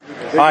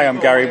Hi, I'm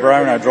Gary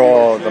Brown. I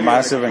draw The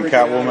Massive and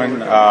Catwoman.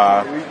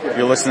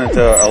 You're listening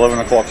to 11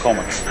 O'Clock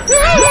Comics.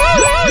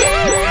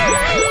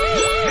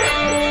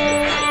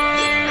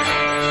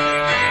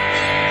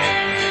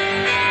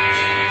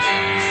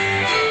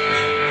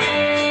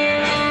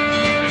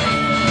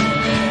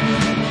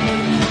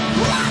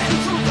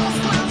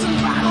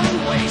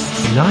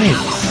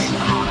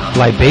 Nice.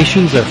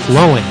 Libations are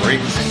flowing. Great.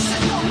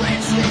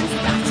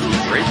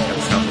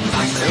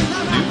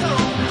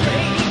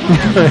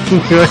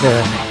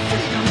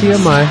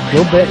 TMI, a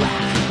little bit.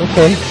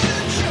 Okay.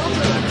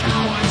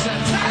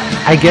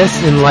 I guess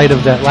in light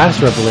of that last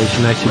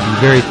revelation, I should be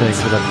very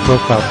thankful that the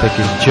profile pic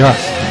is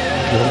just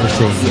what we're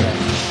seeing here,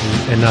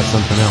 and not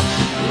something else.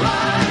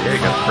 Yeah,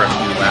 you got a fresh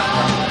new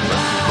laptop,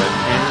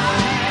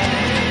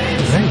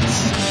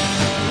 Nice.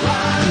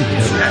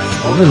 Yeah.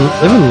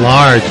 Living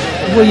large.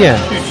 Well, yeah.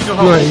 Dude, you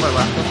know how old my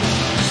laptop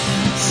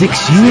is?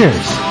 6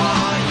 years.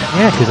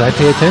 Yeah, because I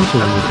pay attention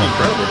when you come.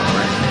 Incredible,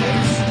 right?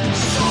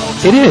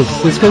 It is.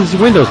 It's because it's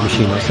a Windows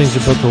machine. Those things are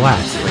built to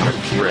last.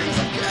 Right.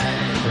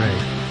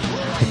 Right.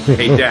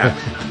 Hey, Dad.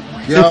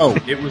 Yo.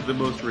 It was the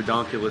most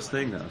redonkulous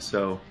thing, though.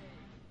 So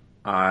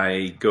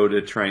I go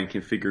to try and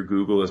configure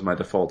Google as my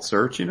default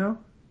search, you know?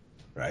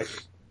 Right.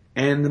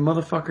 And the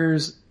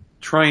motherfuckers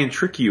try and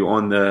trick you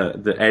on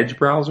the Edge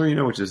browser, you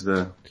know, which is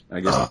the, I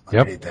guess.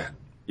 Yep. I hate that.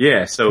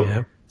 Yeah, so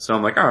Yep. so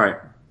I'm like, all right.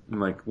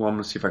 I'm like, well, I'm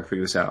going to see if I can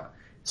figure this out.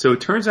 So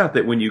it turns out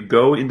that when you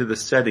go into the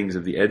settings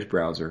of the Edge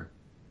browser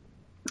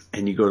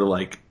and you go to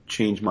like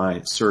change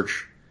my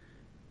search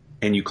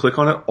and you click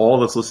on it,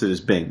 all that's listed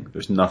is Bing.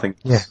 There's nothing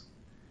else. Yeah.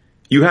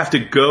 You have to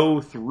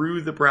go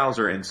through the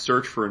browser and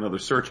search for another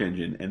search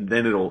engine, and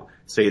then it'll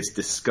say it's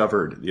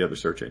discovered the other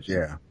search engine.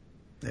 Yeah.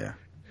 Yeah.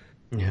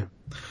 Yeah.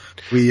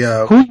 We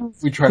try Who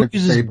to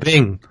uses disable.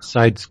 Bing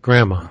besides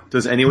Grandma?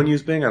 Does anyone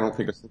use Bing? I don't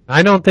think it's...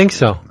 I don't think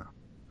so.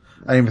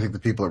 I don't even think the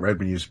people at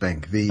Redmond use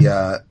Bing.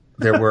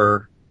 There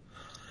were,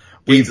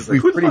 Gates is like,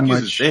 we've who the pretty fuck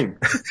much, uses Bing?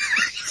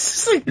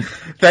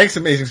 thanks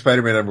Amazing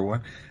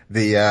Spider-Man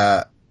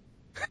 #1.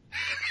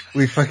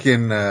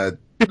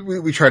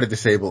 We try to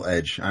disable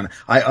Edge.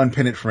 I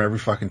unpin it from every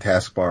fucking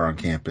taskbar on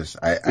campus.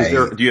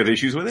 Do you have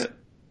issues with it?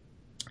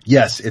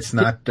 Yes, it's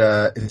not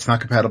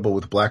compatible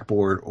with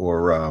Blackboard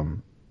or,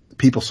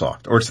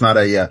 PeopleSoft, or it's not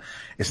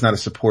a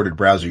supported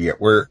browser yet.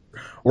 We're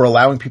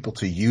allowing people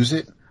to use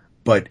it,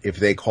 but if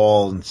they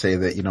call and say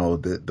that, you know,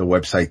 the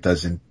website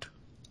doesn't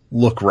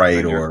look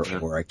right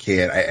or I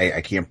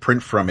can't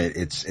print from it,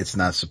 it's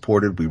not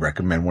supported. We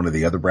recommend one of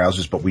the other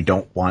browsers, but we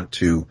don't want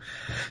to,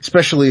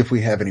 especially if we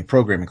have any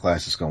programming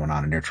classes going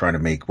on and they're trying to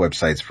make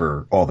websites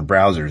for all the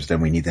browsers, then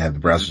we need to have the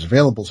browsers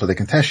available so they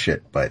can test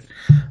shit. But,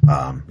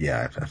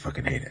 yeah, I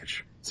fucking hate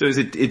Edge. So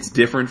it's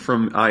different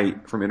from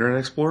Internet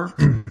Explorer?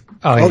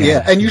 Oh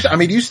yeah. And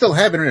you still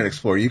have Internet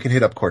Explorer. You can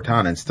hit up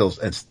Cortana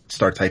and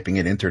start typing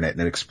in Internet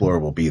and Explorer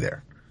will be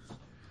there.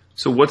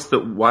 So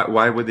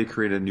why would they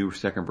create a new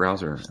second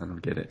browser? I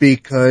don't get it.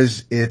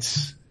 Because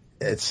it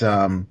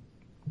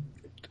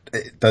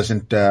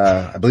doesn't,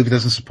 I believe it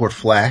doesn't support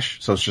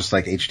Flash. So it's just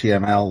like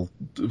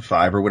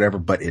HTML5 or whatever,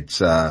 but it's,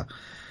 the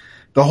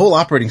whole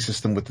operating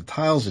system with the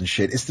tiles and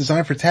shit is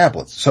designed for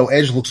tablets. So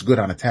Edge looks good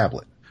on a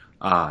tablet.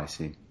 Ah, I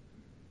see.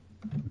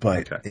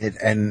 But okay.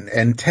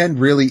 and 10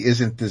 really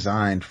isn't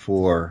designed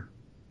for,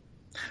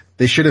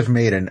 they should have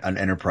made an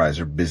enterprise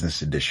or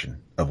business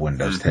edition of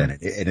Windows 10.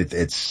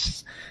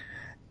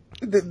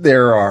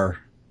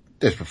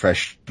 There's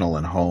professional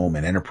and home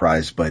and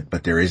enterprise, but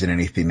there isn't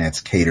anything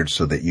that's catered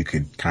so that you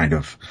could kind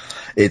of,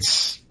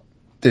 there's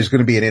going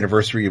to be an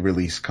anniversary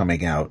release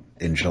coming out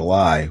in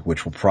July,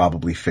 which will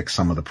probably fix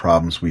some of the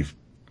problems we've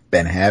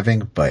been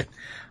having, but,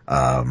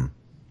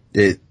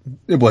 it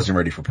wasn't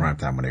ready for prime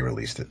time when they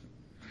released it.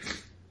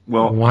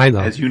 Well, why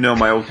though? As you know,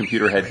 my old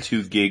computer had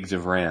 2 gigs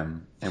of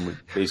RAM and would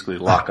basically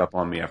lock up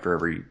on me after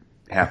every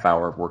half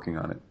hour of working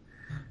on it.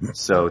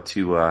 So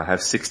to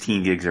have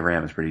 16 gigs of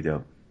RAM is pretty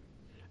dope.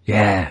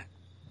 Yeah.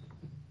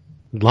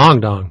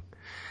 Long dong.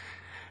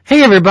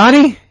 Hey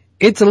everybody,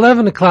 it's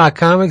 11 O'Clock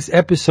Comics,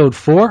 episode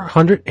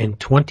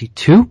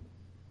 422.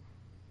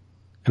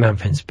 And I'm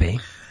Vince B.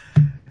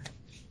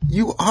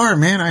 You are,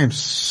 man. I am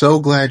so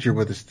glad you're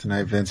with us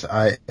tonight, Vince.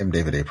 I am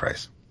David A.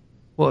 Price.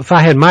 Well, if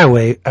I had my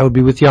way, I would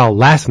be with y'all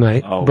last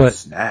night. Oh, but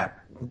snap.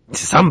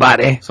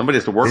 Somebody has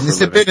to work business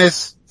for a living.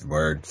 business.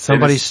 Word.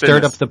 Somebody Business,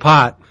 stirred business. up the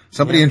pot.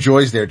 Somebody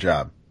enjoys their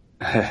job.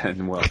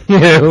 Well,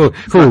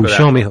 who?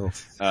 Show me who.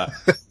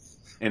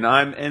 and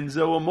I'm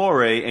Enzo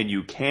Amore, and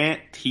you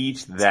can't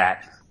teach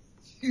that.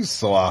 You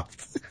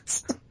soft.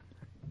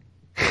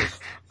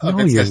 No,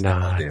 Vince you're does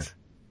not. do.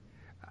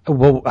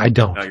 Well, I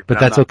don't, No, but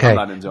that's okay. I'm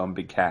not Enzo, I'm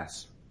Big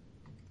Cass.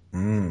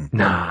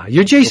 Nah,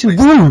 you're Jason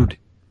Wood.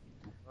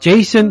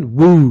 Jason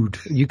Wood.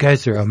 You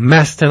guys are a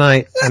mess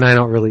tonight, and I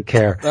don't really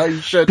care. No, you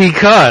should.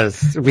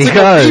 Because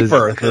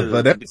Rebirth of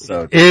an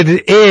episode.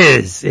 it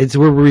is.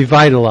 We're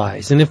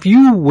revitalized. And if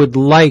you would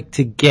like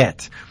to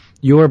get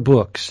your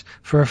books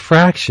for a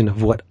fraction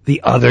of what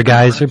the other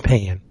guys are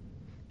paying,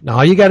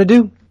 all you gotta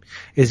do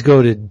is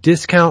go to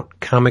Discount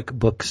Comic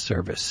Book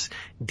Service,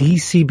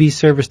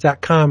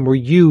 dcbservice.com, where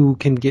you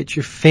can get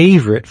your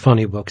favorite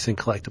funny books and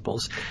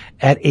collectibles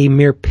at a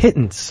mere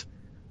pittance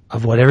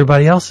of what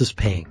everybody else is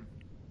paying.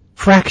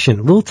 Fraction,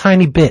 a little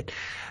tiny bit.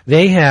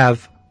 They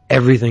have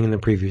everything in the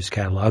previews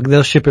catalog.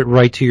 They'll ship it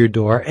right to your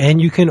door,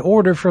 and you can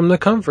order from the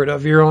comfort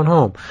of your own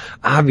home.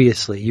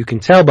 Obviously, you can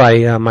tell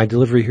by my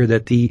delivery here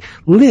that the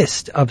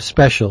list of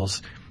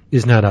specials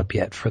is not up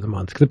yet for the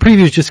month. The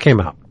previews just came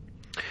out.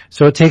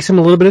 So it takes them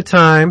a little bit of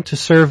time to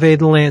survey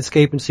the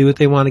landscape and see what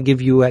they want to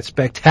give you at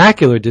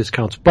spectacular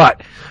discounts.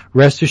 But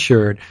rest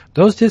assured,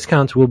 those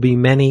discounts will be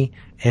many,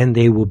 and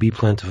they will be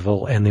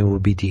plentiful, and they will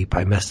be deep.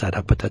 I messed that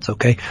up, but that's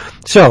okay.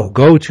 So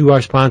go to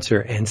our sponsor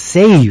and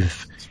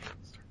save.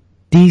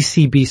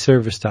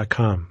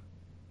 DCBService.com.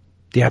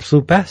 The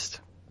absolute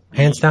best.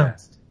 Hands down.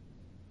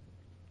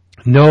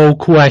 No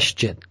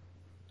question.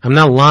 I'm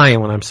not lying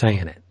when I'm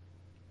saying it.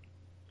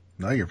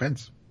 No, you're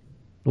Vince.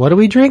 What are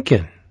we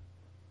drinking?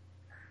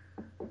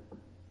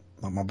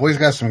 Well, my boy's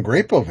got some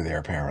grape over there,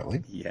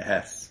 apparently.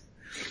 Yes.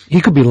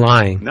 He could be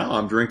lying. No,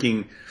 I'm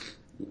drinking,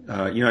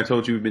 I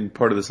told you we've been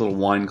part of this little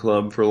wine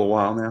club for a little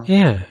while now.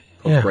 Yeah.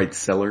 Yeah. Bright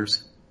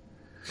Cellars.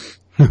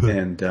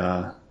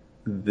 And,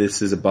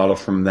 this is a bottle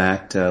from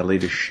that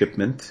latest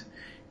shipment.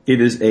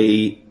 It is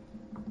a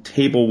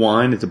table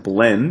wine. It's a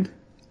blend.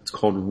 It's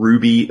called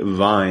Ruby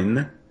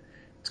Vine.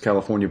 It's a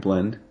California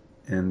blend.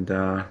 And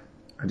I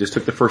just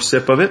took the first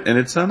sip of it, and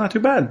it's not too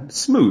bad. It's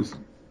smooth.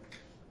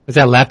 Has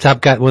that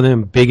laptop got one of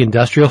them big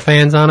industrial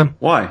fans on him?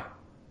 Why?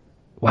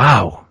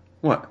 Wow.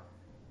 What?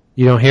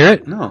 You don't hear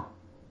it? No.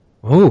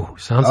 Ooh,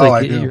 sounds Oh,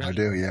 like I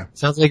do, yeah.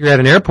 Sounds like you're at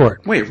an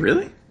airport. Wait,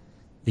 really? I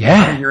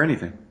Yeah. didn't hear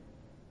anything.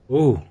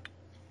 Ooh.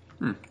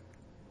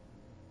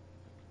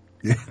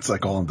 Yeah, it's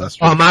like all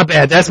industrial. Oh, my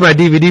bad. That's my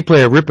DVD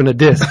player ripping a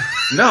disc.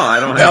 No, I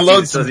don't have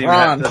Download it. some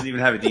Doesn't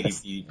even have a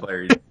DVD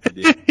player.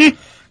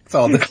 It's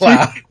all in the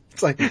cloud.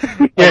 It's like,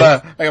 I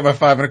got my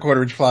 5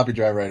 1/4 inch floppy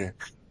drive right here.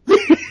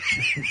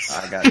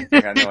 I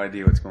got no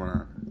idea what's going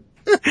on.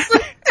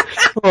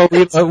 Oh,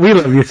 we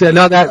love you.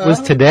 No, that was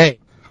today.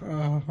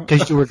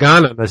 Because you were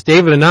gone on us.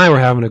 David and I were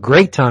having a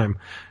great time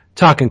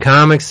talking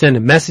comics,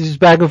 sending messages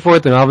back and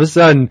forth, and all of a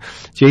sudden,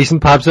 Jason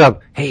pops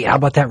up. Hey, how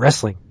about that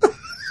wrestling?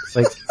 It's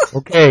like,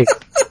 okay.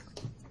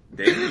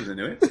 David was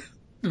into it.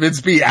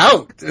 Vince be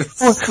out.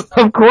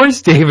 Of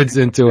course David's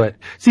into it.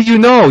 See, you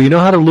know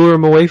how to lure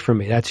him away from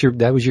me.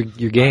 That was your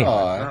game.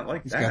 Not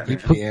like he's that.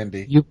 got the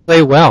Andy. You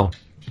play well.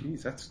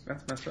 Jeez, that's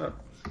messed up.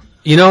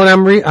 You know what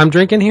I'm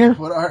drinking here?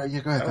 What are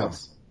you? Go ahead, Tom.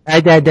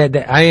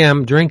 I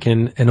am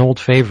drinking an old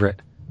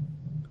favorite.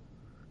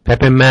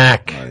 Pepe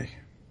Mac. Aye.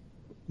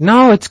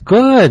 No, it's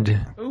good.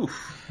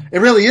 Oof. It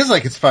really is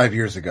like it's 5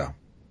 years ago.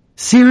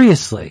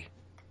 Seriously.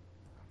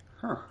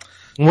 Huh.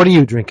 What are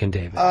you drinking,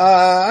 David?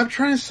 I'm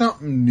trying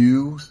something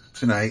new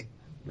tonight.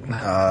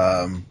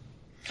 The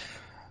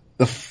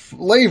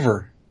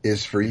flavor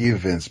is for you,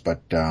 Vince,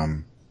 but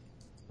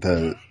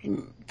the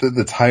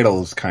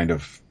title is kind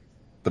of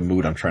the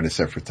mood I'm trying to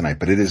set for tonight.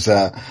 But it is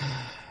Ambiance.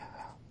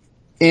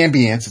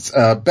 It's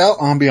Belle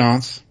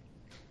Ambiance,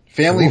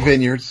 Family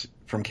Vineyards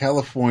from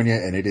California,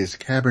 and it is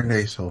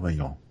Cabernet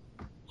Sauvignon.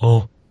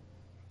 Oh,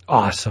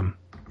 awesome.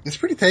 It's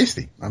pretty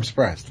tasty. I'm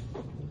surprised.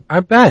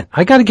 I bet.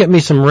 I gotta get me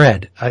some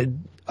red.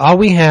 All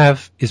we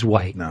have is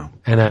white. No.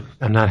 And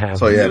I'm not having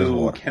So yeah, it is You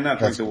water. cannot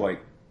drink the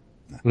white.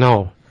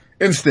 No.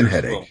 Instant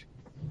headache.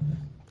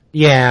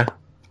 Yeah.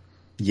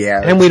 Yeah.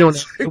 And we don't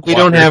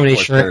have any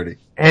shrimp. 4:30.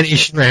 Any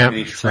shrimp.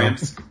 Any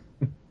shrimps?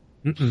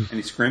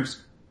 Any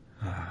scrimps?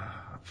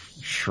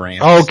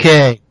 Shrimp.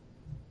 Okay.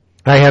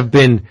 I have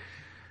been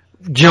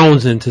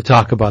jonesing to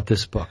talk about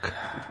this book.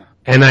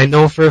 And I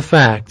know for a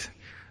fact,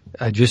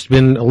 I've just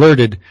been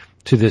alerted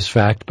to this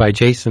fact by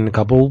Jason a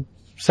couple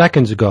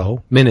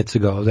minutes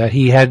ago, that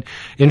he had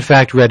in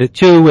fact read it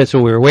too. That's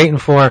what we were waiting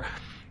for.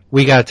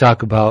 We gotta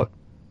talk about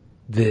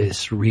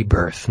this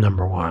Rebirth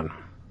 #1.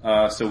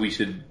 So we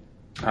should,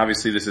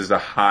 obviously this is a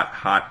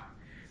hot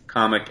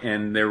comic,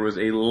 and there was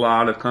a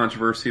lot of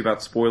controversy about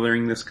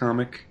spoilering this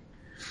comic.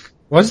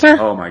 Was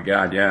there? Oh my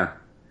god, yeah.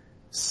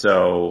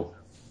 So,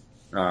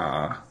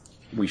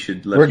 we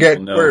should let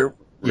people know. We're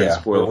gonna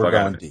spoil the fuck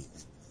out of it.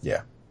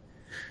 Yeah.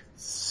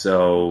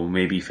 So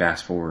maybe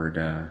fast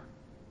forward,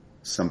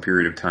 some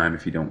period of time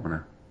if you don't want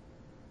to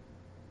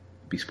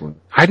be spoiled.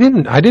 I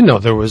didn't know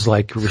there was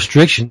like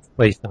restrictions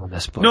placed on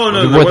this book.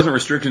 No, there wasn't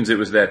restrictions. It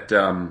was that,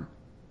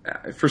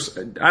 first,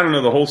 I don't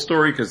know the whole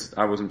story because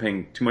I wasn't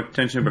paying too much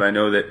attention, but I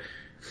know that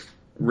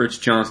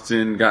Rich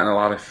Johnston got in a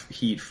lot of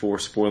heat for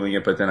spoiling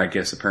it, but then I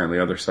guess apparently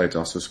other sites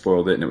also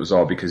spoiled it, and it was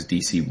all because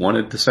DC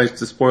wanted the sites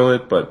to spoil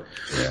it, but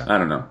I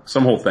don't know.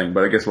 Some whole thing,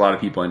 but I guess a lot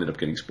of people ended up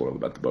getting spoiled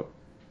about the book.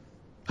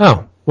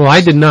 Oh, well,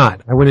 I did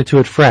not. I went into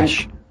it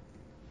fresh.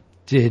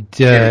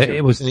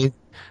 It was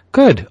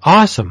good.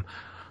 Awesome.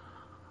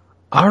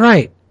 All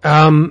right.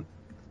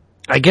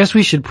 I guess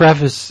we should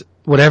preface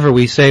whatever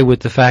we say with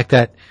the fact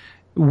that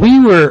we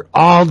were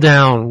all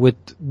down with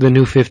the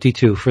New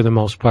 52 for the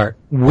most part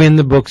when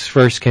the books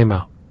first came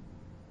out.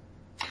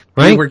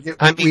 Right? We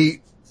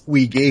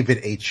we gave it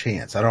a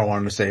chance. I don't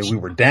want to say we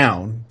were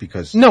down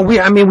because No, we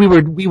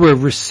were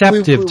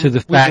receptive to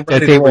the fact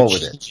that they were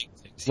changing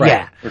things. Right,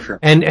 yeah. for sure.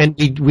 And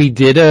we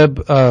did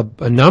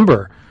a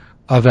number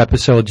of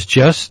episodes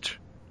just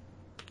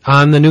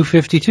on the New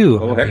 52.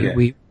 Oh, heck yeah.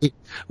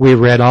 We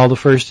read all the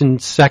first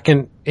and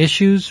second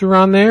issues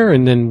around there,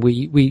 and then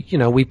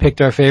we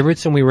picked our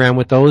favorites and we ran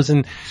with those,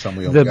 and some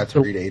we only got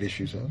to read 8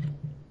 issues of.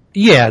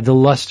 Yeah, the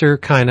luster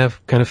kind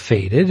of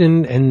faded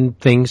and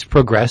things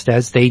progressed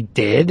as they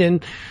did,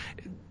 and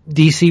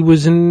DC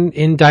was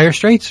in dire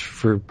straits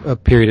for a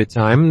period of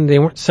time. They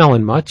weren't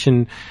selling much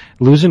and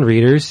losing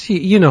readers.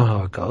 You know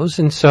how it goes.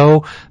 And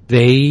so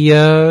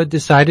they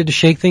decided to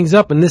shake things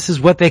up, and this is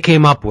what they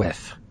came up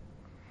with.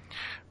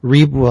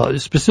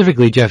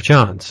 Specifically Jeff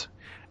Johns.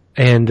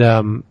 And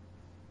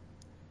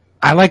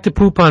I like to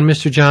poop on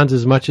Mr. Johns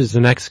as much as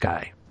the next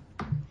guy.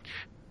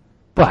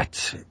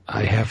 But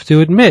I have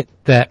to admit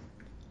that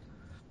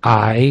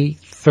I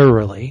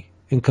thoroughly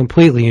and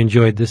completely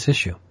enjoyed this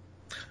issue.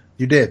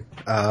 You did.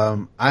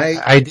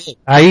 I did.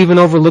 I even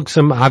overlooked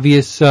some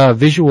obvious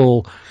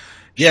visual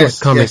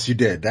shortcomings. Yes, you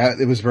did.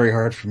 It was very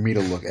hard for me to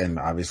look, and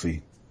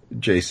obviously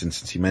Jason,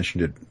 since he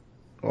mentioned it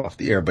off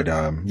the air, but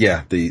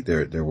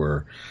there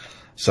were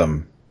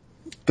some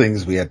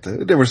things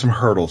there were some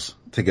hurdles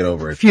to get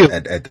over at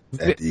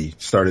the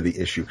start of the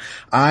issue.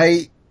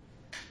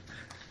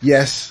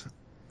 Yes,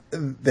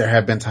 there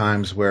have been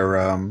times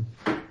where,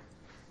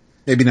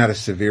 maybe not as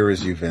severe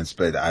as you, Vince,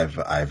 but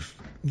I've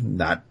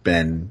not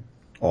been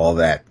all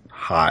that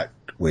hot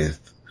with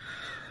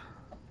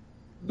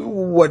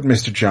what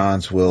Mr.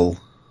 Johns will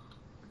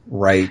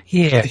write.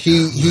 Yeah.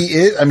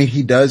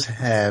 He does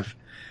have,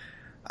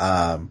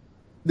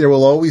 there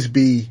will always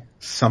be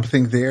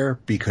something there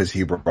because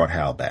he brought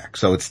Hal back.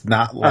 So it's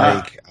not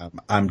like,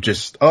 I'm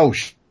just, well,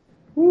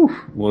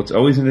 it's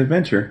always an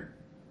adventure.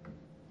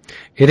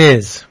 It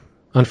is.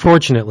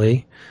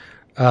 Unfortunately,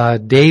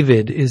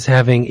 David is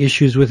having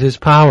issues with his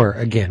power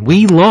again.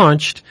 We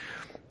launched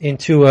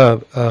into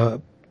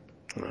what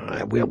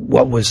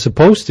was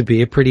supposed to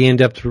be a pretty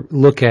in-depth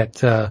look at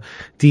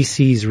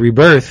DC's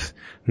Rebirth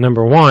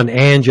 #1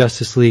 and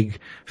Justice League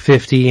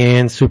 50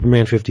 and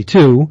Superman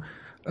 52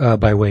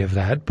 by way of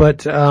that.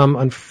 But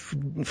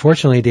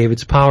unfortunately,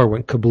 David's power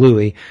went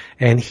kablooey,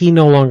 and he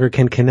no longer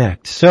can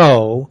connect.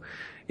 So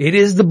it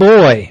is the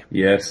boy,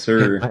 yes,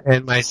 sir,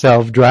 and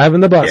myself driving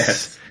the bus.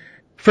 Yes.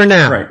 For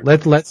now, right.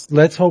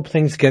 let's hope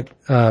things get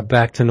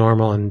back to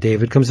normal and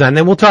David comes on.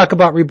 Then we'll talk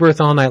about Rebirth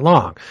all night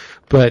long.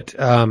 But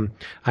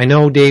I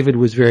know David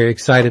was very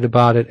excited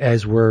about it,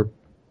 as were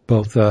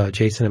both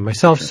Jason and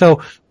myself. Sure.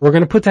 So we're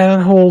going to put that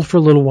on hold for a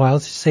little while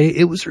to say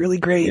it was really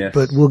great. Yes.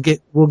 But we'll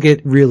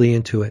get really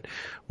into it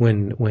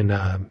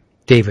when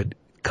David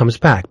comes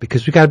back,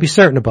 because we got to be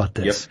certain about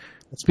this. Yep.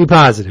 Let's be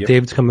positive. Yep.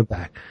 David's coming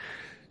back.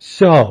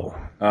 So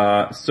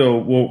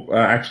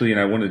actually, and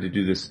I wanted to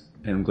do this.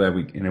 And I'm glad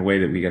in a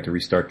way that we got to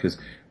restart, because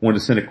I wanted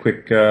to send a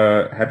quick,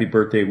 happy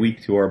birthday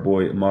week to our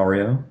boy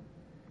Mario.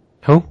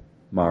 Who?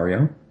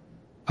 Mario.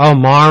 Oh,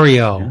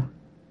 Mario.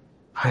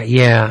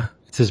 Yeah,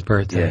 it's his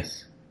birthday.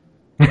 Yes.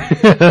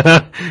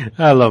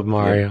 I love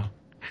Mario. Yeah.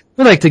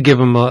 We like to give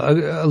him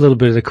a little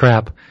bit of the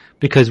crap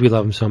because we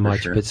love him so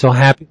much. Sure. But so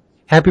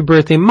happy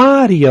birthday,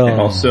 Mario.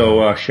 And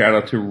also, shout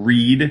out to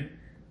Reed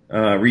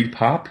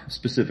Pop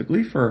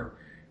specifically for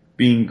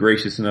being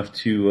gracious enough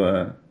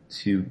to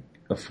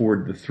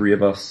afford the three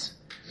of us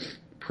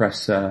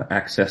press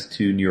access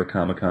to New York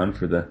Comic Con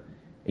for the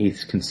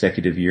 8th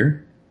consecutive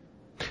year.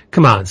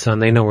 Come on, son.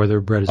 They know where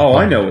their bread is. Oh,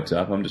 I know what's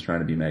up. I'm just trying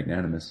to be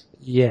magnanimous.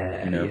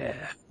 Yeah,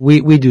 yeah.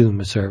 We do them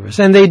a service,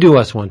 and they do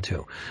us one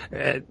too.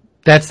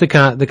 That's the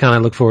kind I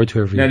look forward to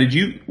every year. Now, did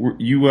you?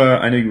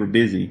 I know you were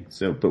busy,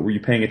 but were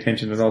you paying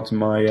attention at all to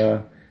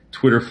my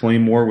Twitter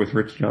flame war with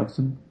Rich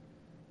Johnston?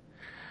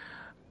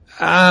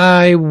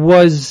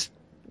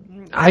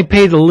 I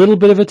paid a little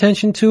bit of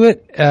attention to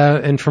it,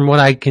 and from what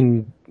I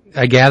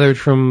gathered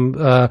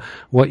from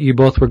what you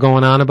both were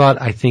going on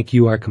about, I think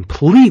you are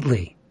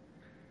completely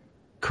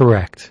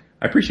correct.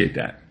 I appreciate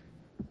that.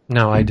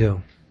 No, I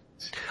do.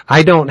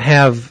 I don't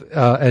have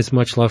as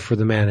much love for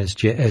the man as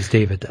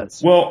David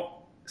does.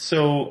 Well,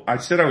 so I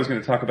said I was going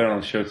to talk about it on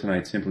the show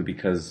tonight simply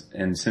because,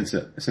 and since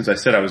I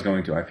said I was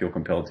going to, I feel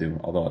compelled to,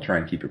 although I'll try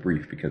and keep it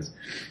brief because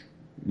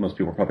most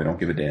people probably don't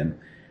give a damn.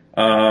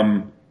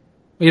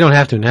 You don't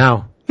have to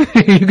now.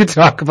 You could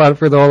talk about it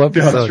for the whole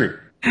episode. No, that's true.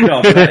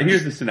 No, but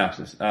here's the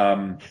synopsis.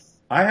 I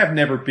have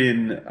never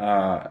been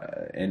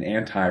an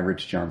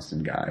anti-Rich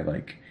Johnston guy.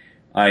 Like,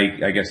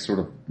 I guess sort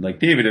of like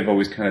David, I've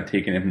always kind of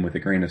taken him with a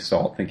grain of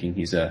salt, thinking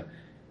he's a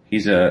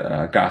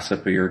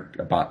gossip or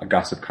a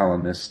gossip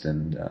columnist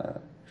and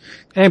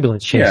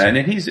ambulance chaser.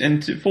 Yeah,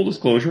 and to full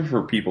disclosure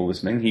for people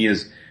listening, he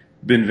has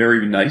been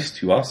very nice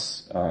to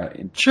us.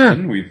 Sure.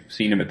 We've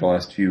seen him at the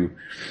last few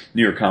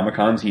New York Comic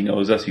Cons. He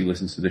knows us. He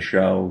listens to the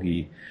show.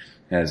 He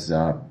has,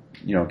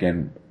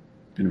 again,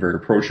 been very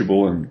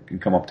approachable and can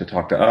come up to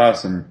talk to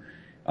us. And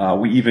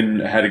We even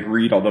had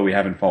agreed, although we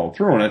haven't followed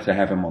through on it, to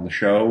have him on the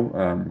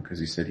show, because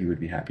he said he would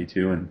be happy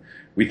to, and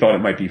we thought it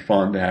might be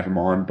fun to have him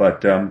on.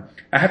 But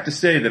I have to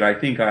say that I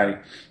think I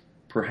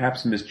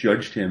perhaps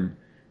misjudged him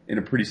in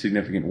a pretty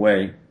significant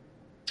way.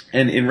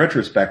 And in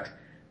retrospect,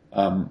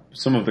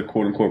 some of the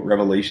quote-unquote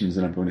revelations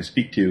that I'm going to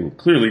speak to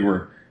clearly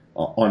were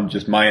on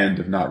just my end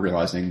of not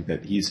realizing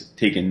that he's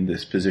taken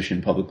this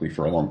position publicly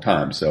for a long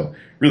time. So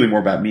really more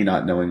about me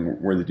not knowing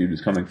where the dude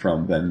was coming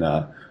from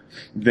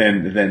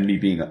than me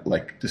being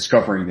like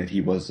discovering that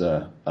he was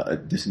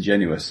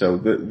disingenuous. So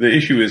the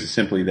issue is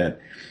simply that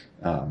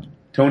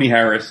Tony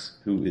Harris,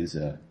 who is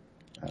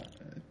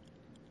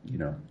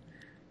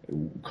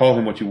call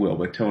him what you will,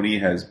 but Tony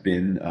has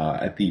been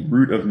at the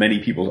root of many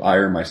people's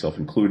ire, myself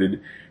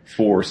included,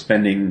 for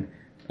spending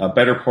a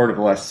better part of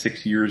the last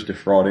 6 years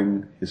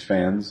defrauding his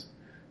fans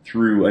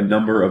through a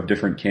number of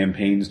different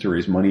campaigns to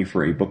raise money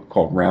for a book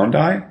called Round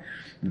Eye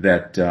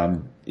that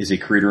is a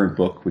creator-owned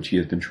book which he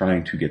has been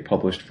trying to get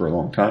published for a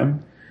long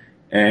time.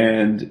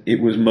 And it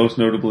was most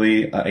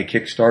notably a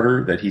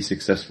Kickstarter that he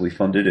successfully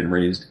funded and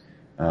raised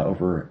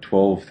over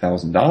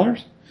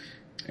 $12,000.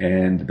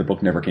 And the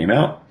book never came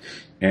out.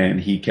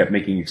 And he kept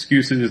making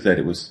excuses that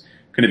it was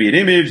going to be an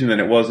Image, and then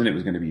it wasn't. It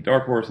was going to be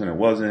Dark Horse, and it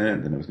wasn't.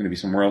 And then it was going to be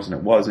somewhere else, and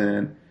it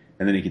wasn't.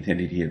 And then he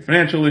contended he had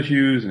financial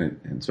issues,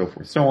 and so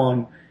forth, so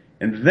on.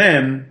 And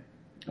then,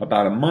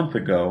 about a month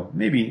ago,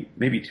 maybe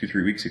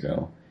 2-3 weeks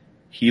ago,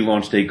 he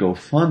launched a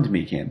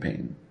GoFundMe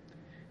campaign.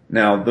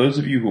 Now, those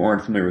of you who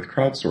aren't familiar with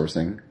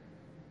crowdsourcing,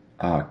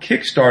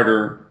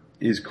 Kickstarter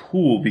is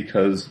cool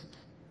because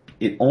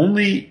it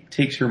only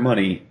takes your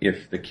money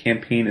if the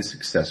campaign is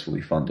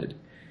successfully funded.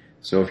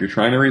 So if you're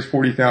trying to raise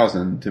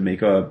 $40,000 to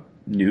make a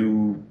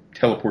new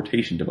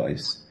teleportation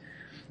device,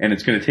 and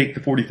it's going to take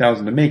the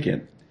 $40,000 to make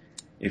it,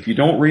 if you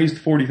don't raise the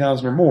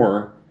 $40,000 or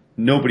more,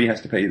 nobody has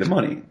to pay you the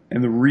money.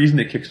 And the reason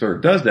that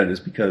Kickstarter does that is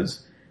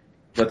because,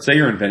 let's say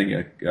you're inventing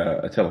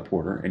a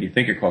teleporter and you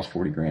think it costs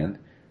 $40,000.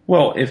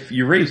 Well, if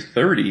you raise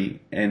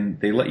 30 and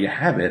they let you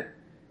have it,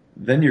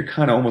 then you're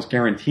kind of almost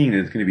guaranteeing that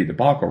it's going to be a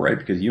debacle, right?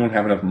 Because you don't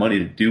have enough money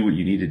to do what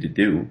you needed to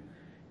do,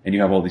 and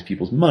you have all these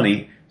people's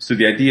money. So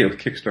the idea of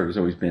Kickstarter has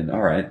always been,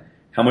 all right,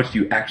 how much do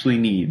you actually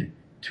need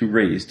to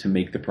raise to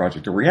make the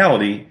project a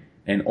reality?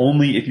 And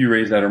only if you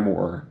raise that or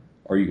more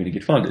are you going to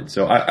get funded.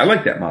 So I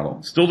like that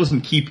model. Still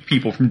doesn't keep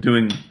people from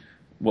doing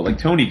what like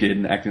Tony did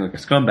and acting like a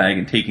scumbag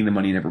and taking the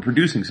money and never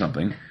producing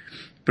something.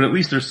 But at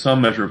least there's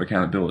some measure of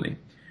accountability.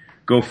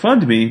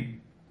 GoFundMe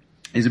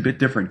is a bit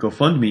different.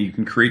 GoFundMe, you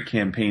can create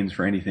campaigns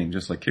for anything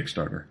just like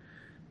Kickstarter.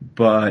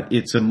 But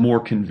it's a more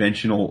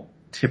conventional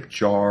tip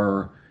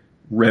jar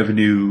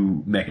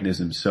revenue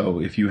mechanism.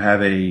 So if you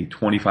have a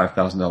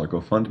 $25,000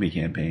 GoFundMe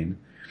campaign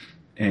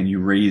and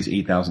you raise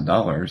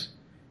 $8,000,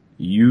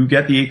 you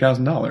get the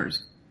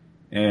 $8,000.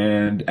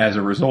 And as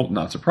a result,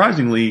 not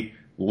surprisingly,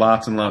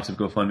 lots and lots of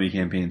GoFundMe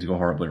campaigns go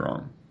horribly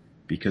wrong.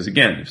 Because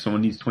again, if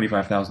someone needs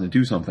 $25,000 to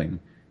do something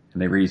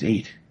and they raise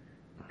 8,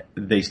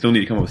 they still need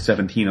to come up with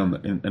 17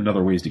 on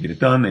other ways to get it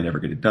done. They never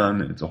get it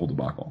done, and it's a whole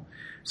debacle.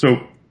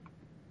 So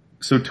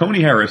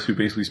Tony Harris, who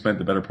basically spent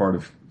the better part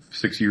of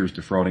 6 years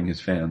defrauding his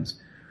fans,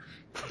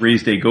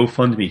 raised a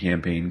GoFundMe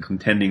campaign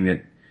contending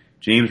that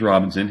James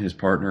Robinson, his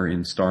partner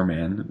in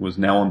Starman, was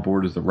now on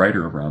board as the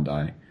writer of Round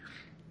Eye,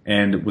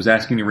 and was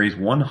asking to raise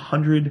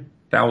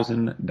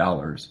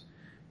 $100,000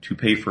 to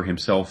pay for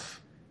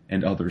himself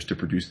and others to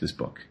produce this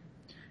book.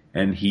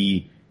 And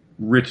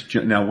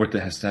now what that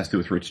has to do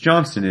with Rich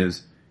Johnston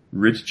is,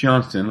 Rich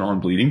Johnston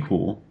on Bleeding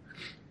Cool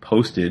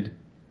posted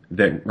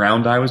that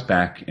Round Eye was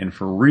back and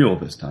for real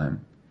this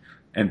time.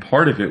 And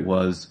part of it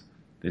was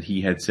that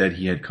he had said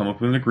he had come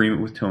up with an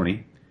agreement with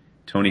Tony.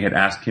 Tony had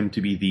asked him to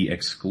be the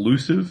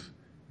exclusive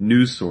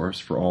news source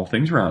for all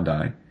things Round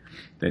Eye,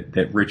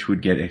 that Rich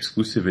would get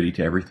exclusivity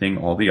to everything,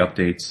 all the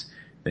updates,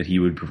 that he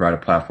would provide a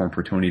platform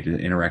for Tony to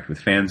interact with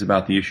fans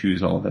about the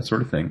issues, all of that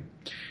sort of thing.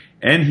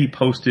 And he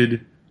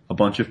posted a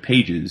bunch of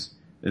pages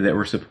that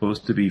were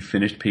supposed to be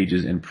finished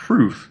pages and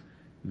proof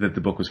that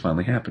the book was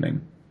finally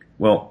happening.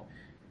 Well,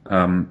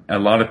 a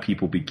lot of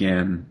people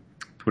began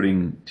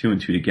putting 2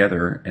 and 2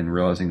 together and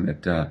realizing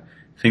that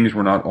things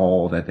were not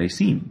all that they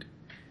seemed.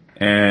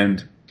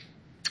 And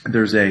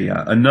there's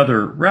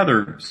another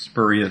rather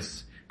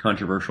spurious,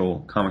 controversial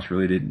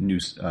comics-related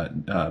news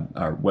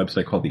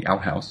website called The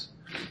Outhouse,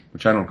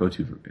 which I don't go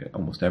to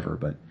almost ever,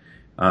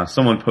 but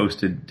someone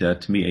posted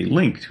to me a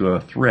link to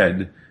a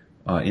thread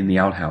in The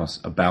Outhouse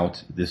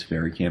about this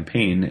very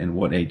campaign and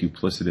what a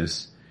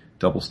duplicitous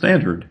double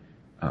standard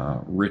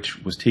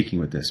Rich was taking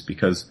with this.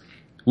 Because,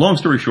 long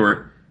story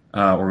short,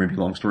 or maybe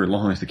long story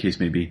long as the case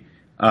may be,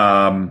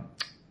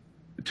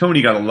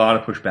 Tony got a lot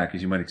of pushback,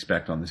 as you might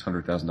expect, on this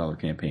 $100,000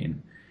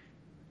 campaign,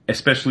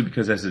 especially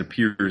because, as it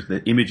appears,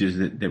 the images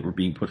that were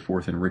being put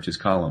forth in Rich's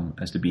column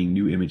as to being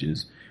new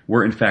images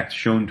were in fact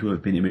shown to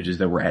have been images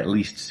that were at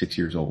least 6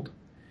 years old.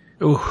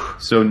 Ooh.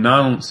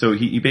 So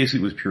he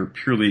basically was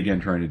purely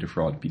again trying to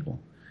defraud people.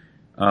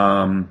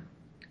 And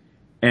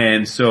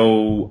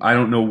so I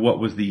don't know what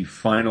was the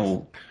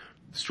final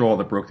straw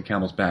that broke the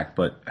camel's back,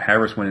 but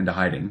Harris went into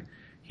hiding.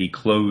 He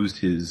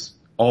closed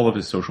all of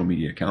his social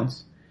media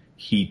accounts.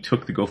 He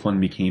took the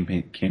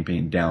GoFundMe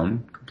campaign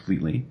down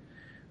completely.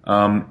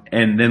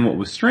 And then what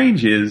was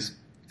strange is,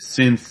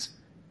 since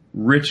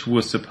Rich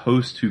was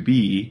supposed to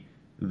be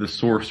the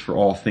source for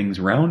all things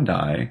Round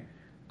Eye,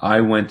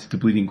 I went to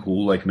Bleeding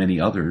Cool, like many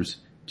others,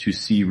 to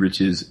see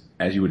Rich's,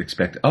 as you would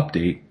expect,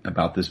 update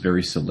about this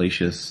very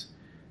salacious,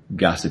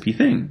 gossipy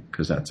thing,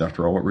 because that's,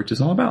 after all, what Rich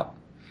is all about.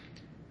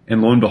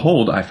 And lo and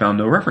behold, I found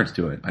no reference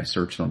to it. I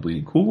searched on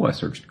Bleeding Cool, I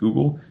searched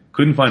Google,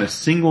 couldn't find a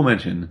single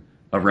mention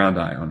of Round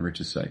Eye on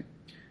Rich's site.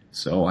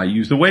 So I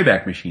used the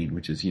Wayback Machine,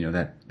 which is,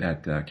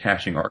 that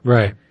caching article.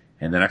 Right.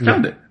 And then I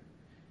found it.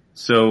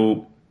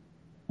 So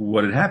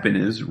what had happened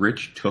is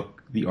Rich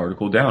took the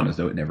article down as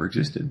though it never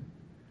existed.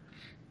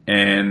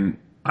 And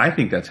I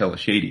think that's hella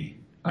shady.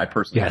 I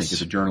personally think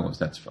as a journalist,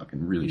 that's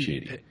fucking really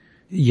shady.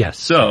 Yes.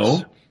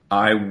 So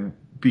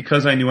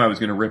because I knew I was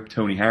going to rip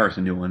Tony Harris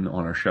a new one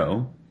on our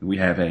show, we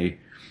have a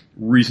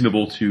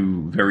reasonable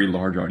to very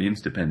large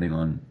audience depending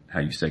on how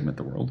you segment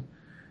the world.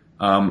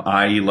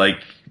 I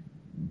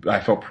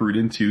felt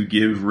prudent to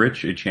give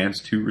Rich a chance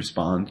to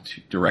respond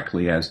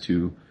directly as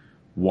to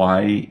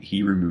why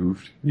he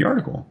removed the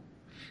article.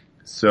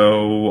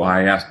 So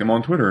I asked him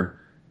on Twitter,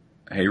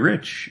 "Hey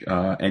Rich,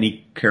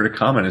 any care to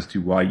comment as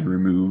to why you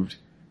removed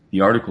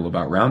the article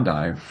about Round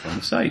Eye from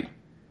the site?"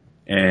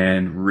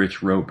 And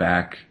Rich wrote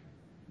back,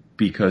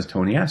 "Because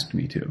Tony asked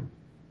me to."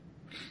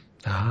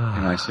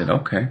 And I said,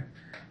 "Okay."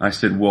 I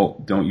said,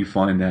 "Well, don't you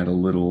find that a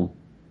little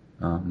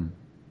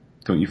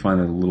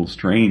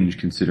strange,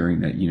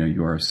 considering that,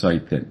 you are a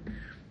site that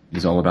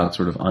is all about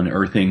sort of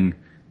unearthing,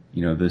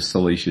 the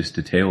salacious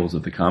details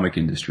of the comic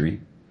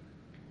industry?"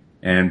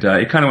 And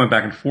it kind of went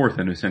back and forth,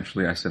 and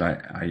essentially I said,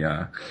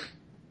 I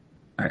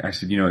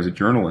said, as a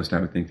journalist,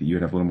 I would think that you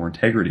would have a little more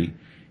integrity.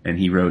 And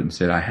he wrote and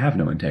said, "I have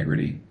no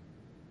integrity."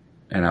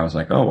 And I was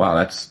like, "Oh wow,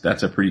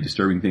 that's a pretty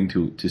disturbing thing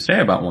to say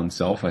about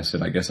oneself." I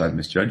said, "I guess I've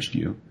misjudged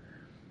you."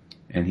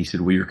 And he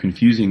said, "Well, you're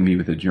confusing me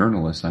with a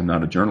journalist. I'm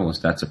not a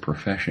journalist. That's a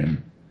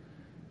profession."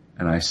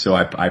 And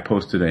I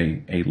posted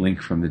a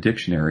link from the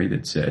dictionary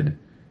that said,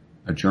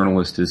 "A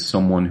journalist is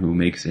someone who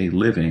makes a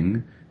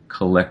living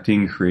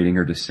collecting, creating,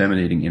 or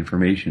disseminating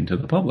information to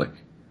the public."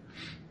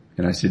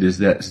 And I said, is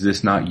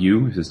this not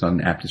you? Is this not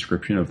an apt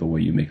description of the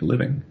way you make a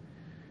living?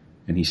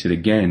 And he said,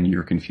 "Again,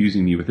 you're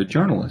confusing me with a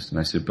journalist." And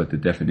I said, "But the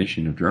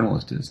definition of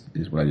journalist is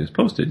what I just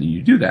posted, and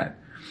you do that."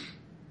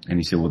 And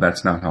he said, "Well,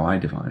 that's not how I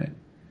define it."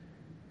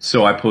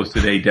 So I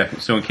posted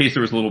so in case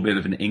there was a little bit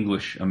of an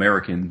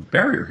English-American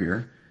barrier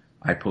here,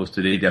 I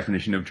posted a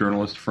definition of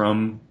journalist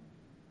from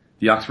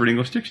the Oxford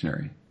English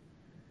Dictionary.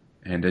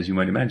 And as you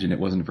might imagine, it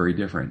wasn't very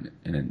different,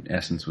 and in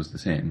essence was the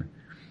same.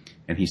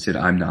 And he said,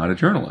 "I'm not a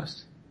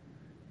journalist.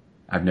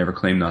 I've never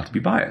claimed not to be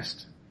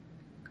biased."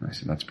 And I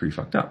said, "That's pretty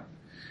fucked up."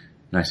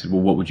 And I said,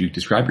 "Well, what would you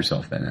describe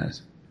yourself then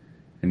as?"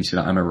 And he said,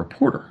 "I'm a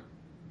reporter."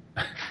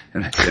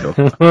 And I said,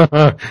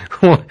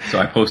 "Okay." So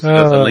I posted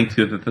a link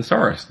to the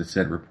thesaurus that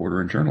said reporter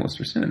and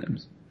journalist are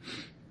synonyms.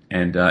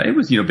 And it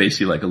was,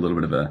 basically like a little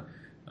bit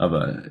of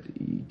a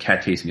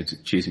cat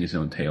chasing its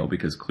own tail,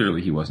 because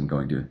clearly he wasn't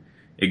going to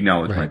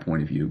acknowledge my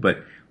point of view.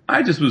 But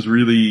I just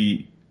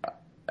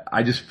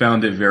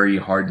found it very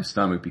hard to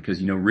stomach,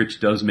 because, Rich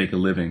does make a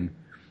living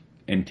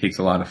and takes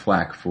a lot of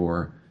flack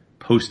for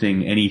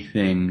posting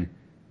anything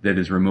that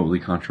is remotely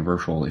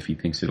controversial if he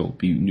thinks it'll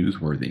be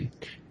newsworthy.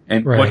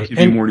 And what could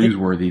be more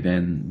newsworthy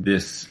than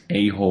this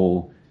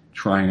a-hole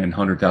trying a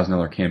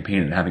 $100,000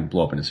 campaign and having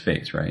blow up in his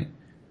face, right?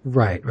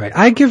 Right.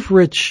 I give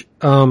Rich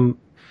a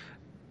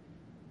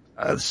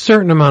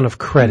certain amount of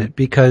credit,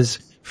 because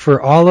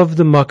for all of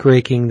the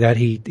muckraking that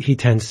he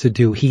tends to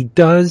do, he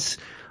does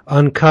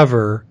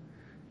uncover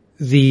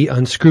the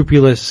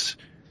unscrupulous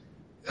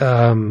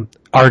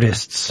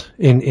artists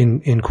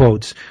in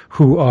quotes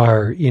who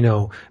are,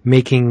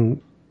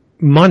 making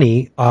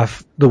money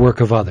off the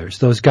work of others.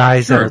 Those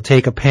guys that'll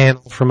take a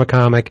panel from a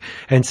comic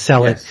and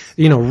sell it,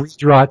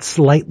 redraw it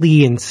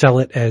slightly and sell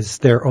it as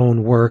their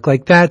own work.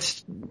 Like,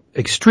 that's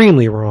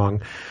extremely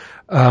wrong.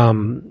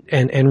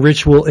 And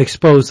Rich will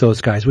expose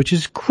those guys, which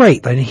is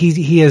great. And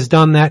he has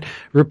done that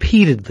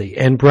repeatedly,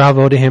 and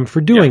bravo to him for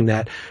doing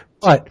that.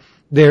 But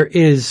there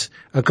is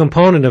a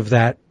component of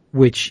that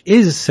which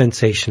is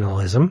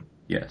sensationalism.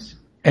 Yes.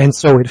 And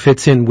so it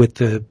fits in with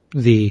the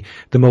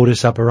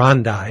modus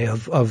operandi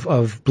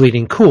of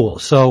Bleeding Cool.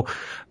 So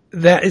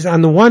that is,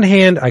 on the one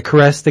hand, I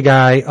caress the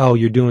guy, "Oh,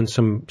 you're doing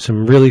some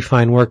really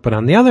fine work." But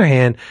on the other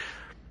hand,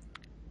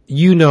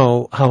 you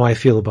know how I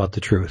feel about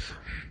the truth.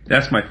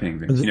 That's my thing,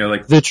 Vince.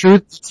 The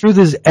truth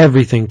is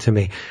everything to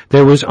me.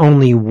 There was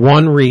only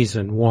one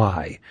reason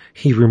why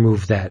he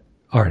removed that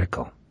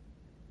article,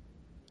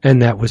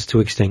 and that was to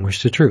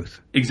extinguish the truth.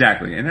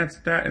 Exactly, and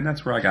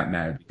that's where I got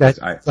mad.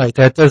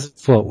 That doesn't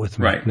float with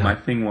me. Right. No. My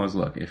thing was,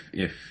 look,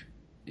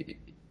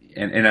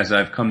 and as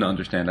I've come to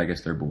understand, I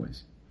guess they're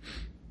boys.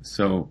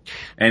 So,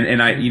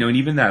 and I, and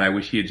even that, I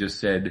wish he had just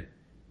said,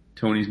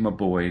 "Tony's my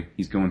boy.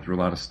 He's going through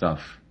a lot of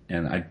stuff,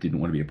 and I didn't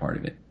want to be a part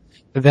of it."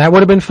 That would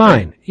have been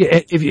fine.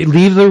 If you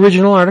leave the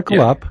original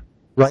article up,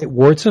 Right,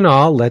 warts and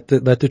all, let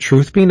the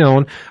truth be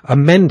known,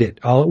 amend it.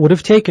 All it would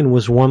have taken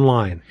was one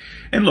line.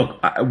 And look,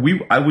 I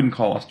wouldn't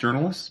call us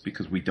journalists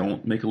because we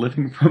don't make a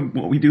living from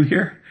what we do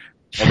here.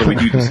 Although we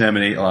do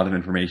disseminate a lot of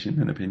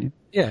information and opinion.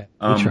 Yeah,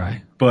 we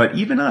try. But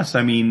even us,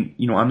 I mean,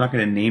 I'm not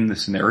going to name the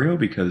scenario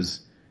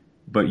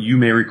but you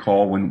may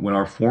recall when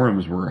our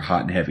forums were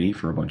hot and heavy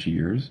for a bunch of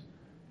years,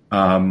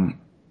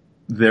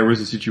 there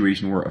was a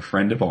situation where a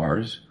friend of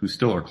ours, who's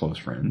still our close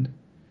friend,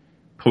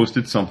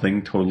 posted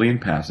something totally in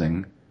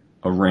passing,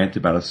 a rant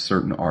about a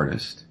certain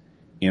artist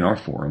in our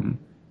forum,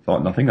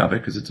 thought nothing of it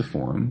because it's a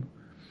forum.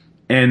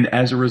 And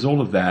as a result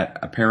of that,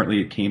 apparently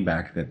it came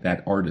back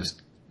that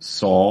artist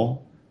saw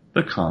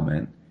the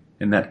comment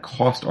and that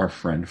cost our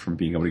friend from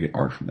being able to get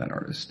art from that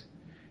artist.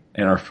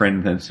 And our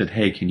friend then said,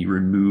 hey, can you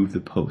remove the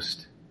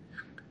post?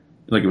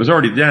 Like,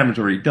 the damage was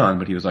already done,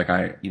 but he was like,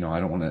 I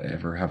don't want to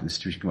ever have this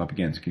situation come up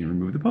again, so can you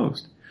remove the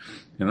post?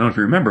 And I don't know if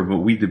you remember, but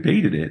we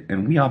debated it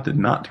and we opted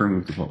not to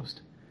remove the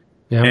post.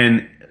 Yeah.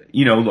 And,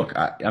 look,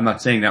 I'm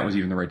not saying that was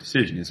even the right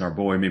decision. It's our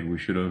boy. Maybe we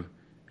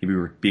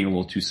were being a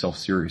little too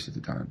self-serious at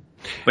the time.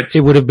 But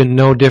it would have been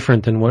no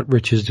different than what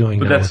Rich is doing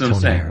now. But that's what I'm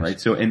saying, Harris. Right?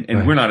 So,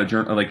 and we're not a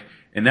journal,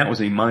 and that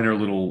was a minor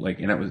little,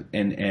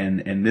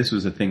 and this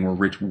was a thing where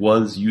Rich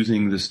was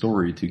using the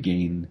story to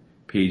gain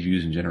page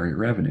views and generate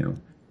revenue.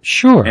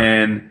 Sure.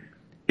 And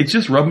it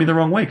just rubbed me the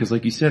wrong way, because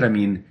like you said, I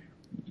mean,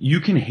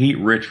 you can hate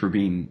Rich for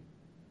being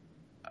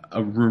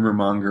a rumor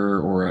monger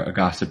or a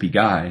gossipy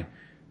guy,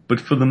 but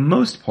for the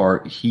most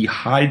part, he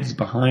hides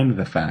behind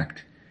the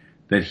fact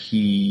that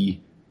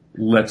he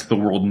lets the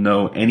world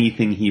know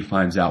anything he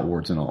finds out,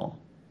 warts and all.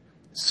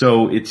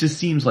 So it just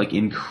seems like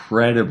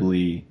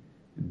incredibly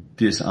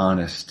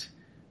dishonest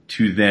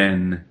to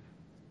then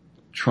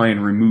try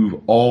and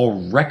remove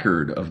all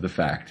record of the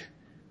fact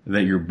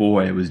that your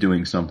boy was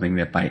doing something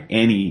that by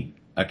any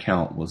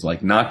account was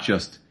like not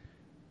just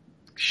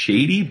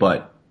shady,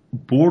 but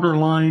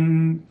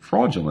borderline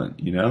fraudulent,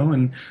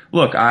 And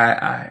look,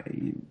 I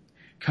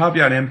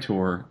caveat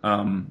emptor,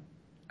 I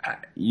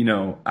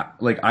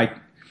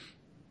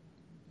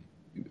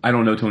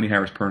don't know Tony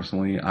Harris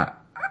personally.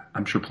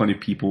 I'm sure plenty of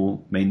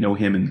people may know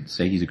him and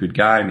say he's a good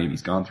guy. Maybe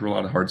he's gone through a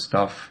lot of hard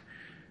stuff.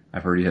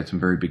 I've heard he had some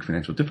very big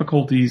financial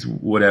difficulties,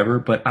 whatever,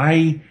 but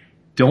I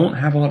don't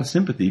have a lot of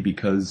sympathy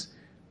because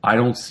I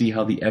don't see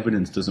how the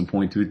evidence doesn't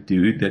point to a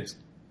dude that's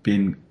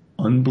been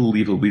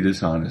unbelievably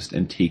dishonest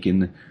and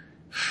taken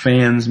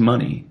fans'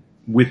 money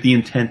with the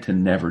intent to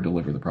never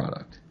deliver the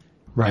product.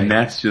 Right. And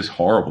that's just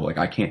horrible. Like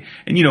I can't,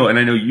 and and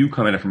I know you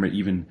come at it from it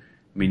even,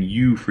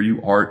 for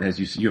you art, as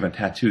you have a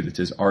tattoo that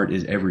says art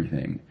is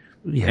everything.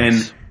 Yes.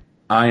 And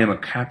I am a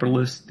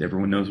capitalist.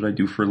 Everyone knows what I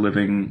do for a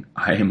living.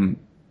 I am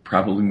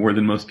probably more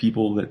than most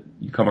people that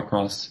you come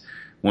across,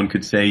 one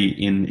could say,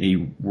 in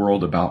a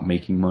world about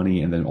making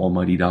money and an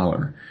almighty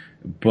dollar.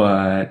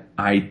 But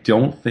I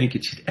don't think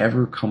it should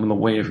ever come in the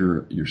way of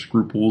your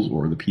scruples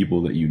or the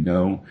people that you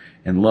know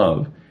and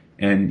love.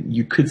 And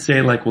you could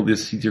say like, well,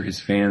 these are his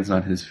fans,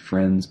 not his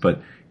friends.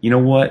 But you know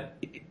what?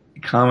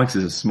 Comics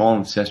is a small,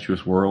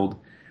 incestuous world,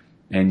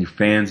 and your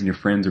fans and your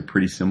friends are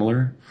pretty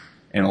similar.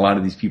 And a lot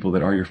of these people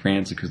that are your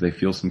fans because they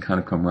feel some kind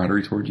of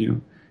camaraderie toward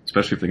you,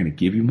 especially if they're going to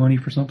give you money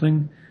for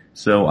something.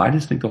 So I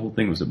just think the whole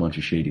thing was a bunch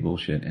of shady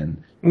bullshit.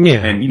 And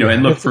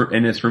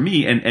as for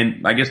me,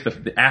 and I guess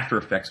the after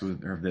effects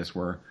of this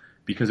were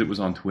because it was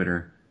on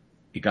Twitter,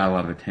 it got a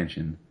lot of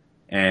attention,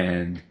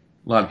 and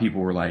a lot of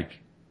people were like,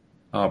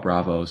 "Oh,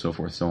 bravo," so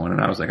forth, so on.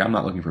 And I was like, I'm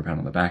not looking for a pat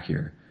on the back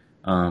here,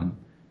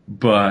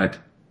 but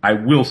I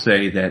will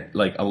say that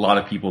like a lot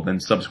of people then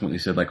subsequently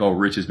said like, "Oh,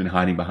 Rich has been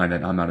hiding behind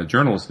that I'm not a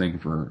journalist thing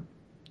for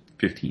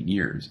 15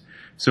 years.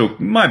 So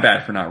my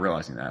bad for not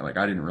realizing that. Like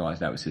I didn't realize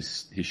that was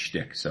his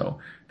shtick. So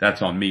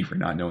that's on me for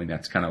not knowing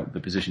that's kind of the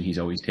position he's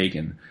always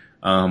taken.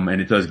 And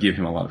it does give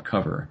him a lot of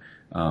cover.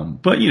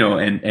 But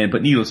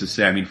needless to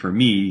say, I mean, for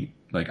me,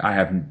 like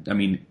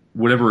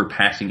whatever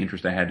passing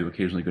interest I had to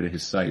occasionally go to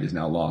his site is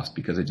now lost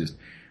because I just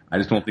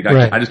don't think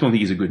I just don't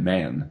think he's a good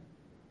man.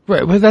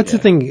 Right. Well, that's the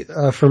thing,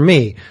 for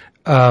me.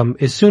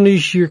 As soon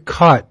as you're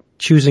caught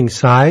choosing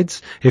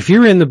sides, if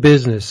you're in the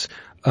business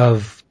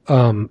of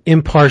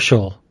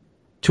impartial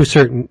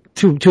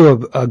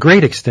to a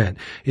great extent,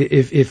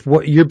 if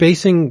what you're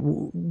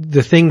basing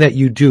the thing that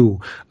you do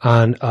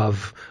on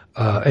of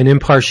an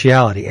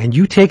impartiality, and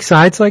you take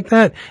sides like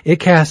that, it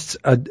casts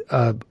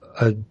a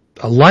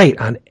light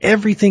on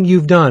everything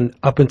you've done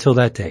up until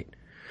that date.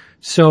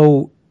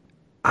 So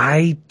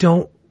I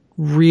don't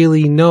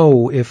really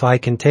know if I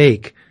can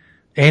take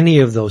any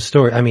of those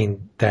stories. I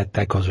mean,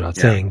 that goes without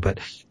saying, but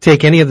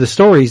take any of the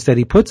stories that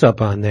he puts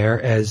up on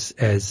there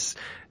as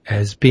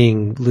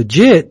being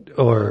legit,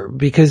 or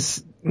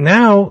because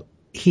now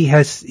he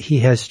has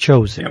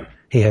chosen,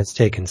 he has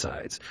taken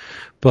sides.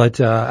 But,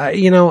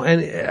 and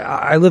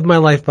I live my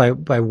life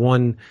by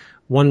one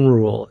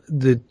rule.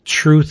 The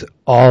truth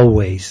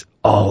always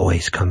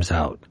comes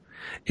out.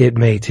 It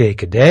may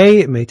take a day,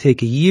 it may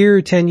take a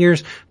year, 10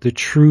 years. The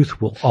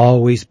truth will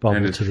always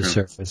bubble to the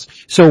surface.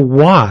 So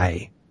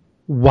why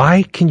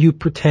can you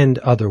pretend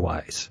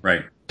otherwise?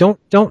 Right.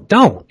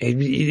 Don't.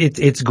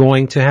 It's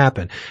going to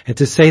happen. And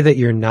to say that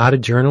you're not a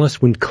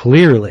journalist when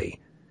clearly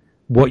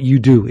what you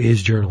do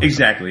is journalism.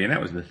 Exactly, and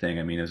that was the thing.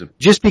 I mean,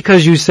 just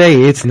because you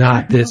say it's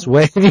not this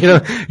way,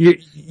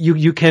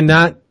 you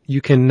cannot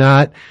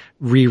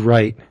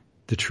rewrite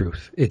the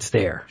truth. It's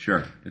there.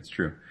 Sure, it's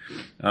true.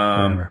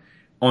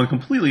 On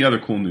completely other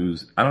cool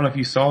news, I don't know if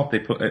you saw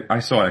it. I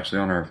saw it actually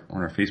on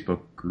our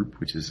Facebook group,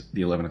 which is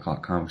the 11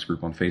 O'Clock Comics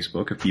group on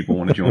Facebook, if people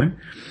want to join.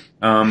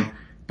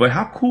 But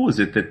how cool is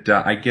it that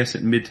I guess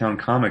at Midtown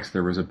Comics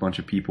there was a bunch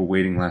of people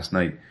waiting last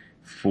night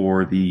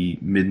for the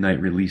midnight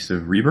release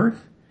of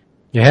Rebirth?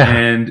 Yeah.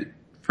 And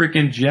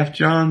freaking Jeff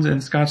Johns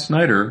and Scott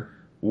Snyder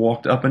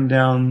walked up and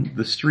down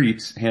the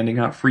streets handing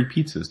out free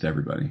pizzas to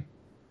everybody.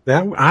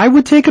 I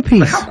would take a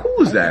piece. How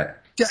cool is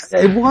that?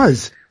 It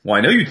was. Well,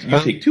 I know you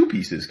take 2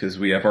 pieces because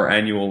we have our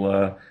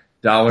annual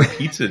dollar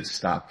pizza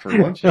stop for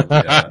lunch.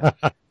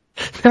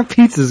 That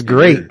pizza's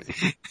great.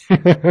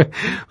 But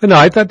no,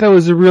 I thought that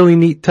was a really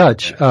neat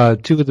touch.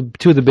 Two of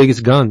the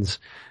biggest guns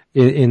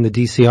in the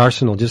DC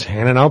arsenal just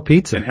handing out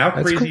pizza. And how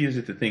crazy is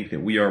it to think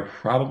that we are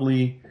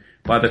probably,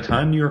 by the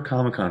time New York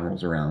Comic Con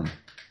rolls around,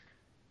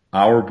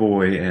 our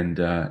boy and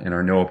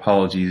our No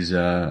Apologies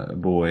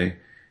boy,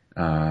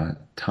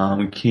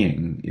 Tom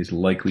King, is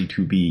likely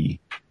to be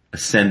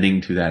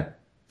ascending to that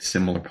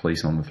similar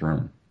place on the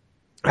throne.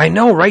 I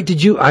know, right?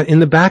 Did you in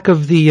the back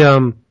of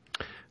the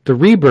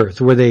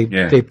Rebirth where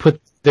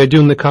they're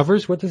doing the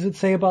covers? What does it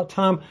say about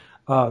Tom?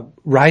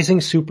 Rising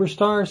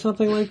superstar or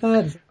something like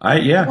that? I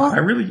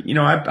really,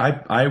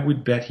 I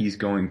would bet he's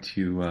going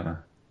to.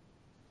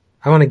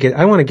 I want to get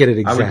it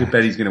exact. I would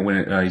bet he's going to win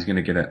it. He's going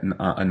to get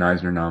an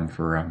Eisner nom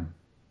for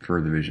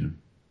the Vision.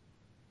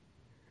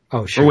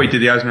 Oh, sure. Or wait,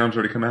 did the Eisner noms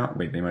already come out?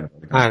 Wait, they might have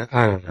already come out.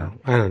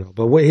 I don't know.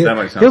 But that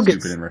might sound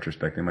stupid in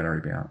retrospect. They might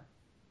already be out.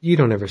 You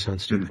don't ever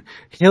sound stupid.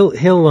 He'll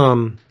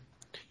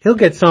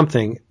get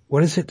something.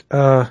 What is it?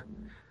 Where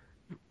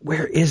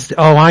is,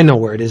 I know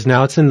where it is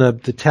now. It's in the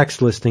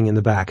text listing in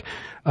the back.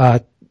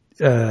 Up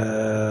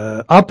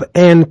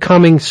and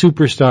coming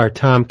superstar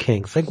Tom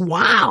King. It's like,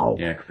 wow.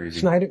 Yeah, crazy.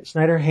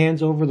 Snyder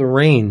hands over the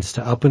reins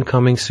to up and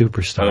coming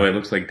superstar. By the way, it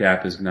looks like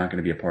Dap is not going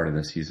to be a part of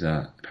this. He's,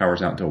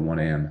 powers out until 1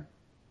 a.m.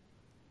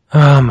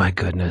 Oh my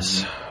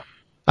goodness.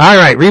 All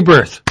right,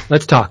 Rebirth.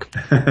 Let's talk.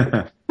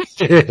 Well,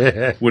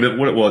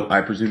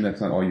 I presume that's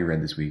not all you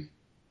read this week.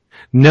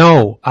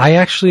 No, I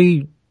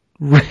actually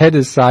read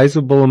a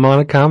sizable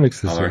amount of comics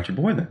this week. Holla at your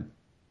boy then.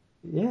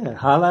 Yeah,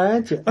 holla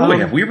at you. Oh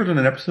wait, have we ever done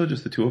an episode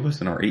just the two of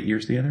us in our 8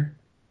 years together?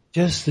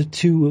 Just the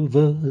two of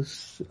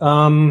us.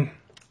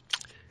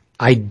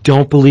 I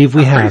don't believe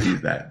we have. How crazy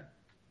is that?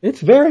 It's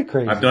very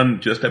crazy. I've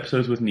done just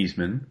episodes with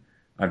Niesman.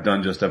 I've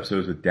done just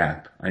episodes with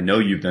Dap. I know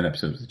you've done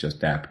episodes with just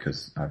Dap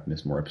because I've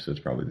missed more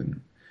episodes probably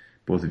than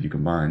both of you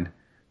combined.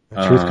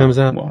 The truth comes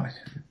out. Well,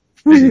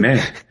 busy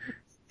man.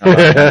 I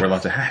wear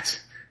lots of hats.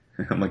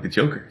 I'm like the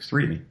Joker. There's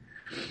 3 of me.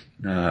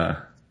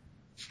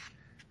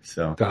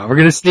 So. Oh, we're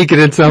gonna sneak it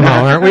in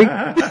somehow, aren't we?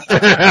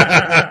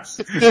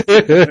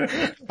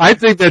 I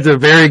think that's a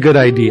very good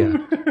idea.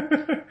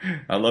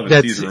 I love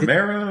it. Cesar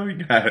Romero.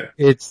 You got it.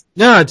 It's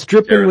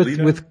dripping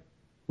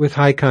with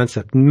high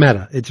concept.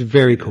 Meta. It's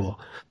very cool.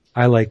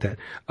 I like that.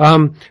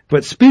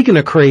 But speaking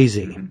of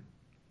crazy,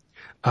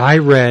 I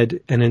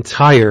read an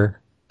entire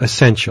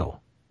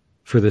Essential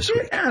for this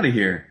week. Get out of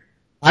here.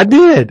 I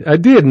did.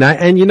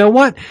 And you know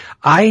what?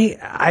 How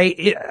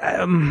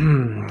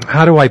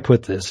do I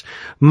put this?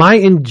 My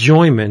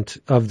enjoyment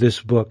of this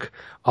book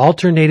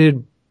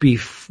alternated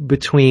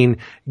between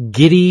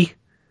giddy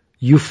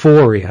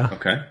euphoria.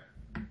 Okay.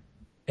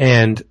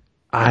 And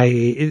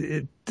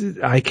I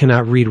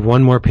cannot read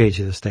one more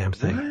page of this damn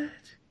thing. What?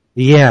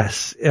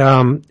 Yes.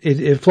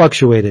 It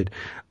fluctuated.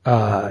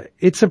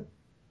 It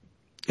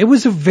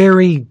was a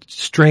very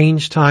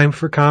strange time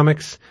for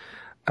comics.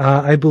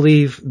 I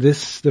believe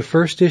the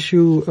first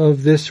issue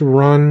of this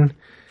run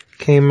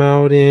came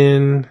out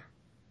in,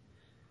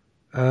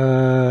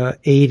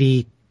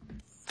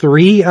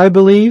 83, I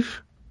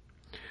believe.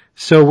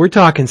 So we're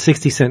talking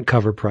 60-cent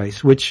cover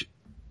price, which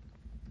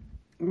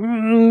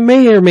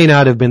may or may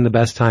not have been the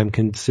best time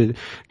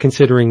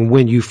considering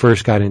when you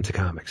first got into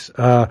comics.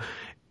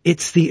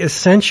 It's the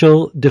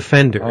Essential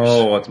Defenders.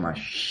 Oh, what's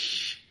my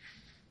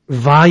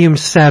Volume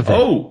 7.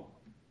 Oh!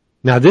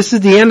 Now this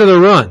is the end of the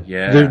run.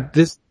 Yeah.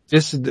 This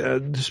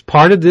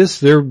part of this,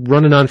 they're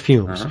running on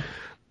fumes. Uh-huh.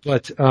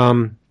 But,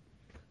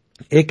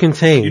 it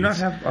contains. Do you not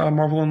have,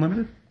 Marvel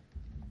Unlimited?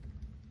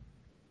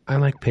 I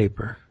like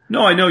paper.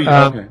 No, I know you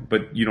don't. Okay.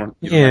 But you don't.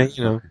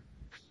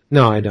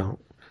 No, I don't.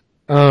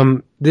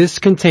 This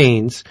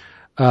contains,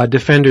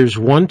 Defenders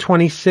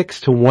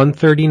 126 to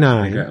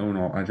 139.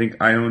 I think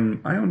I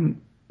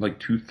own like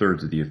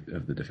 2/3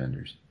 of the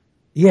Defenders.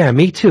 Yeah,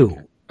 me too.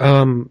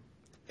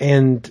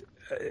 And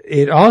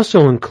it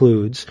also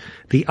includes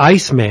the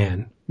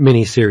Iceman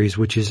miniseries,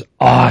 which is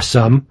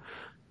awesome,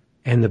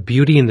 and the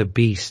Beauty and the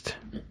Beast.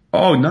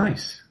 Oh,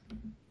 nice.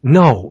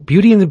 No,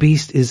 Beauty and the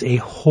Beast is a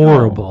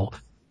horrible,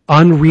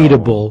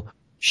 unreadable,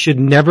 should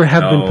never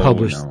have been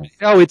published. No.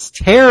 Oh, it's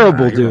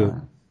terrible, dude.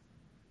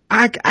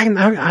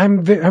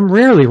 I'm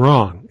rarely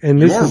wrong, and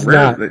this is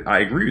not. I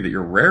agree that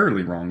you're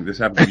rarely wrong. This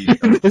happened to be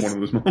one of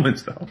those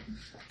moments, though.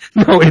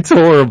 No, it's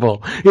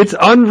horrible. It's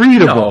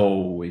unreadable.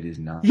 No, it is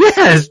not.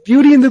 Yes,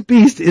 Beauty and the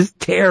Beast is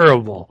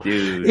terrible.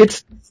 Dude.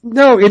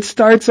 It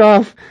starts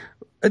off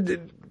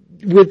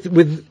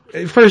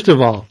with first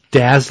of all,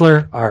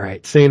 Dazzler. All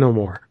right, say no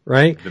more.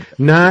 Right? The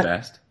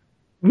best.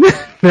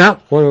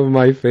 Not one of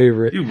my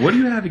favorite. Dude, what do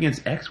you have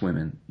against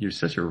X-women? You're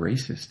such a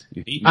racist.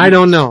 I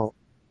don't know,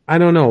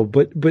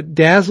 but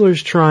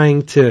Dazzler's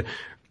trying to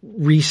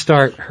reignite,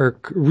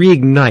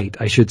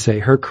 I should say,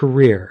 her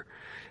career.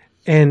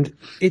 And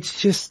it's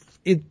just,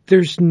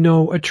 there's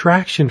no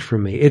attraction for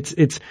me.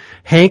 It's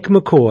Hank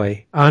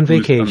McCoy on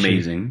vacation.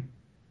 Amazing.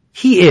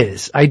 He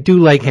is. I do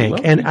like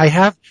Hank. And I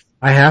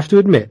have to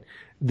admit,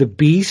 the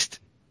Beast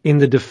in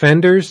the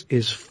Defenders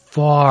is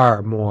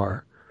far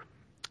more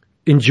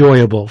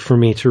enjoyable for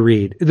me to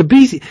read. The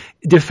Beast,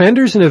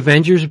 Defenders and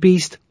Avengers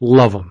Beast,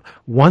 love him.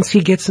 Once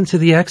he gets into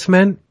the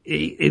X-Men,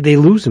 they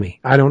lose me.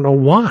 I don't know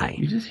why.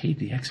 You just hate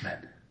the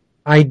X-Men.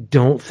 I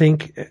don't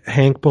think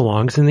Hank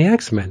belongs in the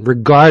X-Men,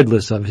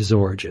 regardless of his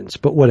origins,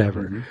 but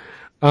whatever.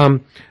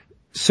 Mm-hmm.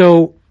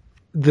 So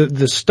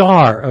the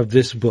star of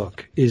this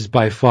book is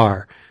by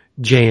far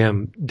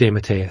J.M.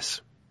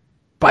 DeMatteis.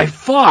 By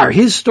far,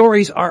 his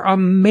stories are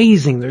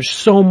amazing. They're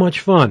so much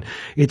fun.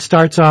 It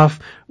starts off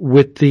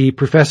with the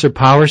Professor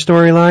Power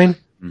storyline.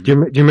 Mm-hmm. Do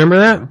you remember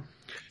that? Mm-hmm.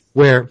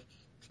 Where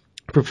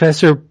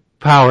Professor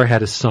Power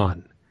had a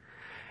son,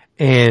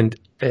 and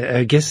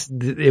I guess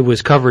it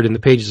was covered in the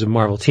pages of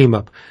Marvel Team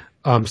Up.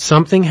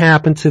 Something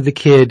happened to the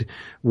kid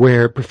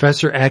where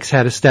Professor X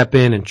had to step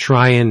in and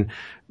try and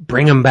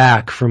bring him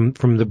back from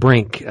the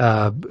brink,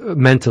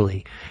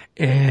 mentally.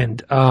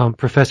 And,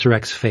 Professor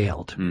X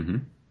failed. Mm-hmm.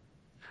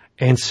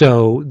 And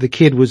so the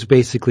kid was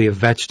basically a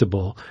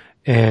vegetable,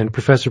 and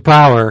Professor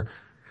Power,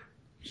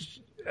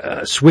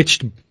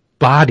 switched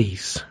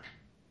bodies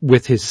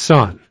with his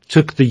son.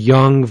 Took the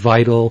young,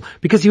 vital,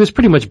 because he was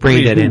pretty much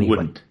brain dead anyway.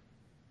 Wouldn't?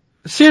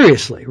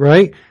 Seriously,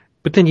 right?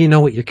 But then you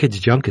know what your kid's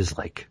junk is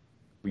like.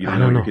 You don't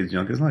know what your kid's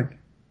junk is like?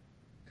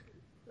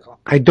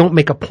 I don't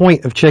make a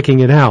point of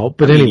checking it out,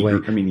 but anyway.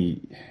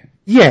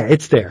 Yeah,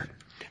 it's there.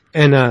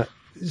 And,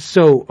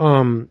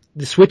 so,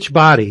 the switch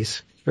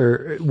bodies,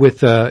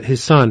 with,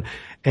 his son,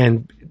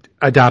 and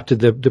adopted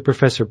the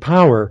Professor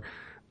Power,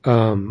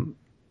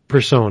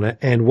 persona,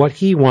 and what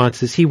he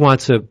wants is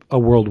a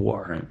world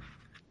war. Right.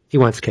 He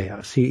wants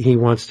chaos. He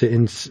wants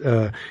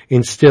to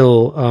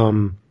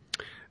instill,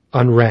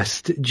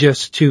 unrest,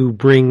 just to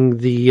bring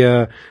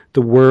the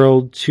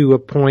world to a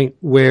point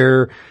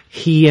where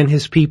he and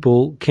his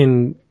people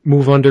can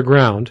move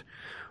underground,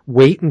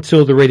 wait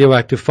until the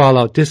radioactive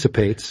fallout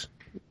dissipates,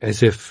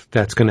 as if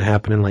that's going to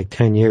happen in like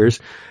 10 years,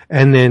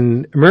 and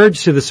then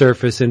emerge to the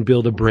surface and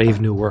build a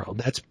brave new world.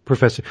 That's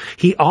Professor.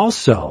 He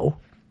also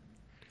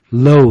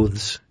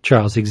loathes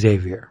Charles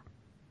Xavier.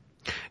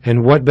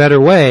 And what better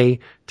way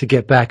to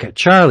get back at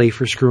Charlie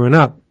for screwing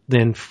up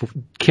than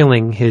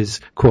killing his,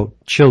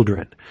 quote,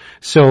 children.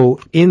 So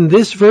in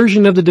this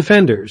version of the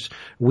Defenders,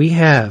 we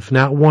have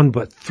not one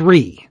but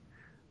 3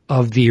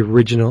 of the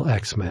original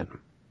X-Men.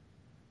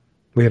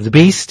 We have the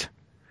Beast,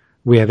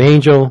 we have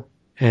Angel,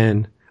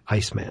 and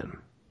Iceman,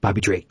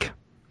 Bobby Drake,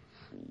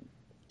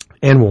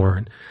 and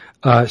Warren.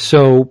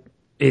 So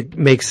it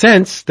makes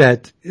sense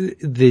that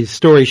the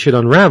story should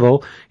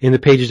unravel in the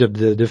pages of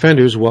the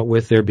Defenders, what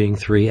with there being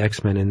 3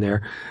 X-Men in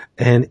there.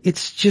 And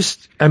it's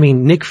just,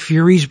 Nick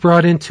Fury's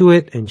brought into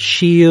it, and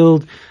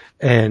S.H.I.E.L.D.,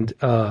 and,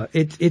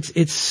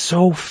 it's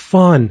so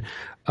fun.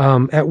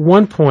 At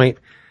one point,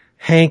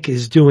 Hank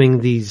is doing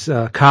these,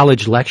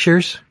 college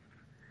lectures,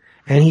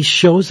 and he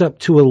shows up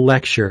to a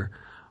lecture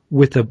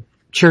with a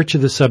Church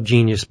of the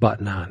Subgenius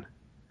button on.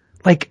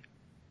 Like,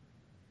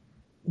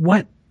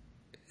 what?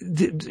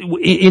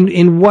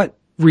 In what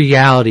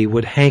reality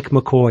would Hank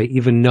McCoy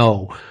even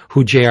know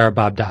who J.R.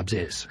 Bob Dobbs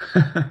is?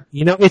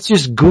 It's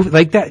just goofy.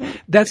 Like that.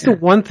 That's the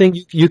one thing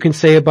you can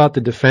say about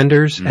the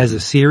Defenders as a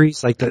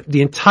series. Like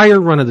the entire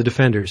run of the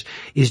Defenders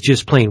is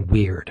just plain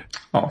weird.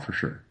 Oh, for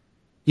sure.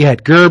 You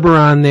had Gerber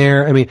on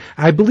there.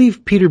 I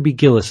believe Peter B.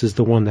 Gillis is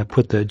the one that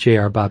put the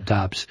J.R. Bob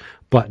Dobbs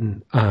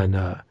button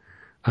on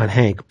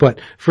Hank. But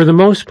for the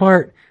most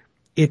part,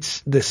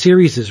 the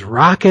series is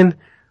rocking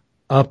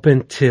up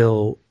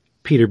until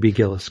Peter B.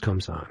 Gillis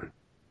comes on.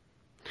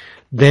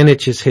 Then it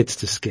just hits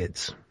the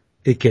skids.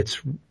 It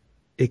gets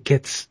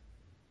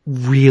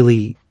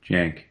really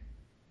jank.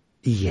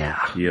 Yeah.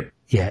 Yep.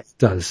 Yeah, it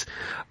does.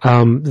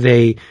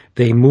 They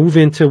move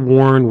into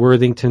Warren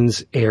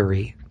Worthington's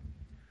Aerie.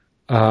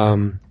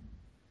 And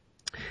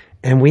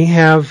we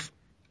have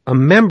a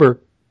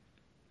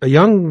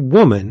young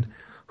woman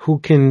who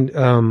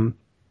can,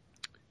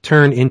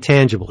 turn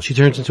intangible. She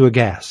turns into a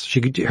gas.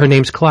 Her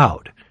name's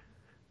Cloud,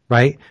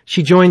 right?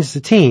 She joins the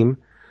team,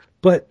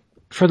 but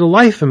for the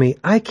life of me,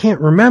 I can't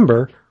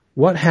remember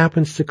what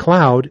happens to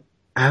Cloud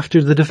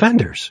after the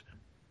Defenders.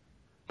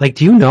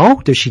 Do you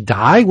know? Does she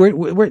die?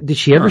 Where did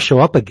she ever show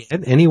up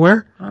again?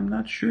 Anywhere? I'm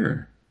not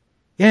sure.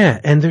 Yeah,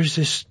 and there's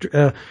this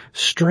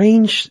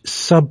strange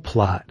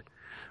subplot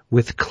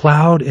with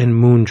Cloud and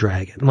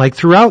Moondragon. Like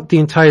throughout the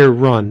entire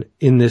run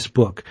in this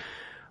book,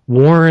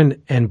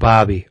 Warren and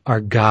Bobby are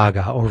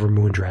gaga over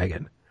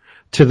Moondragon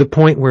to the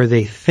point where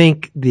they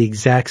think the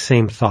exact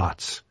same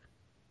thoughts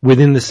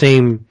within the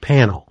same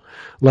panel.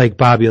 Like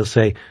Bobby will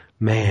say,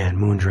 man,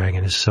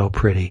 Moondragon is so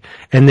pretty.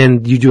 And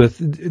then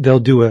they'll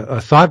do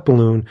a thought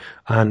balloon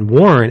on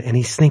Warren and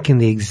he's thinking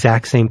the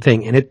exact same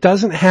thing. And it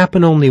doesn't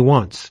happen only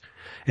once.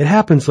 It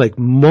happens like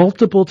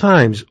multiple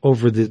times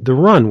over the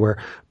run where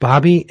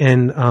Bobby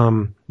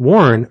and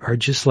Warren are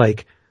just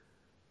like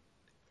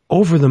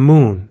over the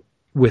moon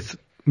with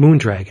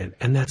Moondragon.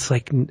 And that's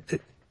like,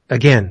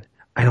 again,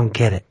 I don't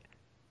get it.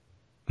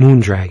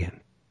 Moondragon.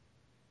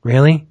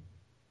 Really?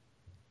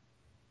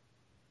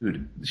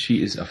 Dude,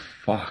 she is a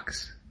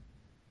fox.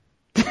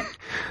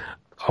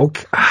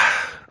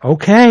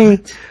 Okay.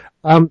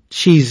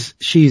 She's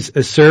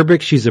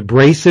acerbic. She's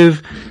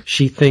abrasive.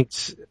 She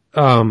thinks,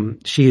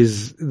 she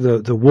is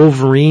the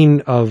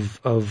Wolverine of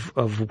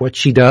what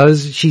she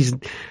does.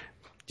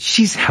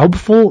 She's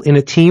helpful in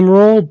a team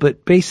role,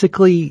 but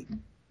basically.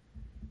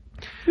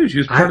 Dude, she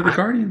was part of the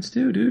Guardians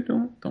too, dude.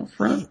 Don't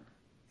front.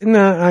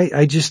 No,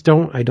 I just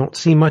don't. I don't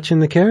see much in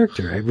the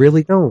character. I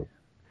really don't.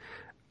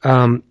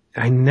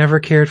 I never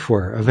cared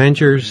for her.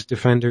 Avengers,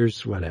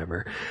 Defenders,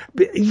 whatever.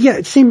 But yeah,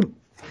 it seemed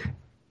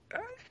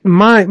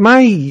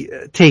my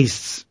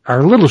tastes are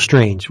a little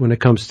strange when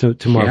it comes to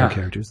Marvel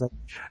characters.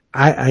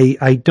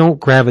 I don't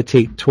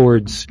gravitate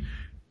towards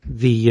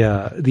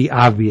the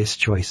obvious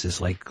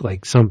choices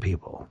like some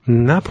people.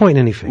 Not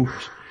pointing any fingers.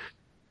 Oof.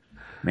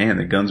 Man,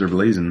 the guns are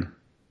blazing.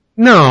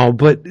 No,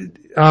 but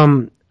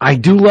I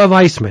do love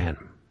Iceman.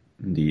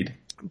 Indeed.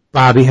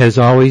 Bobby has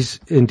always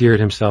endeared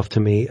himself to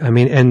me. I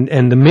mean,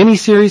 and the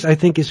miniseries I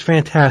think is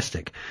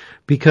fantastic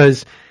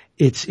because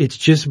it's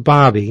just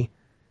Bobby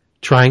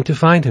trying to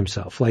find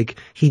himself. Like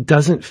he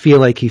doesn't feel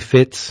like he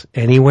fits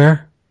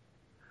anywhere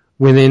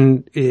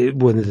within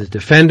the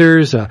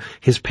Defenders.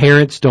 His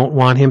parents don't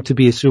want him to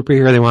be a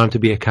superhero; they want him to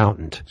be an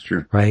accountant. It's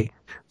true, right?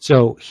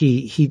 So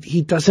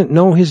he doesn't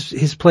know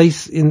his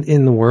place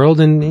in the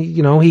world, and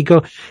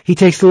he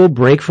takes a little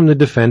break from the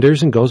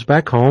Defenders and goes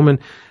back home and.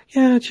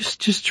 Yeah,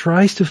 just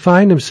tries to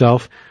find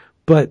himself,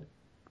 but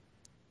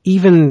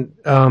even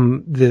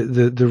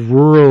the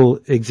rural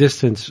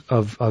existence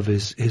of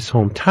his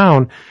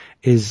hometown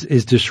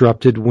is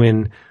disrupted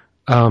when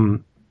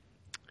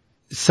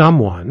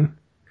someone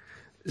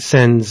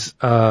sends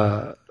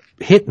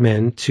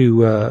hitmen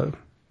to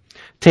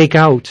take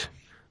out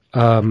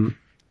who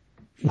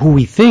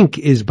we think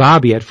is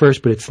Bobby at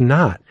first, but it's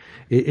not.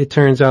 It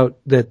turns out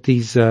that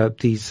these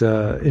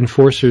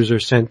enforcers are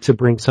sent to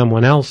bring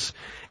someone else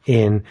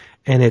in,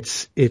 and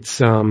it's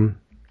a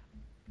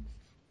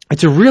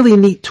really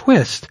neat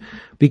twist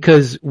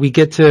because we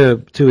get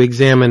to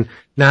examine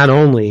not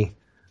only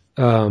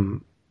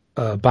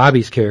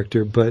Bobby's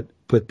character but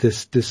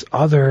this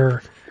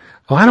other.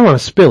 Oh, I don't want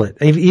to spill it,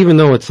 even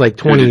though it's like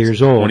 20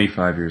 years old.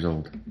 25 years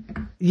old.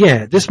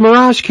 Yeah, this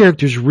Mirage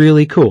character is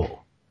really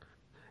cool,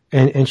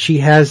 and she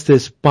has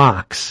this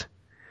box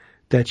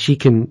that she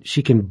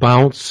can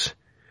bounce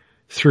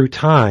through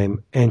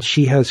time, and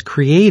she has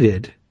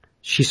created.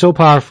 She's so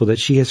powerful that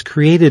she has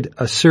created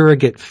a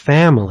surrogate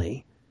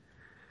family.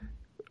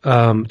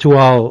 For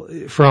all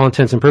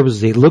intents and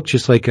purposes, they look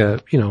just like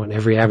an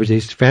every average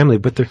age family,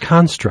 but they're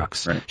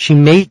constructs. Right. She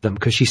made them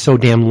because she's so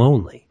damn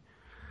lonely.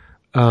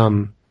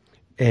 It's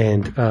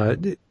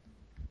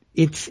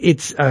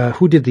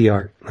who did the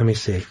art? Let me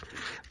see.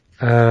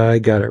 I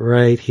got it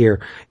right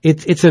here.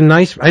 It's a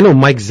nice, I know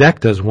Mike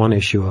Zeck does one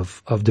issue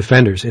of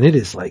Defenders, and it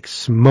is like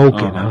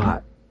smoking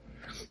hot.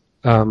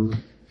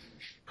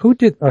 Who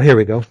did, here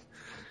we go.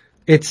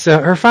 It's,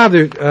 her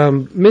father,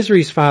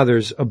 Misery's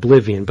father's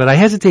Oblivion, but I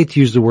hesitate to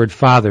use the word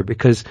father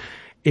because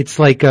it's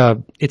like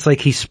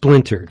he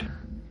splintered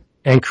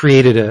and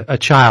created a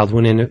child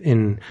when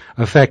in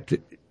effect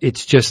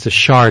it's just a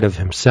shard of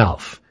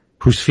himself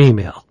who's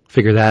female.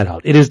 Figure that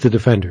out. It is the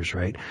Defenders,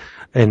 right?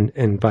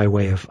 And by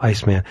way of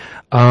Iceman.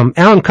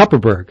 Alan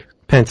Kupperberg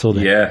penciled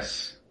it.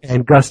 Yes.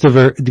 And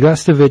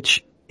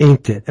Gustovich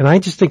inked it. And I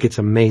just think it's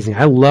amazing.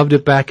 I loved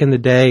it back in the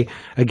day.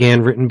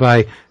 Again, written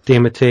by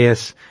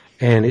DeMatteis.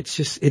 And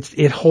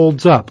it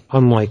holds up,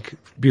 unlike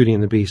Beauty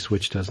and the Beast,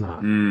 which does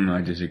not.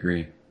 I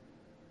disagree.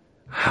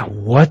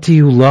 What do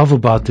you love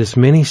about this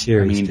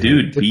miniseries? I mean,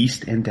 dude,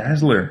 Beast and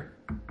Dazzler.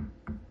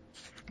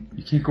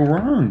 You can't go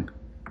wrong.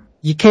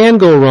 You can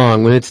go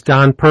wrong when it's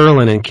Don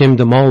Perlin and Kim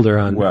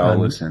DeMulder on. Well,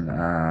 listen,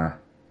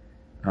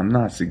 I'm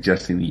not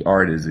suggesting the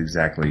art is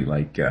exactly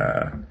like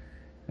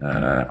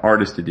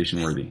artist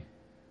edition worthy.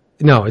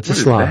 No, it's what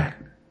a slog. Is that?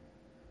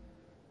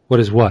 What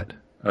is what?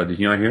 Oh, did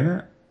you not hear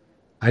that?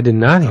 I did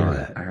not hear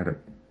that. I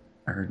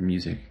heard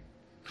music.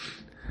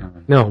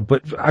 No,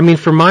 but I mean,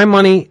 for my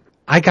money,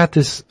 I got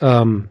this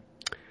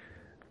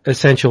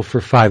Essential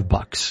for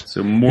 $5.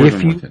 So more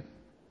than worth it.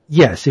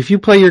 Yes, if you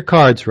play your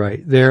cards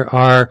right, there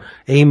are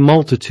a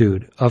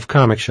multitude of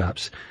comic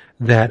shops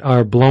that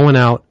are blowing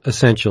out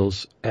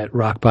essentials at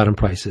rock bottom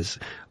prices.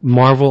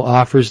 Marvel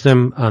offers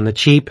them on the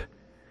cheap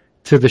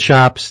to the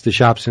shops. The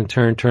shops in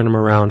turn them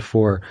around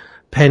for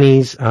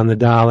pennies on the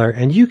dollar,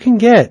 and you can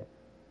get,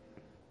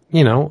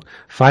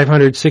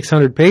 500,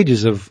 600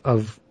 pages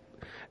of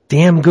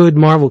damn good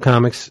Marvel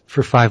comics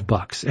for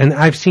 $5. And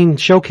I've seen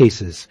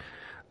showcases,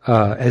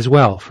 as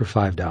well for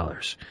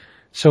 $5.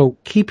 So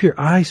keep your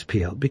eyes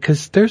peeled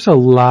because there's a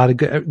lot of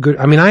good,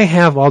 I mean, I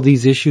have all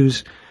these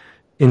issues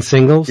in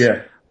singles.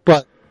 Yeah.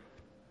 But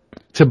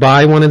to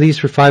buy one of these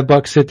for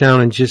 $5, sit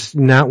down and just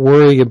not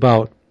worry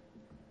about,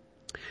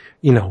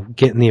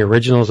 getting the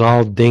originals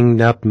all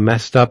dinged up,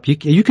 messed up.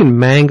 You can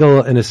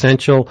mangle an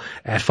essential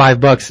at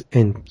 $5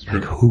 and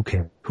like, who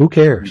cares? Who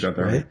cares? You got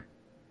that right? right.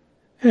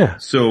 Yeah.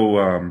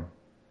 So,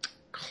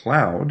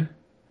 Cloud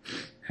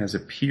has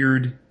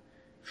appeared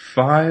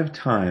 5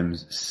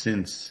 times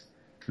since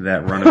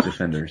that run of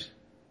Defenders.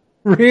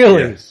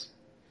 Really? Yes.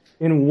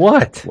 In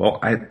what? Well,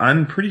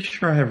 I'm pretty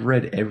sure I have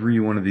read every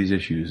one of these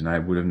issues, and I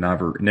would have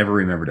never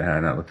remembered it had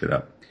I not looked it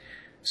up.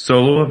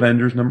 Solo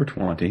Avengers number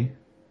 20.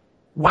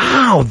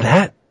 Wow,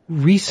 that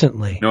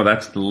recently. No,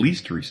 that's the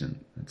least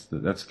recent.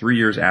 That's 3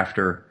 years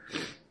after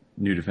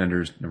New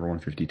Defenders number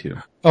 152.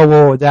 Oh,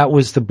 well, that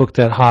was the book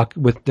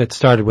that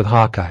started with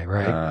Hawkeye,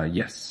 right?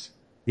 Yes.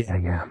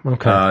 Yeah.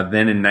 Okay.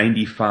 Then in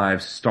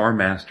 95, Star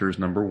Masters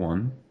number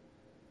 1.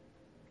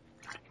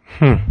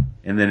 And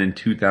then in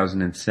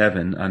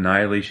 2007,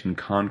 Annihilation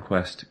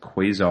Conquest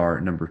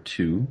Quasar number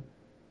 2.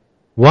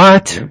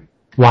 What? Yeah.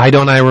 Why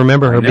don't I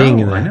remember her being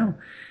in that? I know.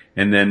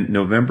 And then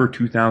November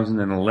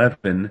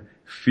 2011,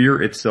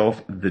 Fear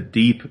Itself, The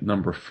Deep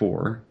number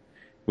 4,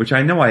 which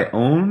I know I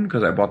own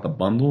because I bought the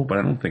bundle, but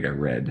I don't think I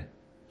read.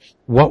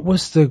 What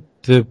was the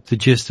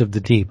gist of The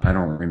Deep? I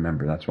don't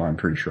remember. That's why I'm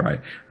pretty sure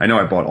I know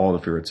I bought all the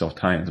Fear Itself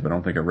tie-ins, but I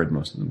don't think I read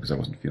most of them because I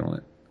wasn't feeling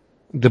it.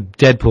 The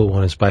Deadpool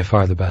one is by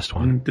far the best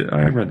one.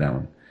 I read that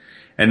one.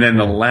 And then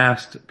the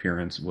last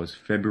appearance was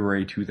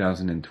February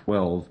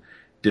 2012,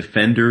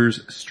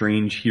 Defenders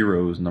Strange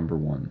Heroes number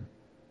 1.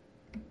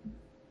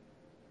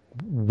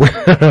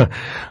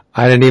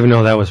 I didn't even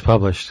know that was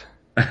published.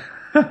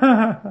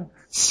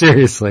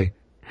 Seriously.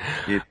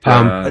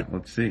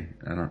 Let's see.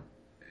 I don't.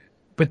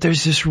 But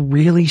there's this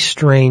really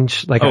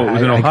strange, like. Oh, it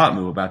was an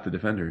Ohatmu about the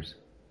Defenders.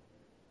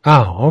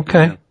 Oh,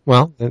 okay. Yeah.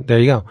 Well, there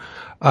you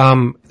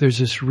go. There's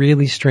this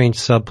really strange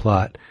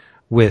subplot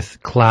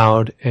with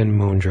Cloud and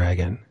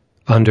Moondragon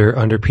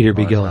under Peter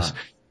B. Gillis.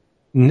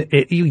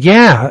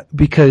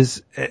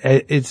 Because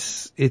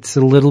it's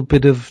a little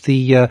bit of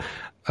the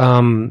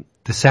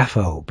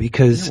Sappho,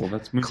 because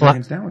that's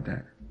Moondragon's down with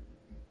that.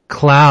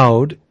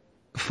 Cloud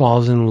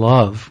falls in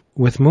love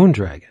with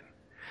Moondragon.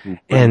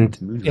 And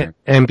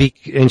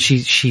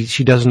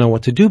she doesn't know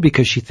what to do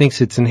because she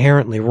thinks it's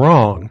inherently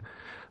wrong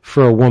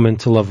for a woman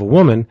to love a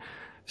woman.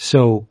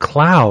 So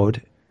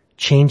Cloud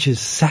changes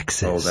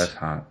sexes. Oh, that's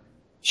hot.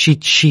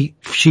 She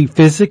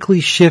physically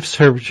shifts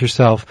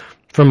herself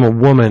from a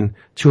woman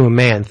to a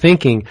man,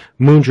 thinking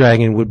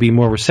Moondragon would be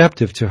more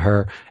receptive to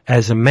her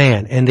as a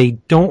man. And they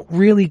don't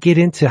really get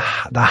into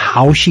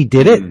how she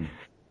did it.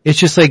 It's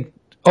just like,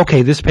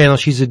 okay, this panel,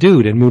 she's a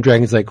dude, and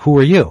Moondragon's like, who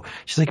are you?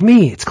 She's like,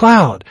 me, it's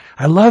Cloud.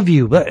 I love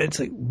you. But it's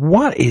like,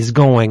 what is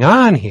going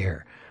on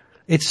here?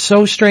 It's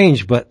so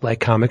strange, but like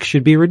comics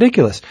should be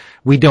ridiculous.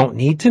 We don't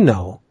need to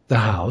know the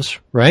hows,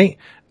 right?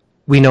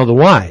 We know the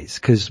whys,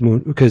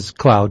 because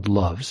Cloud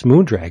loves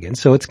Moondragon.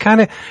 So it's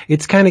kind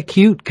of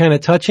cute, kind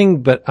of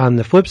touching, but on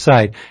the flip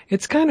side,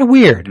 it's kind of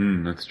weird.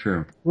 That's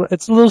true.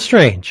 It's a little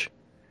strange,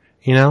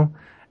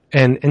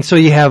 And so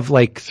you have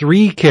like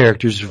 3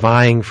 characters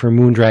vying for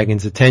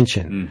Moondragon's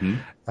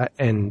attention.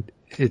 And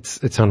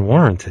it's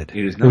unwarranted.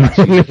 It is not.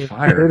 She's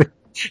fired.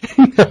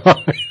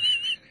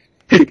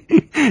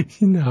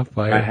 Not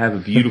fired. I have a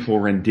beautiful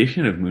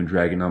rendition of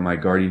Moondragon on my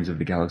Guardians of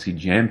the Galaxy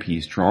jam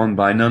piece, drawn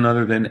by none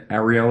other than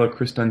Ariella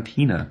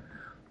Cristantina,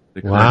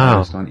 the current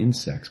artist on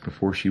Insects,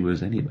 before she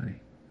was anybody.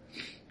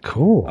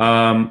 Cool.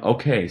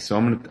 Okay, so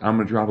I'm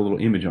gonna drop a little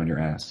image on your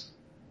ass.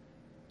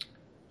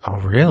 Oh,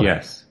 really?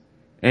 Yes.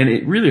 And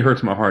it really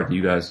hurts my heart that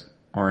you guys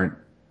aren't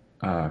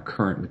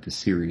current with the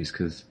series,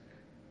 because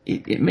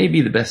it may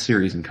be the best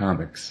series in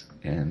comics,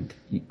 and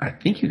I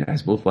think you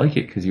guys both like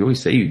it because you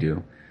always say you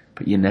do,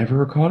 but you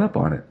never are caught up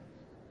on it.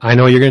 I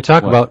know what you're going to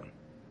talk about.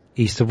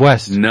 East of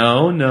West.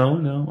 No.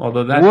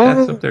 Although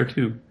that's up there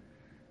too.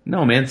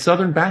 No, man.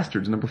 Southern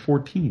Bastards, number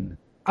 14.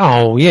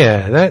 Oh,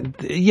 yeah.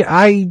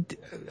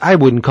 I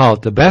wouldn't call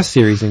it the best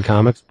series in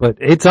comics, but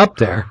it's up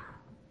there.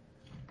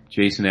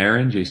 Jason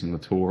Aaron, Jason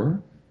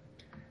Latour.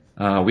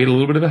 We had a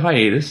little bit of a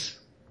hiatus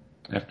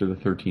after the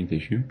 13th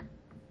issue,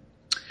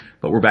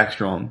 but we're back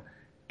strong.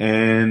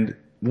 And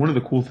one of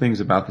the cool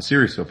things about the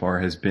series so far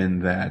has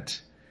been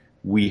that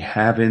we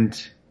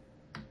haven't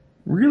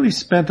really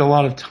spent a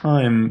lot of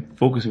time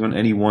focusing on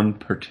any one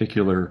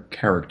particular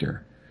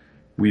character.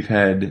 We've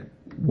had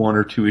 1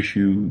 or 2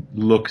 issue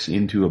looks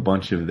into a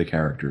bunch of the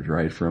characters,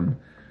 right? From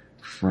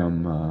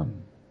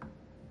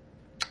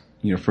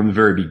the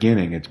very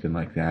beginning, it's been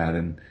like that,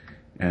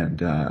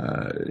 and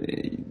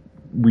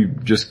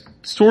we've just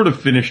sort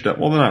of finished up.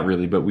 Well, not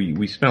really, but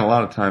we spent a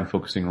lot of time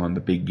focusing on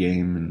the big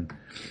game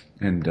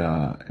and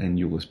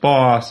Euless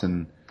Boss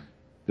and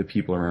the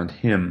people around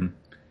him.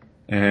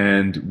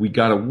 And we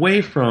got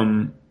away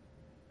from,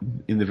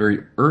 in the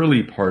very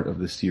early part of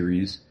the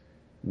series,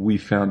 we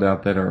found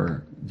out that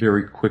our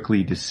very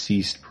quickly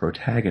deceased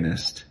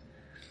protagonist,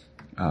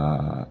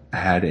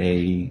 had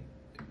a,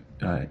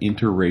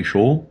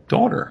 interracial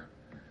daughter,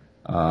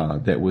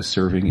 that was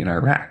serving in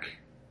Iraq.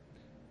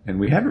 And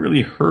we haven't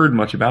really heard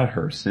much about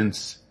her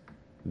since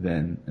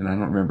then. And I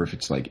don't remember if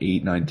it's like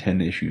 8, 9,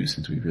 10 issues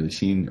since we've really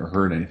seen or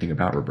heard anything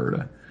about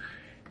Roberta.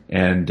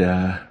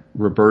 And,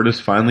 Roberta's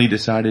finally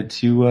decided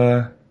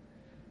to,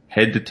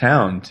 head to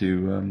town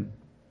to,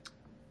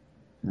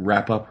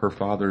 wrap up her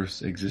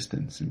father's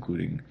existence,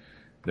 including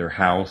their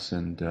house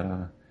and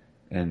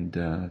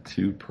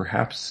to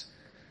perhaps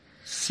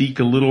seek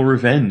a little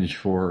revenge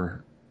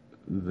for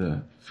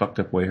the fucked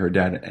up way her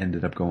dad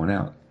ended up going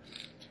out.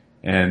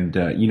 And,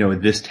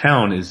 this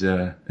town is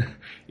it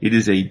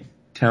is a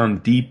town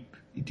deep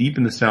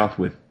in the South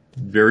with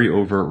very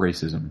overt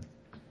racism.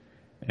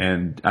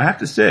 And I have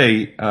to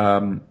say,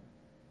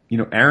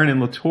 Aaron and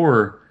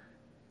Latour,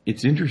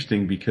 it's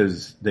interesting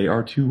because they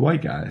are two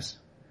white guys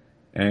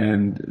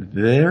and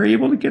they're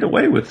able to get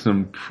away with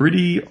some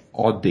pretty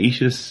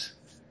audacious,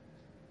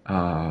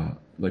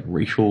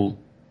 racial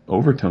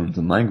overtones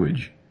and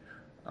language.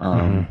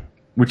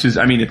 Which is,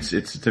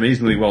 it's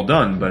amazingly well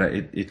done, but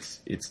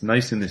it's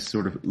nice in this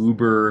sort of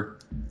uber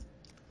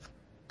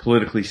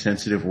politically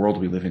sensitive world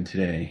we live in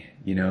today,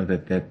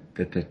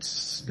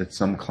 that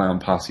some clown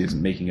posse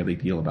isn't making a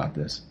big deal about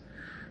this.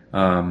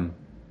 And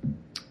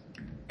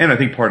I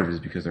think part of it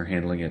is because they're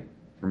handling it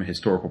from a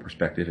historical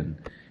perspective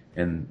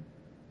and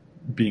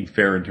being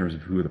fair in terms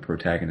of who are the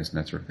protagonists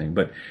and that sort of thing.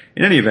 But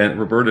in any event,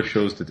 Roberta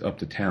shows up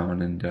to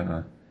town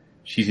and,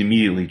 she's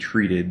immediately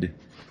treated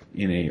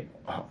in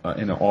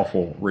an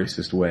awful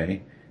racist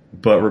way.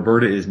 But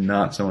Roberta is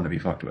not someone to be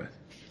fucked with.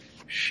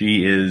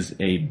 She is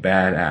a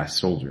badass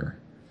soldier.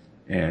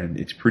 And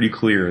it's pretty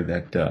clear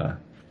that,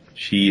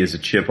 she is a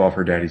chip off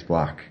her daddy's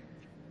block.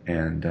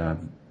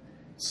 And,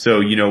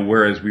 so,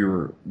 whereas we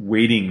were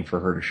waiting for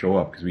her to show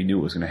up because we knew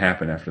it was going to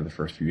happen after the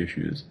first few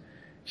issues,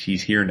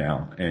 she's here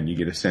now, and you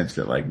get a sense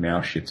that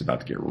now shit's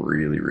about to get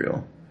really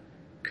real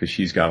because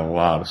she's got a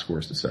lot of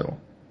scores to settle.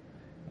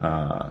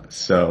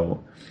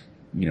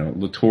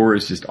 Latour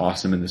is just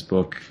awesome in this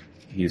book.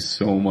 He has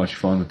so much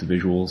fun with the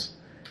visuals.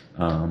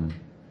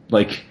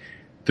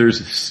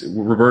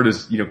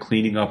 Roberta's,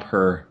 cleaning up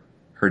her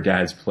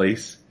dad's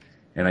place,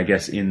 and I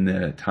guess in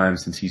the time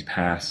since he's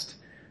passed,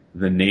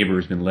 the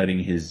neighbor's been letting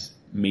his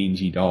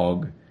mangy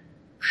dog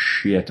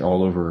shit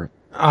all over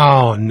the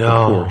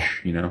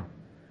porch,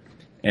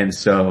 And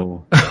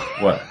so,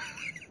 what?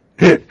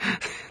 That's wrong.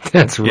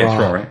 Yeah, it's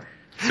wrong, right?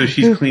 So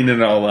she's cleaning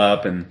it all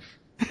up and,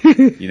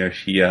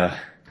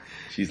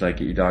 she's like,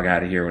 get your dog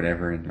out of here,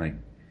 whatever.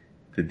 And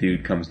the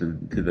dude comes to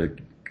the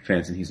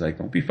fence and he's like,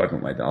 don't be fucking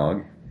with my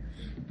dog.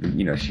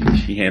 And,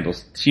 she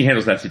handles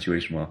that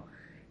situation well.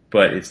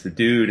 But it's the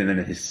dude and then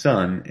his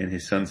son, and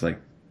his son's like,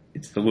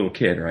 it's the little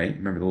kid, right?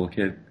 Remember the little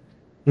kid?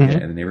 Mm-hmm. Yeah,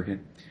 the neighbor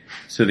kid.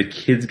 So the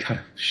kid's got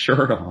a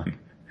shirt on,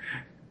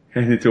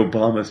 and it's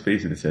Obama's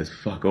face, and it says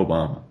 "fuck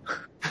Obama."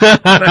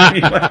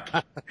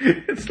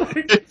 It's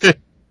like,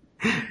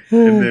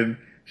 and then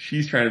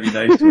she's trying to be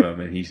nice to him,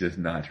 and he's just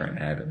not trying to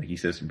have it. He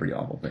says some pretty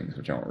awful things,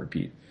 which I won't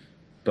repeat.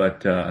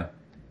 But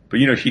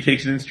she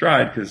takes it in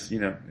stride because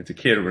it's a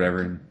kid or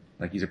whatever, and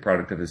he's a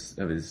product of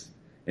his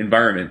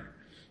environment,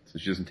 so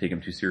she doesn't take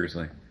him too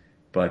seriously.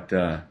 But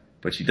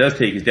she does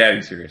take his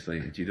daddy seriously,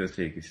 and she does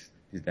take his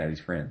daddy's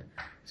friend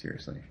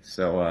seriously.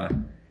 So,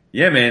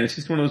 yeah, man, it's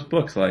just one of those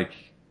books, I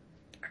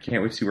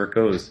can't wait to see where it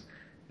goes.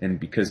 And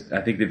because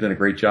I think they've done a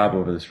great job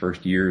over this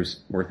first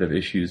year's worth of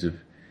issues of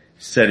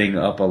setting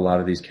up a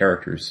lot of these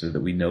characters so that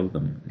we know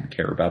them and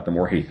care about them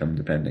or hate them,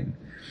 depending.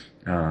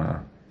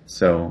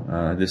 This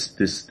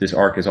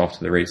arc is off to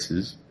the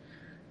races.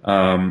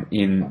 I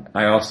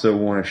also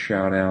want to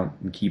shout out,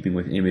 in keeping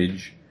with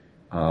Image,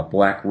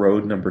 Black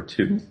Road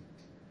 #2.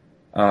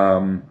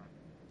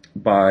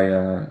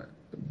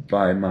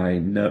 By my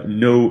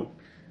no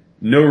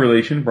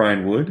relation,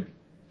 Brian Wood,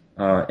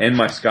 and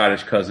my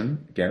Scottish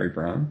cousin, Gary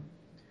Brown.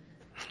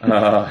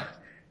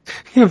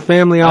 You have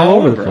family all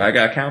over the place. I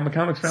got a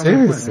comics family.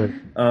 Seriously.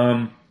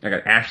 I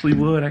got Ashley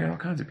Wood, I got all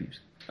kinds of peeps.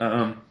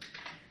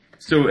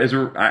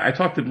 So I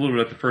talked a little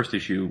bit about the first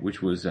issue,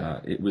 which was,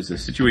 it was a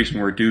situation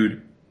where a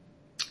dude,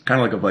 kind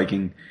of like a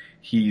Viking,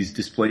 he's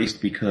displaced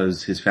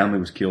because his family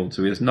was killed,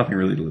 so he has nothing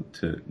really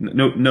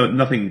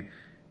nothing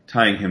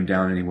tying him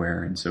down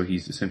anywhere, and so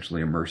he's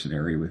essentially a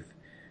mercenary with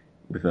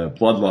a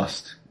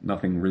bloodlust,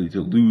 nothing really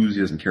to lose,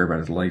 he doesn't care about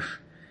his life.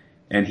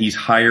 And he's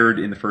hired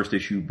in the first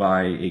issue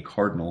by a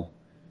cardinal,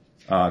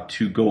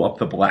 to go up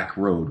the Black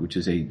Road, which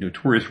is a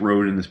notorious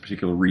road in this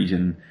particular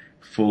region,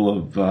 full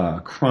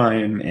of,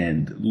 crime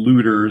and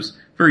looters,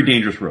 very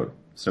dangerous road.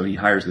 So he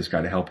hires this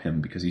guy to help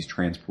him because he's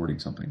transporting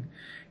something.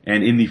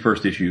 And in the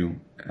first issue,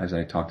 as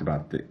I talked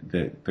about,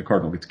 the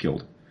cardinal gets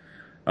killed.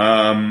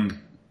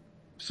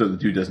 so the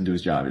dude doesn't do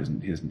his job.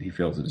 He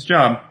fails at his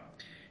job,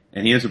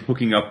 and he ends up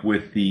hooking up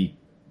with the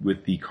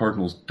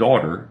cardinal's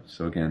daughter.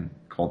 So again,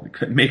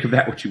 make of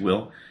that what you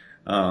will.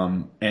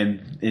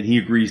 And he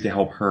agrees to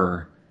help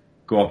her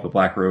go off the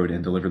Black Road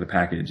and deliver the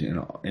package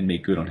and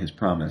make good on his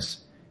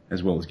promise,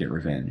 as well as get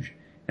revenge.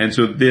 And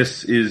so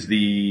this is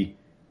the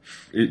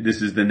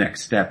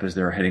next step as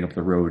they're heading up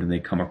the road, and they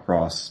come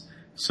across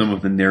some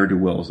of the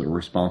ne'er-do-wells that were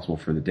responsible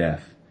for the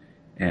death.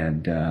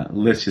 And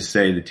let's just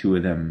say the two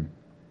of them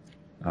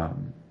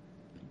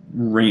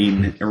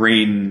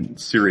rain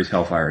serious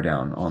hellfire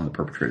down on the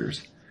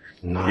perpetrators.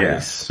 Nice. Yeah.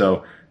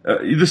 So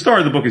the star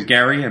of the book is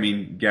Gary. I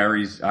mean,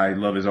 I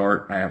love his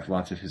art. I have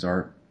lots of his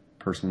art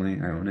personally.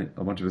 I own it,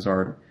 a bunch of his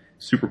art.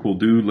 Super cool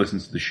dude.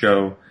 Listens to the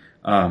show.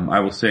 I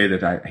will say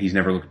that he's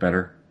never looked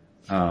better.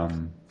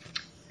 And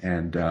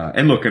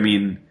look, I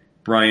mean,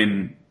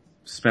 Brian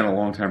spent a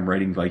long time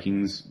writing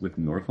Vikings with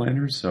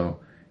Northlanders, so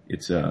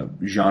it's a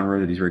genre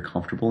that he's very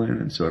comfortable in,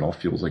 and so it all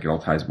feels like it all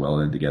ties well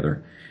in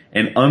together.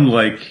 And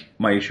unlike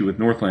my issue with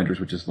Northlanders,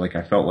 which is like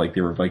I felt like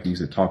they were Vikings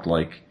that talked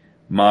like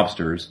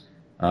mobsters,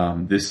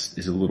 this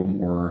is a little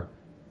more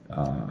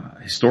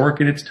historic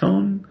in its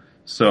tone.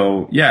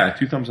 So yeah,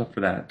 2 thumbs up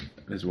for that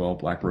as well.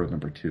 Black Road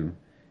 #2.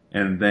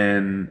 And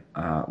then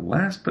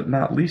last but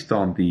not least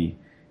on the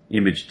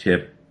image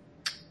tip,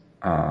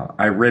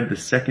 I read the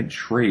second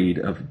trade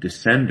of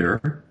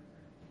Descender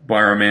by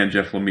our man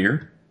Jeff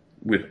Lemire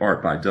with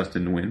art by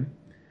Dustin Nguyen.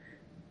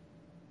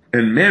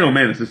 And man, oh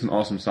man, is this an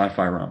awesome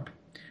sci-fi romp.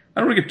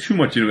 I don't want to get too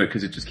much into it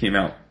because it just came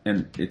out,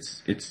 and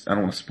it's I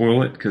don't want to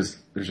spoil it because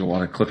there's a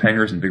lot of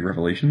cliffhangers and big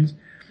revelations.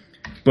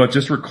 But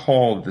just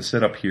recall that the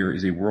setup here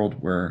is a world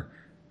where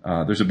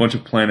there's a bunch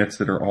of planets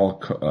that are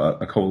all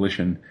a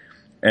coalition,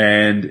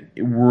 and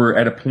we're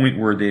at a point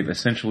where they've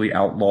essentially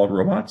outlawed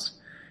robots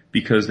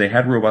because they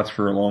had robots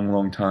for a long,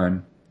 long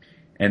time,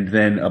 and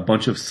then a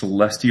bunch of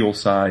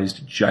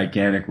celestial-sized,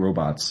 gigantic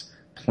robots,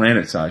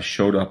 planet-sized,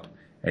 showed up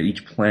at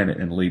each planet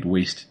and laid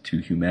waste to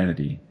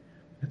humanity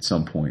at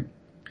some point.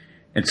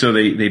 And so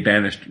they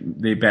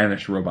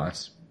banished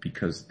robots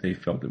because they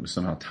felt it was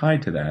somehow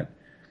tied to that.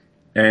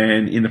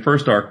 And in the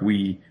first arc,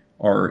 we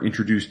are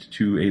introduced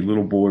to a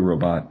little boy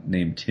robot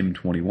named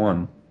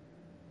Tim-21,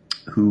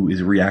 who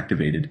is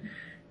reactivated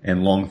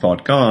and long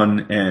thought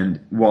gone.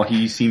 And while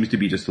he seems to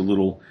be just a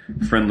little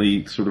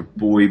friendly sort of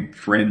boy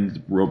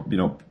friend,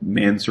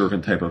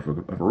 manservant type of a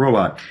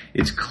robot,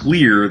 it's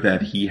clear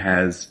that he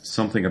has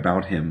something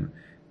about him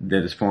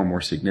that is far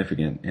more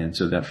significant. And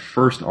so that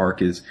first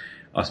arc is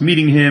us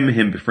meeting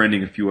him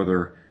befriending a few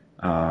other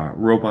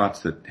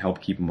robots that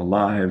help keep him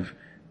alive.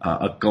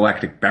 A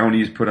galactic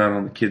bounty is put out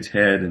on the kid's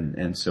head,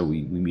 and so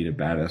we meet a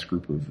badass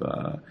group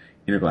of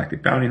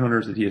intergalactic bounty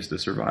hunters that he has to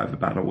survive the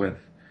battle with.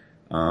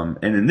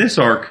 And in this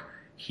arc,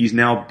 he's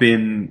now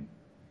been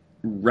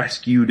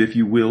rescued, if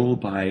you will,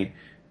 by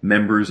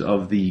members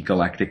of the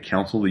Galactic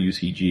Council, the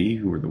UCG,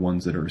 who are the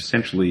ones that are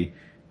essentially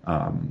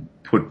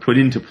put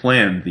into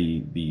plan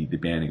the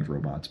banning of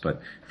robots. But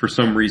for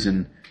some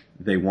reason,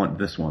 they want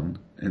this one,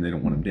 and they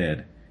don't want him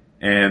dead.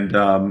 And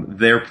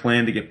their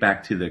plan to get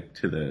back to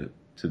the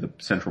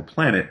central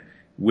planet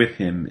with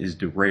him is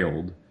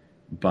derailed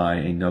by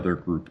another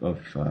group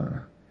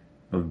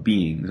of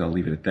beings. I'll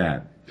leave it at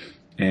that.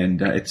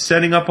 And it's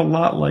setting up a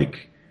lot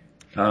like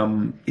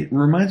it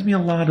reminds me a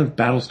lot of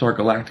Battlestar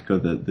Galactica,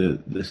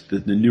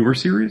 the newer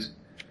series,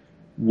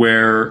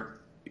 where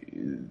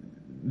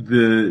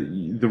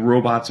the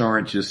robots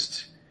aren't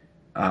just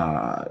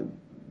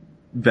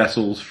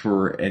vessels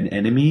for an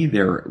enemy.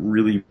 They're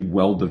really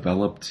well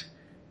developed,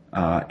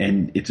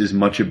 and it's as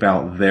much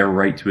about their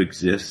right to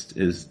exist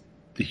as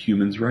the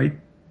human's right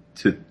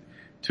to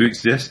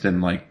exist.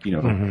 And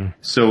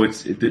so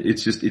it's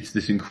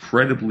this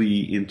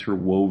incredibly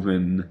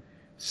interwoven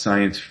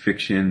science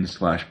fiction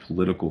 /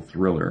 political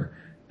thriller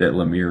that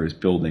Lemire is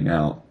building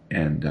out.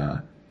 And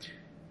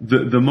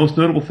the most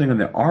notable thing on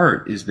the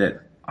art is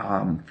that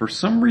for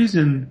some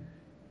reason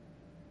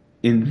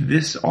in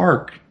this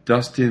arc,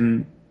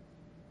 Dustin,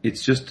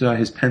 it's just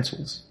his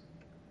pencils.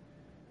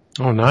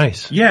 Oh,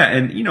 nice. Yeah,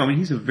 and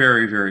he's a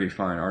very, very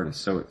fine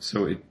artist. So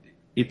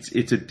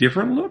it's a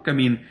different look. I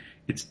mean,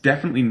 it's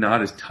definitely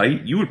not as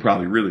tight. You would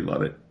probably really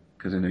love it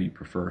because I know you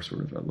prefer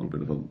sort of a little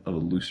bit of a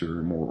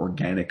looser, more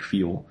organic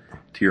feel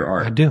to your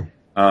art. I do.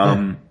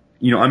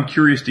 I'm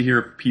curious to hear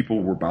if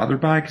people were bothered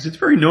by it because it's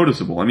very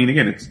noticeable. I mean,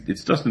 again,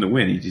 it's Dustin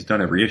Nguyen. He's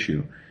done every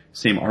issue,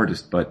 same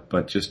artist,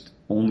 but just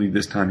only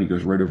this time he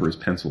goes right over his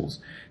pencils.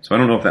 So I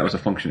don't know if that was a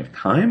function of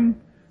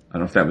time. I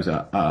don't know if that was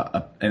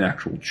an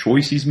actual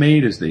choice he's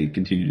made as they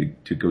continue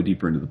to go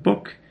deeper into the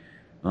book.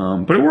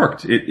 But it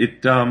worked.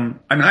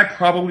 I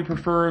probably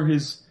prefer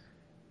his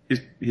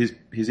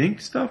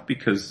ink stuff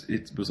because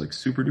it was like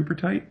super duper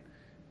tight.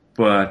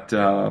 But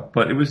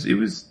it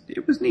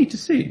was neat to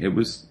see.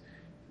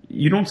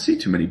 You don't see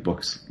too many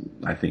books,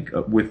 I think,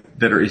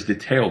 that are as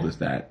detailed as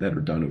that are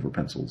done over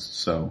pencils.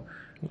 So,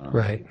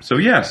 right. So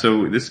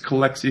this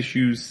collects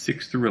issues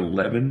 6 through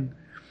 11.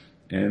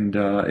 And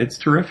it's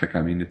terrific.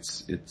 I mean,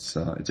 it's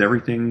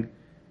everything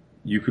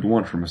you could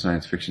want from a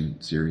science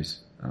fiction series.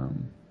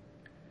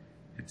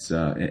 It's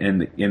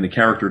and the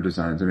character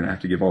designs. I mean, I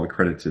have to give all the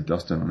credit to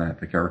Dustin on that.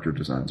 The character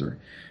designs are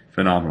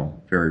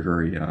phenomenal. Very,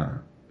 very,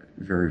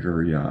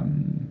 very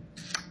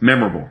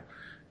memorable.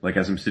 Like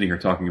as I'm sitting here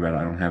talking about it,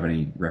 I don't have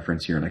any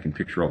reference here, and I can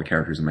picture all the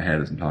characters in my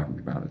head as I'm talking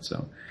about it.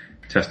 So,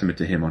 testament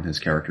to him on his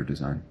character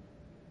design.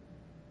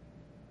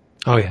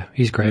 Oh yeah,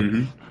 he's great.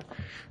 Mm-hmm.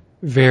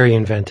 Very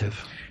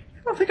inventive.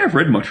 I don't think I've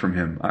read much from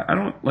him. I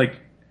don't like.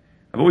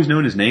 I've always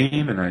known his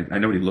name, and I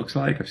know what he looks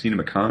like. I've seen him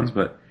at cons,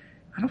 but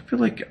I don't feel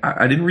like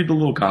I didn't read the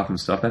little Gotham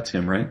stuff. That's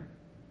him, right?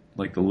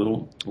 Like the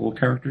little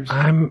characters.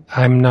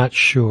 I'm not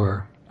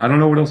sure. I don't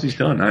know what else he's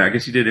done. I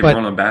guess he did a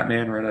run on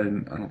Batman, right? I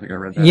don't think I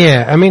read that.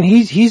 Yeah, I mean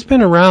he's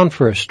been around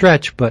for a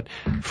stretch, but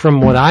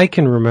from what I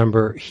can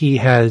remember, he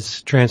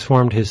has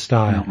transformed his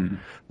style. Mm-hmm.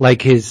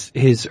 Like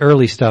his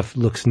early stuff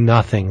looks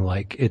nothing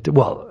like it.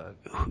 Well,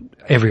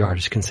 every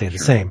artist can say the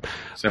same,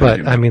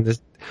 but I mean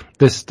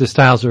the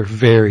styles are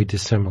very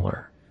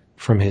dissimilar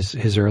from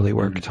his early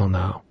work till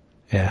now.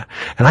 Yeah,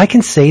 and I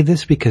can say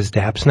this because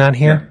Dap's not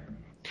here,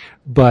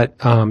 but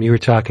you were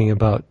talking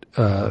about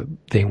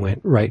they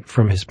went right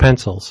from his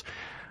pencils.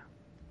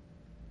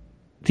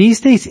 These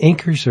days,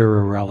 inkers are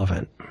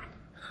irrelevant.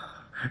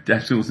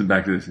 Actually, listen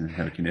back to this and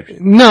had a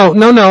connection. No.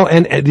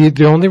 And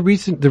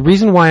the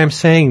reason why I'm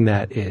saying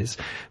that is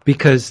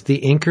because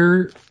the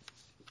inker,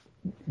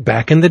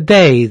 back in the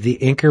day, the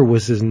inker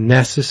was a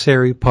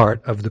necessary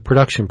part of the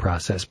production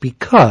process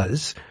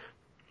because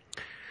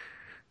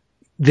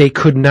they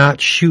could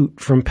not shoot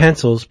from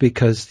pencils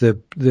because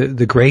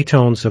the gray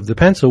tones of the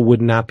pencil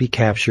would not be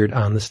captured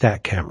on the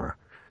stack camera.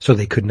 So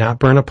they could not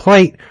burn a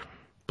plate,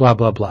 blah,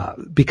 blah, blah,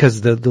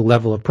 because the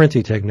level of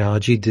printing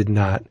technology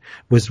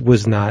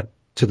was not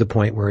to the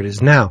point where it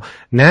is now.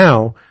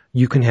 Now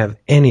you can have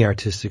any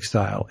artistic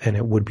style and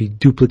it would be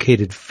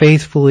duplicated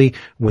faithfully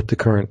with the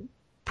current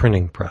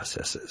printing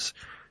processes.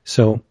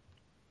 So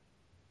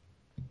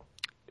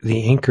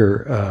the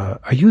inker,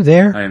 are you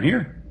there? I am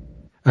here.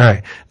 All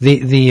right.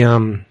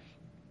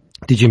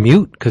 Did you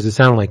mute? Cause it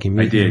sounded like you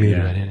muted. I did,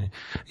 yeah.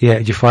 Yeah,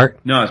 did you fart?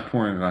 No, I was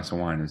pouring a glass of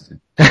wine.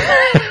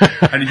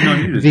 How did you know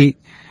I muted?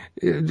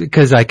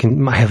 Because I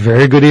have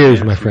very good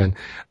ears, my friend.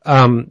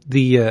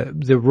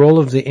 The role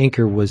of the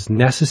inker was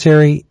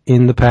necessary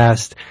in the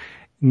past,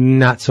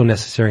 not so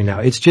necessary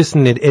now. It's just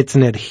it's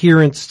an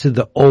adherence to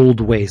the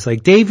old ways.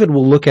 Like David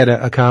will look at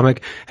a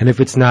comic and if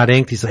it's not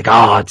inked, he's like,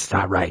 oh, it's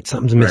not right.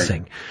 Something's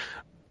missing. Right.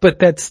 But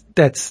that's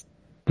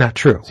not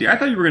true. See, I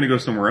thought you were going to go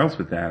somewhere else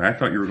with that. I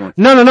thought you were going.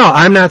 No.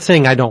 I'm not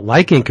saying I don't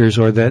like inkers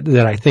or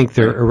that I think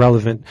they're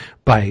irrelevant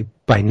by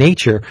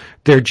nature.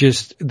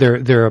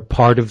 They're a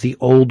part of the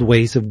old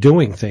ways of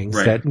doing things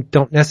that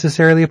don't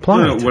necessarily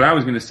apply. No, what I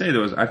was going to say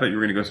though is I thought you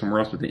were going to go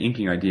somewhere else with the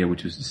inking idea,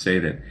 which is to say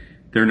that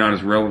they're not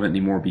as relevant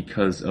anymore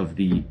because of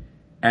the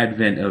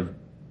advent of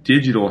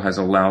digital has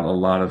allowed a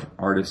lot of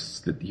artists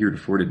that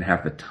heretofore didn't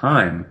have the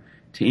time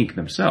to ink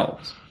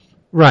themselves.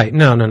 Right.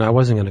 No. I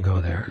wasn't going to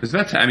go there. Because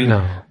that's, frankly,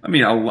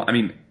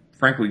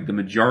 the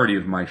majority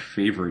of my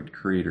favorite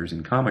creators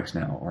in comics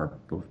now are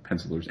both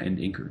pencilers and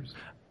inkers.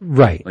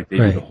 Right. Like they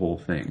do the whole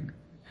thing.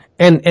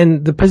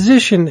 And the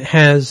position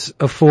has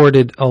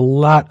afforded a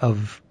lot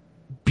of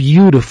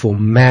beautiful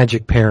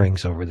magic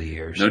pairings over the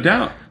years. No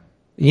doubt.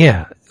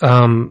 Yeah.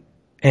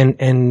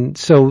 And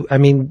so, I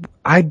mean,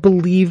 I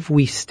believe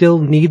we still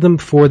need them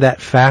for that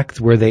fact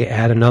where they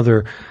add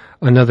another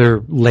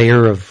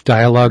layer of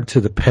dialogue to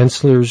the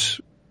penciler's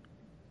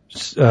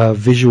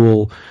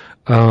visual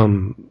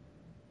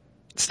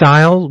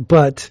style,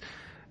 but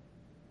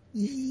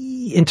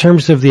in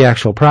terms of the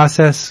actual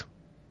process,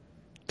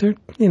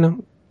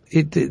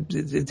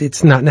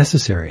 it's not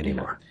necessary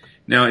anymore.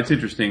 Now, it's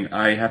interesting.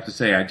 I have to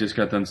say, I just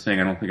got done saying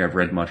I don't think I've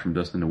read much from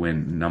Dustin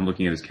Nguyen, and I'm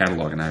looking at his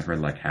catalog, and I've read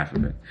like half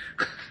of it.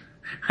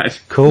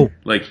 Cool.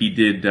 Like he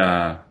did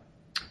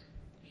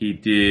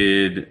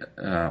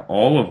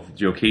all of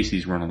Joe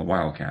Casey's run on the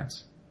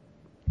Wildcats.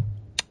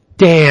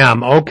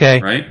 Damn. Okay.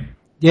 Right?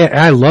 Yeah,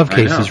 I love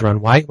Casey's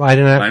run. Why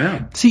didn't I? I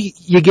know. See,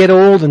 you get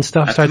old and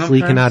stuff starts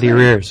leaking out of your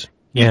ears.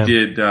 He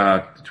did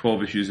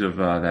 12 issues of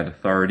that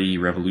Authority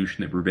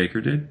Revolution that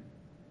Brubaker did.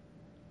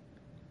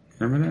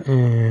 Remember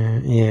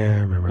that? Yeah, I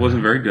remember. It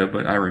wasn't very good,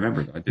 but I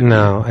remember it. I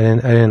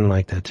didn't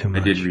like that too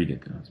much. I did read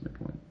it, though. That's my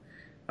point.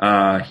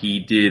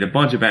 He did a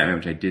bunch of Batman,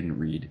 which I didn't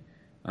read.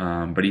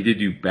 But he did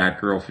do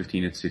Batgirl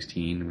 15 at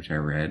 16, which I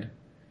read.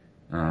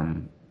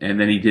 And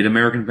then he did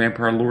American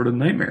Vampire Lord of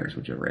Nightmares,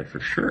 which I read for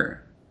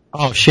sure.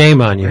 Oh,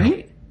 shame on you.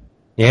 Right?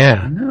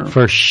 Yeah.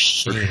 For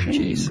shame,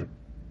 Jason.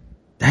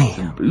 Damn.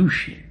 Some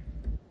bullshit.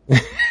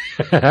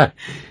 Some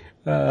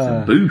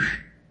boosh.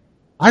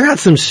 I got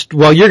some,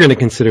 well, you're going to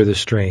consider this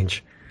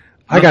strange.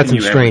 I got some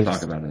strange.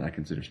 Talk about it, I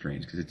consider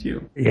strange, because it's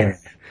you. Yeah.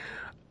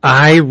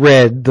 I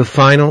reread the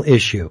final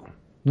issue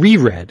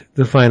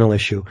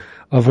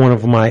of one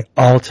of my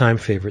all-time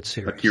favorite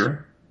series.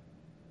 Akira?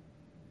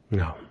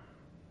 No.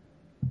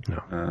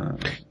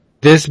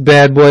 This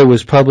bad boy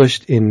was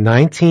published in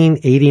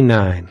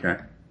 1989.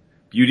 Okay.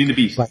 Beauty and the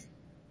Beast.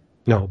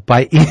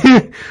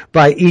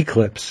 By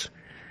Eclipse.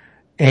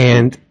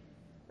 And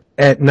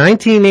At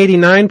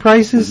 1989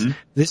 prices,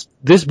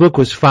 this book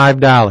was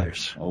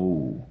 $5.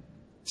 Oh.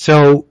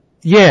 So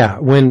yeah,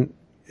 when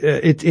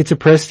it's a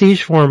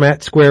prestige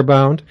format, square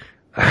bound,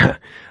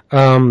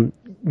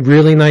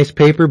 really nice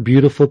paper,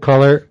 beautiful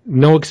color,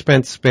 no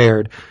expense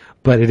spared,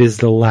 but it is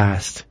the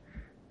last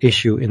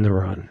issue in the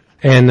run.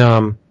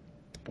 And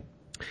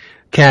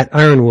Cat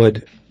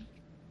Ironwood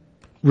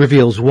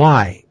reveals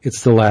why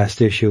it's the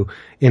last issue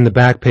in the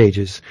back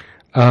pages.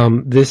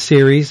 This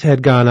series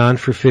had gone on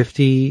for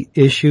 50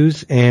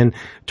 issues, and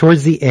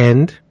towards the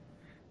end,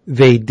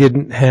 they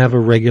didn't have a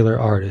regular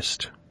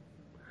artist.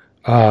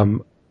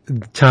 Tom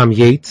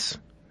Yates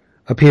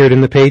appeared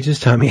in the pages.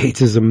 Tom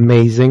Yates is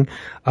amazing.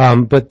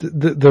 But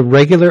the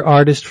regular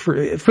artist for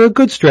a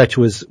good stretch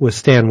was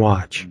Stan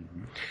Watch.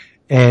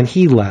 And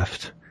he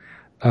left.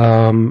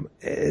 So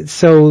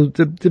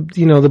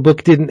the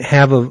book didn't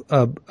have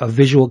a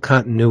visual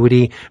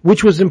continuity,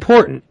 which was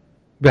important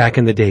back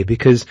in the day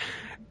because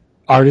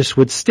artists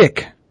would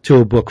stick to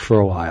a book for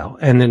a while,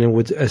 and then it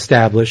would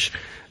establish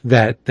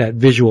that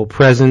visual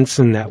presence,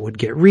 and that would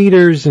get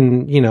readers,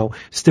 and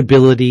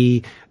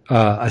stability,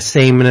 a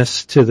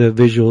sameness to the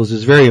visuals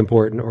is very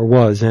important, or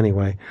was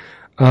anyway.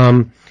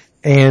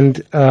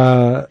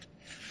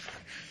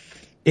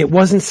 It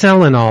wasn't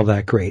selling all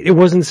that great. It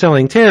wasn't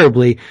selling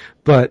terribly,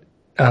 but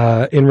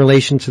in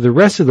relation to the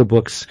rest of the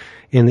books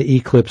in the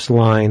Eclipse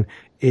line,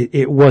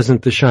 it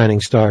wasn't the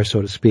shining star,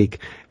 so to speak.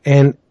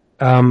 And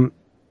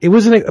it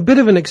was a bit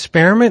of an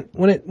experiment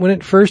when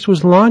it first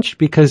was launched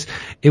because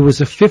it was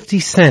a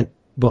 50-cent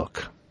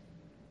book.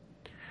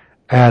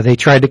 They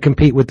tried to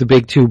compete with the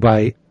big two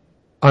by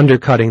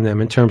undercutting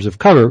them in terms of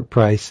cover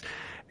price,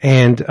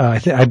 and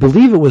I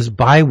believe it was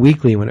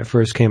bi-weekly when it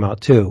first came out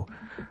too.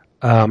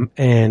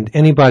 And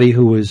anybody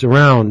who was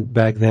around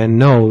back then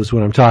knows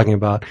what I'm talking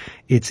about.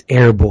 It's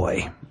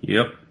Airboy.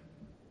 Yep.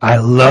 I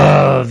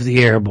love the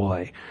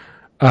Airboy.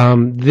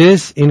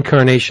 This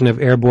incarnation of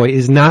Airboy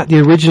is not the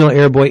original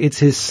Airboy, it's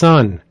his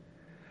son,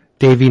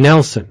 Davy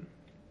Nelson.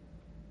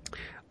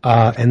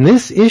 And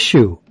this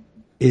issue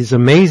is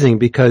amazing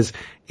because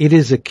it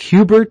is a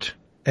Kubert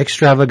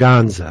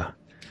extravaganza.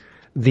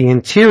 The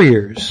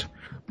interiors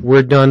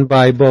were done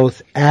by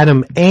both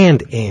Adam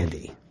and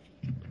Andy.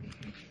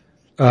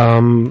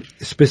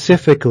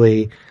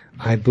 Specifically,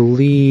 I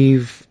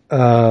believe,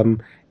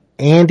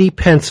 Andy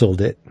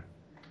penciled it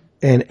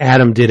and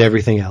Adam did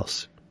everything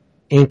else.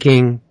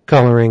 Inking,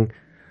 coloring,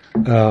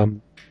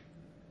 and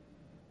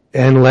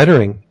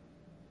lettering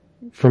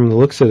from the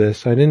looks of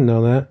this. I didn't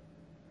know that.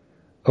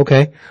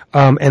 Okay.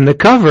 And the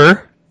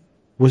cover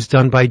was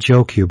done by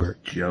Joe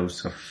Kubert.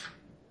 Joseph.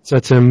 So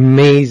it's an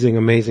amazing,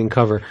 amazing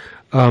cover.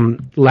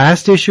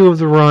 Last issue of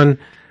the run,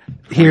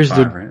 here's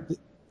the, right?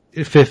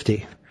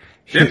 50.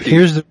 50?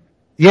 Here's the,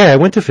 yeah, I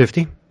went to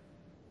 50.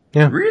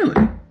 Yeah. Really?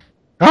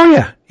 Oh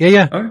yeah.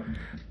 Yeah.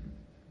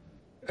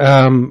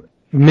 Okay.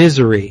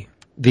 Misery,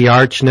 the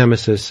arch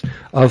nemesis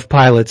of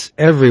pilots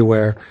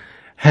everywhere,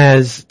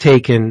 has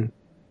taken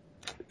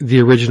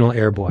the original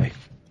Airboy,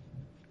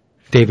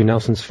 Davy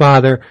Nelson's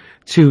father,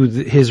 to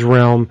his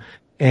realm,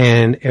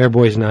 and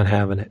Airboy's not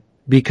having it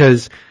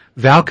because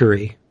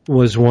Valkyrie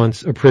was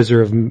once a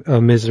prisoner of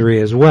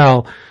Misery as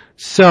well.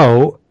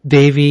 So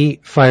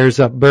Davy fires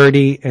up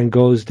Birdie and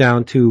goes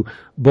down to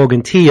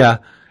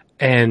Bogantia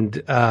and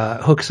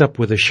hooks up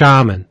with a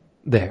shaman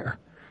there.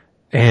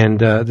 And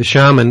the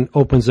shaman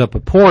opens up a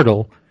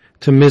portal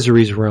to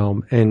Misery's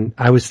realm. And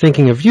I was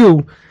thinking of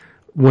you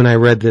when I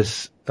read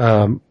this,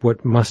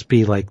 what must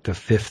be like the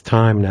 5th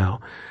time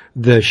now.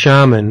 The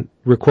shaman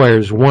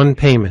requires one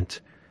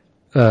payment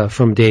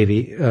from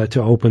Davy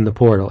to open the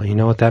portal. And you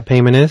know what that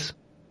payment is?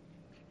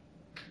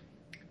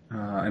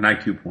 An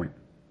IQ point.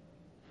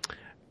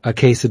 A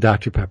case of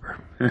Dr. Pepper.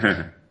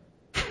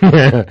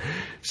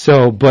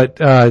 So, but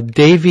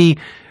Davy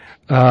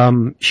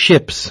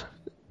ships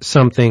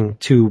something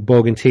to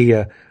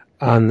Bogantia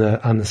on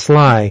the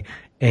sly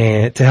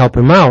and to help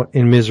him out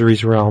in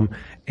Misery's realm,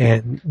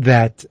 and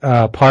that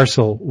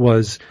parcel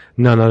was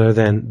none other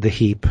than the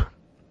Heap.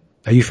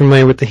 Are you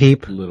familiar with the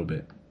Heap? A little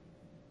bit.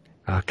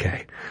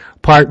 Okay.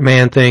 Part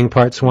man thing,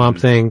 part swamp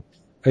thing.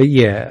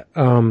 Yeah.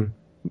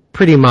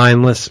 Pretty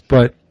mindless,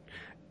 but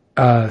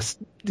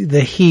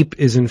the Heap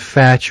is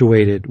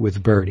infatuated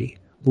with Birdie.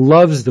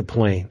 Loves the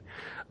plane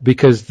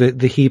because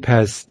the Heap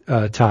has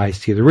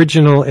ties to the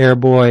original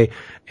Airboy,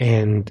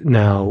 and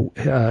now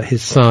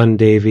his son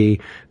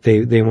Davy.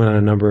 They went on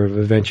a number of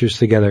adventures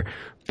together.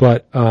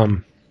 But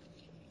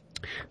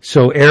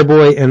so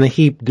Airboy and the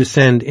Heap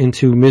descend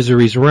into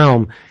Misery's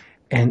realm,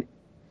 and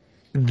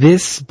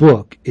this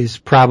book is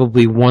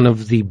probably one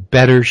of the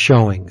better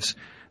showings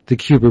the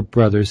Kubert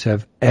brothers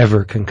have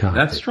ever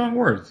concocted. That's strong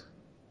words.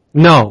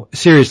 No,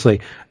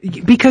 seriously.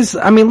 Because,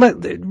 I mean,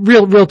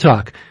 real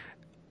talk.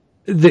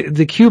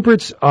 The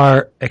Kuberts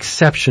are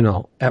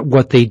exceptional at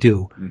what they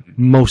do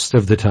most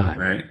of the time.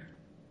 Right.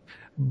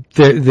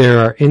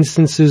 There are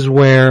instances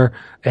where,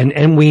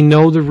 and we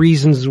know the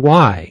reasons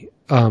why,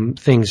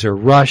 things are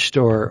rushed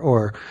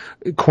or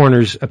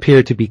corners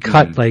appear to be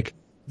cut, like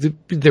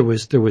there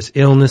was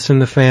illness in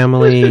the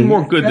family. There's been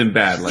more good than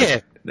bad.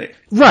 Like, yeah.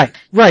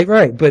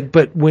 Right.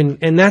 But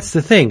and that's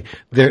the thing.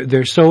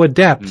 They're so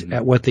adept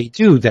at what they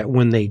do that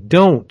when they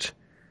don't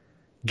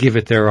give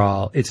it their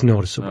all, it's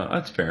noticeable.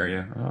 That's fair.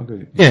 Yeah. I'll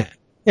agree. Yeah.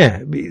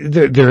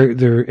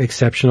 They're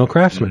exceptional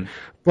craftsmen.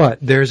 But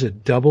there's a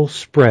double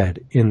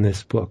spread in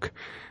this book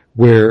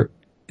where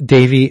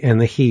Davy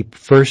and the Heap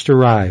first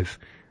arrive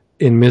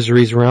in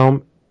Misery's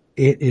realm.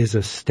 It is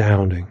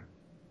astounding.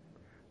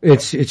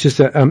 It's just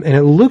and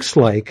it looks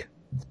like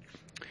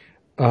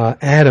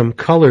Adam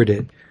colored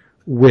it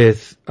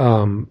with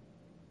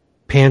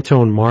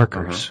Pantone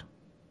markers.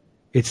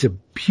 It's a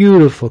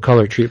beautiful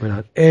color treatment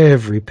on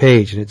every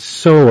page, and it's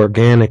so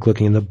organic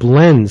looking, and the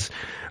blends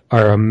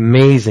are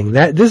amazing.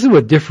 This is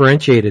what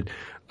differentiated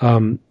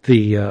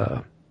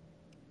the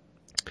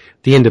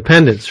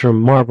independents from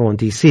Marvel and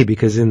DC,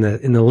 because in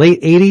the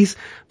late 80s,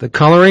 the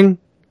color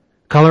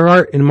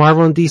art in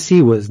Marvel and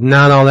DC was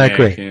not all that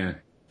great. Yeah.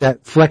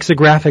 That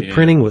flexographic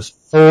printing was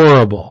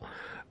horrible.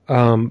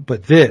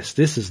 But this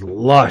is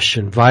lush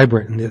and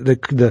vibrant, and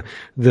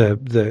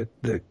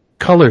the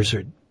colors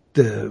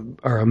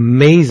are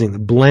amazing. The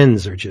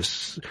blends are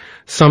just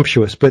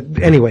sumptuous.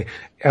 But anyway,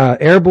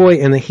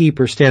 Airboy and the Heap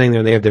are standing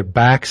there. They have their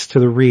backs to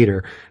the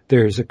reader.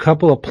 There's a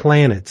couple of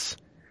planets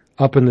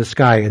up in the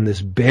sky in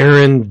this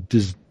barren,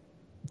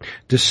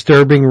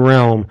 disturbing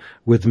realm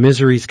with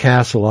Misery's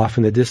castle off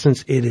in the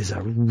distance. It is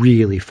a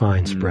really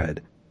fine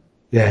spread.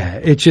 Yeah,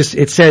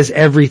 it says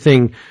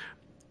everything,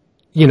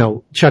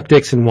 Chuck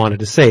Dixon wanted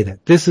to say,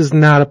 that this is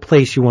not a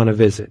place you want to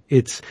visit.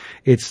 It's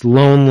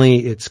lonely,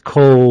 it's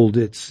cold,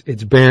 it's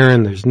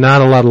barren, there's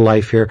not a lot of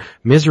life here.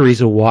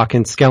 Misery's a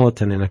walking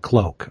skeleton in a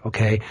cloak,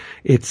 okay?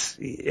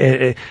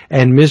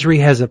 And Misery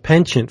has a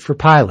penchant for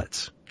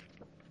pilots.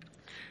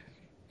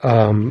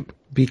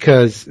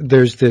 Because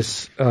there's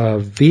this,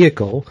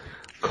 vehicle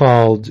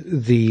called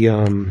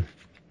the,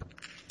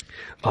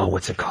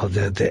 what's it called?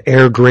 The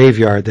air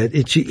graveyard that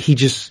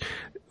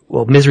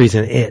Misery's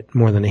in it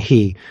more than a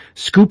he,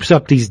 scoops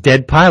up these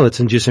dead pilots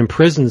and just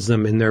imprisons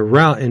them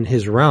in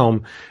his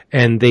realm,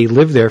 and they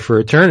live there for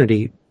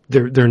eternity.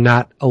 They're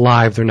not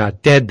alive, they're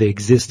not dead, they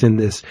exist in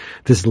this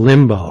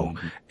limbo.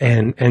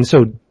 And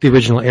so the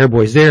original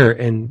Airboy's there,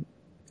 and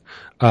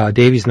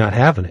Davy's not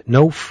having it.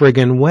 No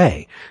friggin'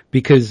 way.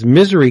 Because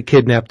Misery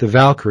kidnapped the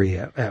Valkyrie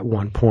at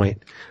one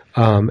point.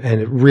 And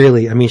it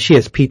really, she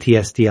has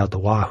PTSD out the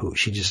wahoo.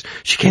 She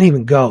can't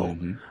even go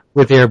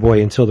with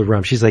Airboy until the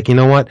realm. She's like, you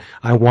know what?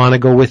 I want to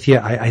go with you.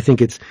 I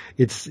think it's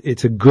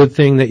a good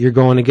thing that you're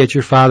going to get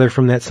your father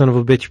from that son of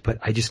a bitch, but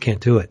I just can't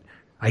do it.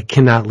 I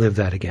cannot live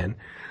that again.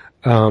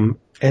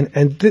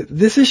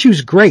 This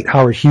issue's great.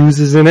 Howard Hughes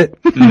is in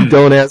it.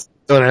 Don't ask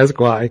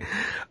why.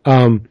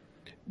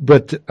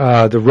 But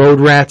the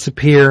Road Rats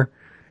appear.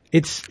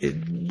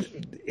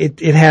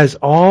 It has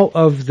all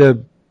of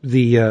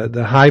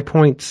the high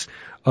points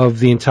of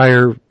the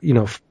entire,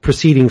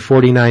 preceding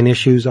 49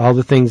 issues, all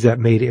the things that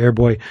made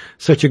Airboy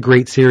such a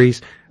great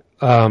series.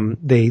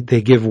 They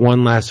give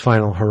one last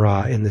final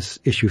hurrah in this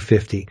issue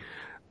 50.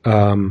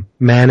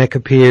 Manic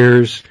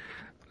appears,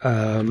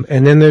 and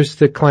then there's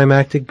the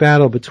climactic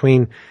battle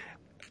between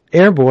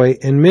Airboy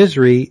and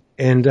Misery,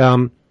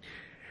 and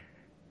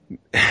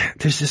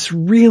there's this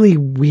really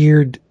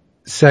weird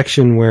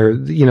section where,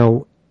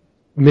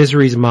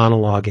 Misery's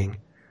monologuing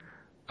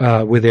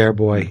with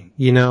Airboy.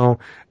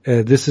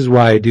 This is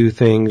why I do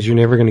things. You're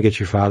never going to get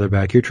your father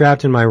back. You're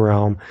trapped in my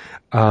realm.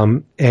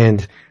 Airboy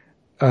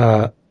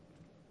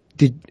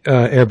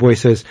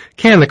says,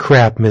 "Can the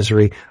crap,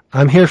 Misery.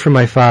 I'm here for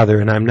my father,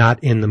 and I'm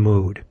not in the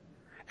mood."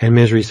 And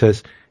Misery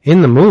says,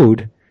 "In the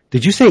mood?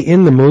 Did you say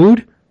in the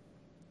mood?"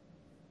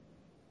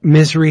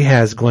 Misery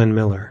has Glenn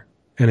Miller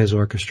and his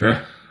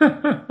orchestra.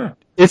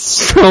 It's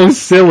so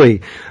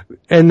silly.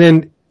 And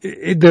then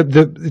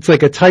it's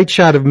like a tight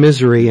shot of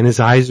Misery, and his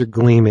eyes are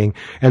gleaming.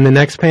 And the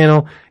next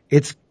panel,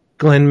 it's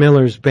Glenn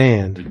Miller's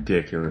band.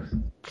 Ridiculous.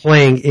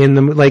 Playing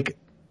in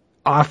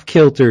off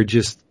kilter,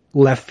 just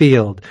left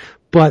field.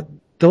 But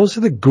those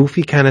are the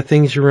goofy kind of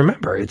things you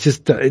remember. It's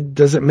just,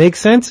 does it make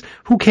sense?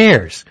 Who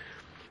cares?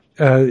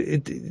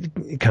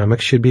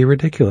 Comics should be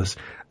ridiculous.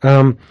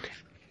 But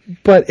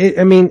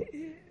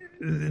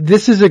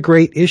this is a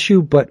great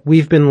issue, but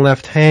we've been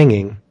left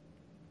hanging,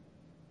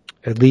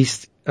 at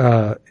least,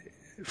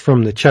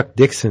 from the Chuck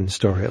Dixon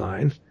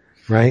storyline,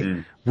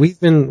 right? We've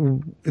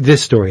been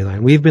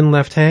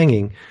left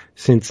hanging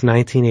since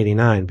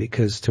 1989,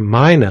 because to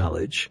my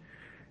knowledge,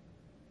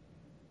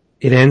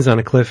 it ends on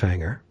a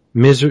cliffhanger.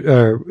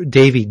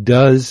 Davy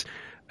does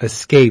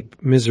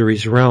escape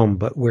Misery's realm,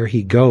 but where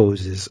he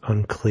goes is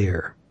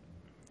unclear.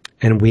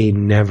 And we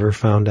never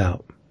found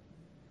out.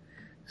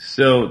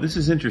 So this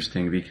is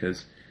interesting,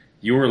 because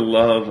your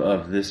love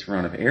of this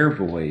run of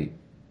Airboy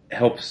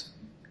helps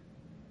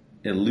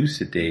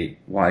elucidate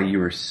why you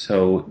were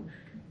so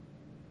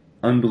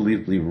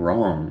unbelievably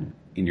wrong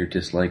in your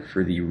dislike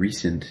for the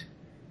recent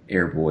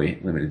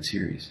Airboy limited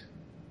series.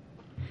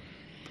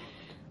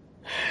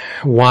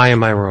 Why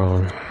am I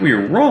wrong? Well,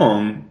 you're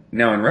wrong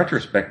now in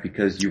retrospect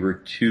because you were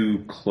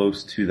too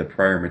close to the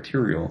prior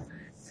material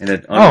and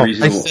had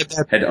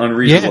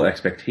unreasonable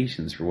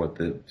expectations for what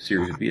the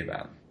series would be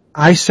about.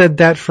 I said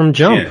that from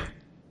jump.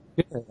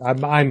 Yeah.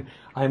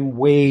 I'm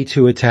way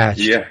too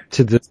attached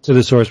to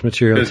the source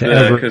material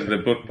because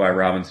the book by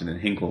Robinson and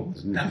Hinkle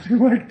was nothing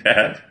like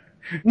that.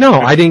 No,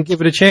 I didn't give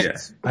it a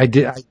chance.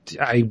 Yeah.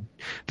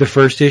 The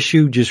first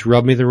issue just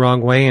rubbed me the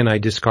wrong way and I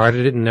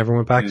discarded it and never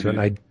went back to it. And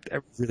I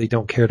really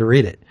don't care to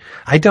read it.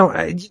 I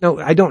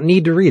don't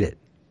need to read it.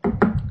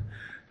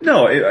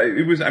 No,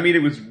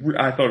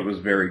 I thought it was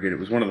very good. It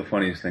was one of the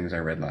funniest things I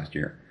read last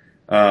year.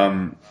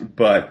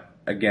 But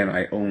again,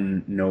 I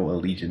own no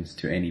allegiance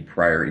to any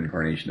prior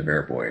incarnation of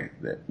Airboy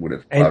that would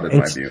have clouded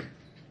my view.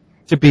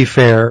 To be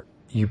fair,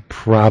 you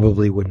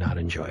probably would not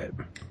enjoy it.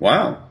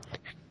 Wow.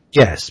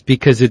 Yes,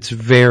 because it's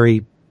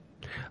very,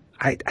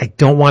 I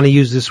don't want to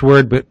use this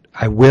word, but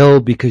I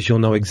will because you'll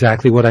know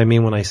exactly what I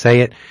mean when I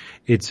say it.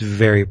 It's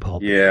very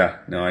pulpy. Yeah,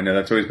 no, I know.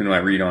 That's always been my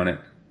read on it.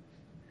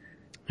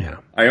 Yeah.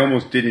 I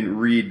almost didn't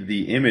read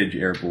the Image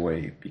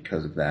Airboy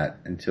because of that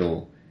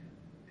until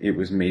it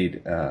was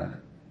made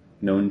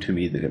known to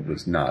me that it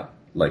was not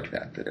like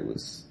that it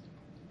was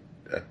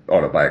an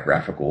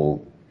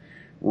autobiographical,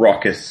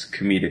 raucous,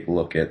 comedic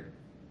look at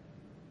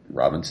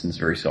Robinson's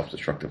very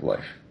self-destructive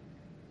life.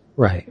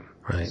 Right.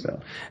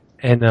 So.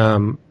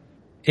 And,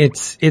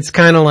 it's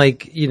kind of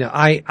like,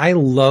 I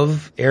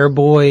love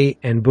Airboy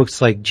and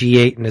books like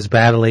G8 and his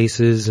Battle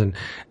Aces and,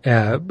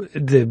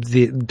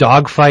 the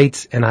dog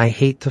fights, and I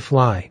hate to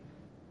fly.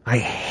 I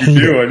hate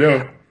it. I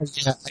know.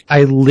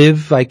 I live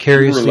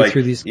vicariously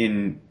through these.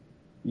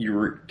 You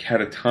were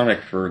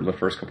catatonic for the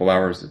first couple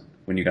hours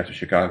when you got to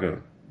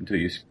Chicago until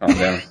you calmed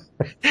down.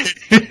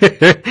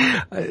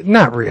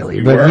 Not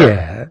really, but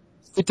yeah.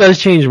 It does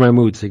change my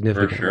mood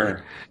significantly. For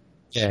sure.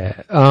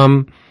 Yeah.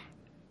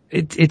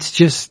 It's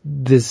just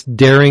this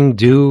daring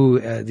do,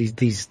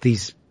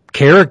 these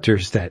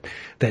characters that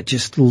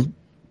just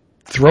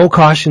throw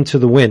caution to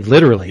the wind,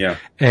 literally. Yeah.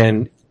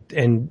 And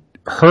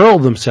hurl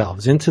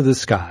themselves into the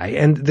sky.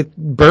 And the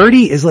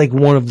Birdie is like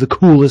one of the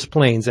coolest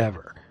planes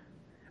ever.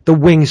 The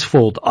wings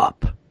fold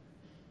up.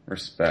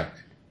 Respect.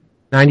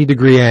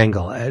 90-degree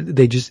angle.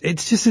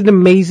 It's just an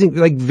amazing,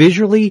 like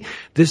visually,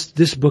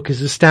 this book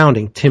is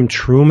astounding. Tim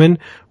Truman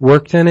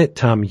worked in it,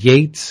 Tom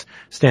Yates,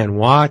 Stan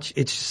Watch.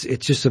 It's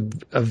just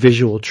a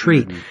visual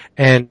treat.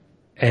 Mm-hmm.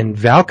 And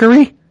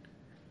Valkyrie?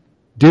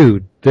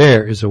 Dude,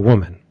 there is a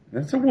woman.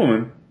 That's a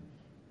woman.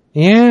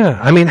 Yeah.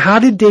 I mean, how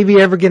did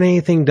Davey ever get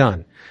anything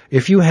done?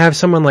 If you have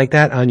someone like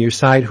that on your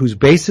side who's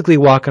basically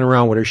walking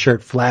around with her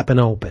shirt flapping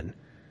open.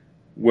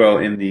 Well,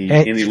 in the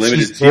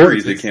limited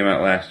series that came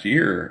out last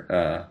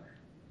year,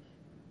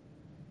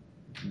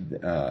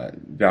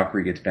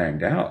 Valkyrie gets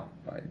banged out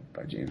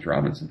by James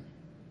Robinson.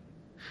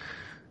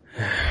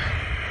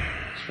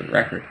 Just for the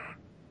record.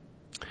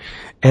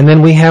 And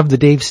then we have the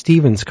Dave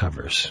Stevens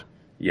covers.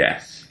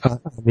 Yes.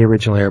 The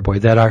original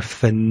Airboy that are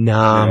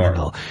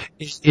phenomenal.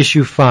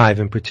 Issue 5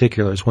 in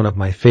particular is one of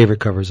my favorite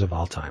covers of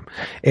all time.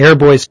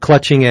 Airboy's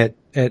clutching at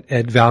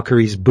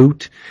Valkyrie's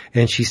boot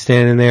and she's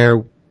standing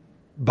there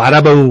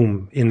bada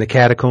boom in the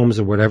catacombs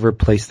or whatever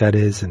place that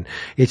is, and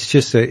it's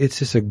just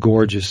a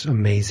gorgeous,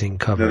 amazing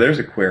cover. Now there's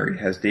a query.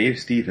 Has Dave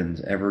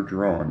Stevens ever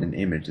drawn an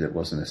image that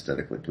wasn't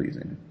aesthetically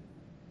pleasing?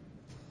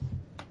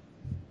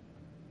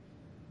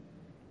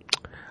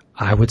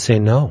 I would say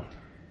no.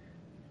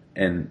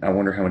 And I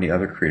wonder how many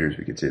other creators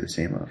we could say the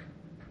same of.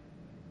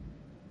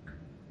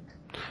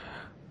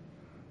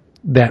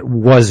 That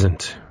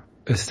wasn't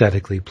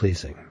aesthetically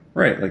pleasing.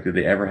 Right, like did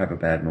they ever have a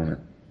bad moment?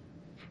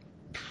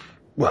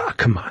 Well,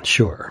 come on,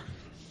 sure.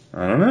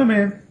 I don't know,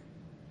 man.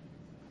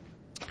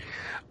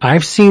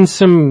 I've seen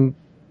some,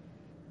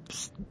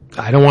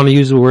 I don't want to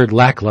use the word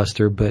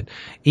lackluster, but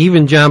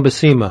even John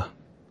Buscema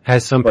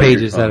has some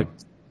pages that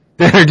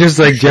are just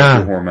like,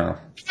 John. Whore mouth.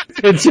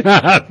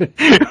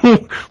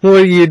 John, what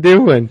are you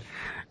doing?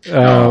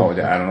 No, I don't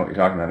know what you're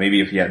talking about.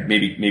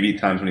 Maybe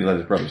times when he let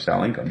his brother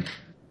sell income.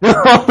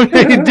 Oh,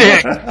 you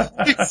dick.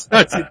 You're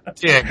such a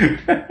dick.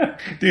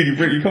 Dude,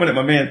 you're coming at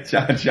my man,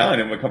 John,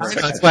 and we're coming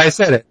That's why I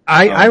said it.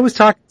 I was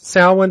talking to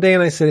Sal one day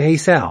and I said, hey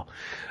Sal,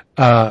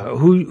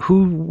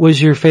 who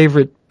was your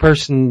favorite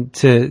person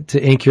to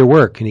ink your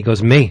work? And he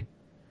goes, me.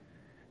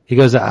 He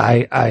goes,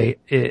 I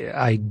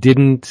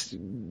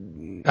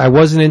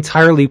wasn't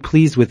entirely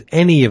pleased with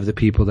any of the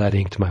people that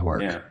inked my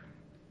work. Yeah.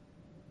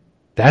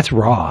 That's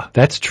raw.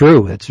 That's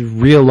true. That's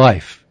real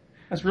life.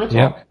 That's real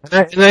talk.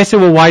 Yeah. And I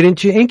said, well, why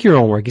didn't you ink your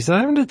own work? He said,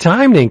 I don't have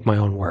time to ink my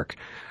own work.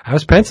 I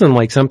was penciling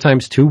like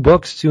sometimes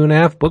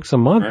 2.5 books a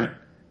month. Right.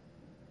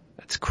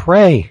 That's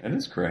cray. That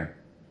is cray.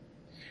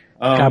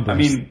 I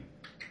mean,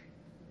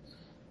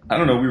 I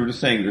don't know. We were just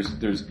saying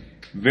there's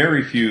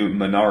very few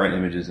Manara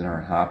images in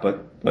our hop,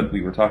 but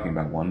we were talking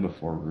about one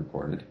before we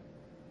recorded.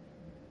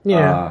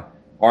 Yeah.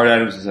 Art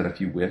Adams has had a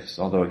few whiffs,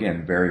 although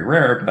again, very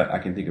rare, but I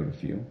can think of a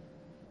few.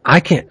 I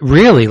can't,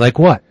 really? Like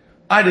what?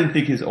 I didn't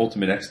think his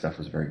Ultimate X stuff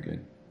was very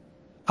good.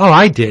 Oh,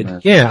 I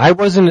did. Yeah, I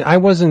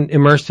wasn't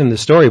immersed in the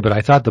story, but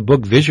I thought the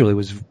book visually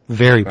was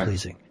very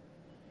pleasing.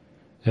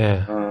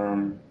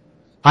 Yeah.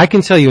 I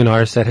can tell you an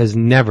artist that has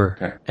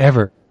never,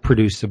 ever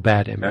produced a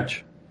bad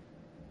image.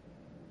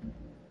 Okay.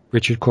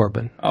 Richard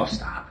Corbin. Oh,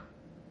 stop.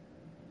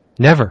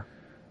 Never.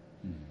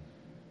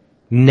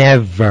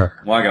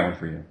 Never. Well, I got one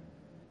for you.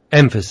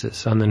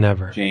 Emphasis on the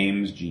never.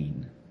 James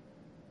Jean.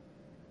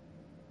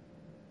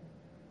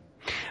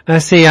 I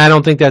see, I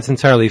don't think that's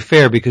entirely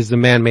fair because the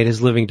man made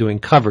his living doing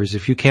covers.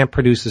 If you can't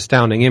produce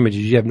astounding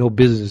images, you have no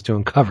business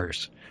doing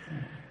covers.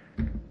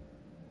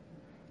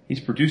 He's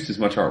produced as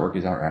much artwork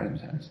as Art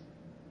Adams has.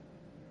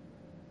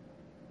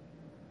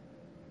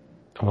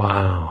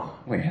 Wow.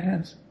 Wait,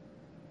 has?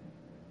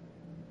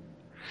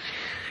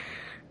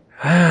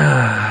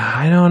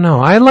 I don't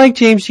know. I like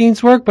James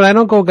Jean's work, but I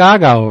don't go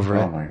gaga over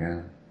it. Oh my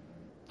god.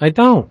 I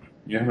don't.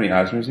 You know how many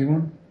Eisners he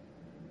won?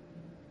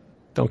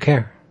 Don't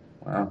care.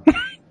 Wow.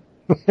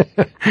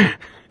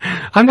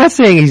 I'm not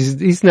saying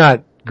he's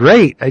not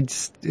great.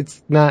 It's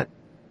not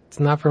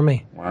for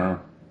me. Wow.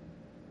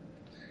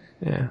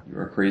 Yeah.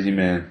 You're a crazy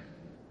man.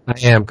 I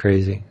am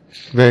crazy.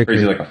 Very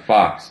Crazy like a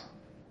fox.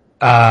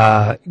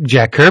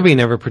 Jack Kirby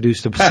never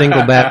produced a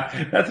single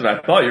bad. That's what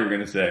I thought you were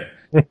going to say.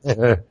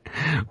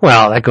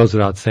 Well, that goes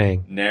without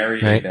saying.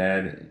 Nary right? a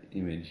bad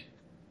image.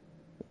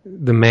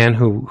 The man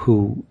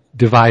who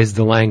devised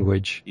the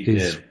language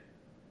is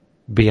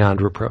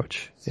beyond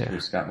reproach. So Yeah.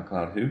 Scott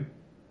McCloud who?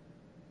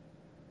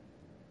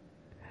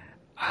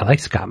 I like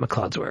Scott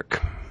McCloud's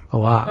work a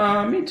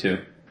lot. Me too.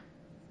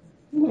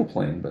 A little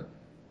plain, but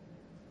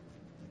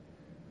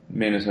the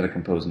man knows how to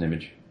compose an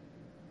image.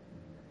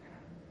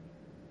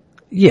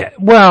 Yeah,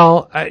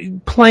 well,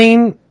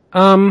 plain,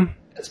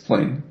 It's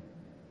plain.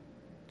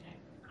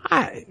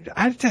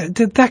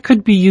 that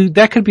could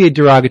be a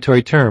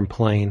derogatory term,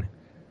 plain.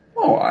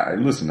 Oh,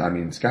 listen, I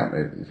mean, Scott,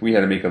 if we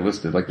had to make a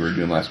list of, like we were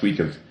doing last week,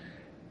 of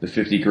the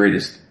 50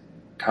 greatest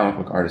comic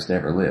book artists to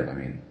ever live, I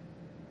mean,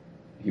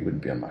 he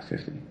wouldn't be on my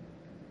 50.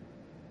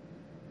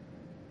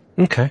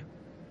 Okay.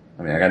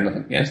 I mean, I got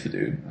nothing against the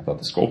dude. I thought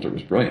the sculptor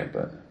was brilliant,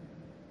 but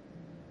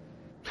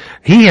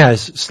He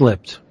has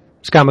slipped.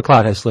 Scott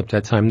McCloud has slipped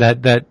that time.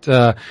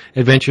 That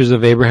Adventures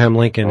of Abraham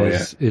Lincoln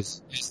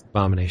is just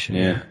abomination.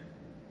 yeah.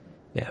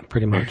 Yeah,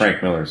 pretty And much.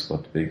 Frank Miller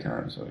slipped big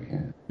time, so he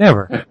can't.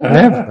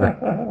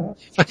 Never.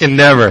 Fucking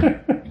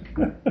never.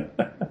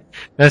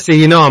 Now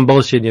see, I'm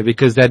bullshitting you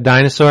because that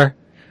dinosaur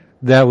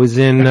that was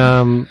in,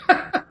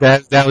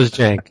 that was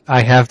jank.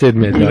 I have to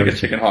admit It was that. like a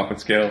chicken hawk with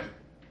scales.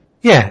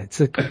 Yeah,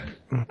 it's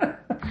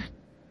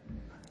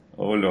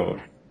Oh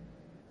lord.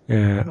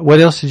 yeah. What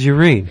else did you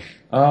read?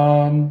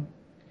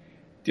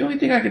 The only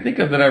thing I could think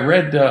of that I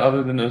read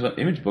other than those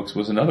image books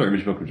was another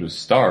image book, which was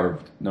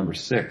Starved, number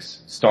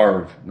 6.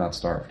 Starve, not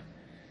Starved.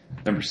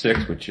 Number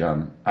 6, which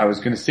I was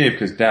going to save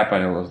because Dap I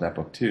know loves that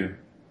book too.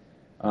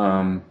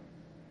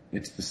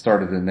 It's the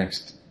start of the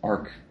next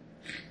arc.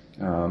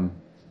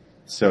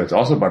 So it's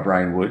also by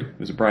Brian Wood. It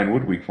was a Brian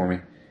Wood week for me,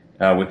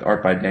 with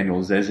art by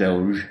Daniel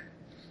Zezelrouge.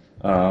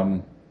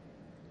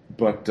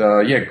 But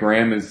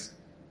Graham is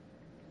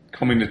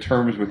coming to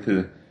terms with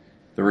the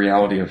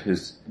reality of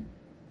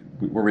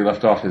where we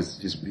left off,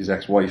 his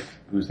ex-wife,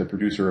 who's the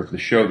producer of the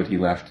show that he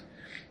left,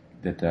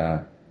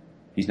 that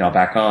he's now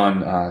back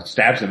on,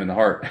 stabs him in the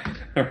heart,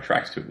 or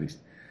tries to at least.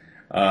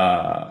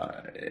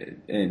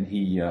 And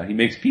he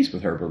makes peace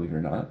with her, believe it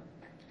or not,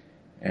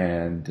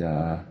 and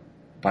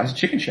buys a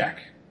chicken shack.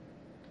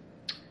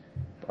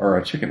 Or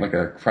like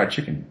a fried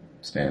chicken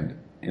stand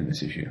in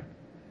this issue.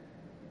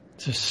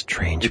 It's a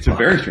strange It's book. a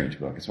very strange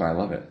book. That's why I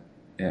love it.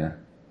 Yeah.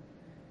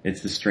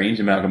 It's the strange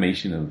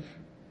amalgamation of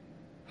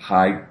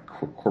high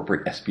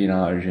corporate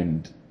espionage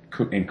and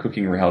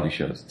cooking reality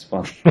shows. It's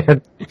fun.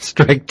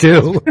 Strike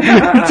two.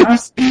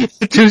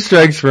 Two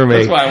strikes for me.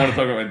 That's why I want to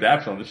talk about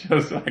Daps on the show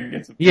so I can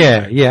get some.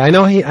 Yeah. I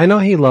know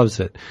he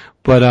loves it,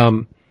 but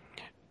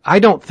I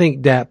don't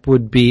think Dap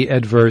would be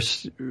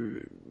adverse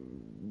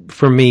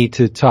for me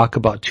to talk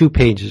about 2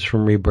 pages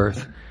from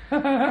Rebirth.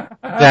 That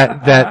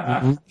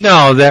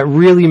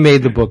really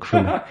made the book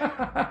for me.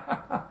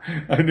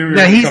 I knew we were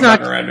Now, going to he's come not,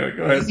 back around to it.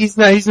 Go ahead.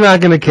 he's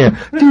not gonna care.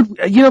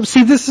 Dude,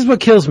 see, this is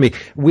what kills me.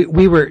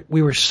 We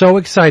were so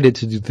excited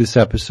to do this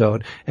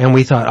episode, and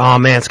we thought, oh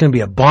man, it's gonna be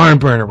a barn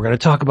burner. We're gonna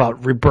talk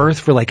about Rebirth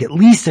for like at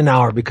least an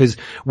hour because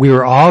we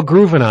were all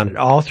grooving on it,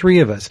 all 3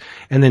 of us.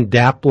 And then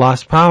Dap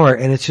lost power,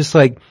 and it's just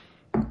like,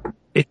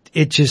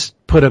 it just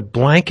put a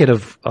blanket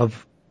of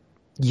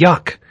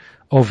yuck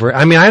over it.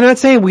 I mean, I'm not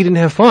saying we didn't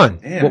have fun.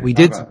 Damn, what we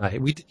did tonight.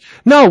 We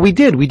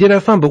did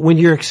have fun, but when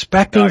you're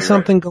expecting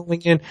something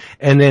going in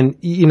and then,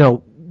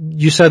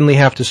 you suddenly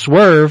have to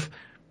swerve,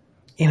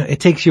 it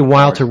takes you a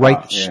while to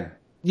write to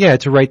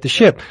right the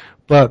ship.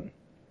 But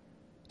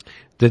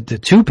the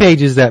 2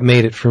 pages that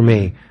made it for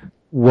me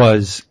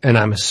was, and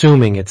I'm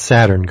assuming it's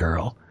Saturn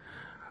Girl,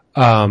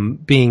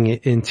 being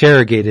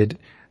interrogated,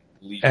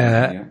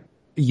 the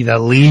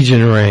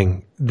Legion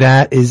ring.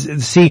 That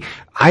is, see,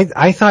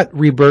 I thought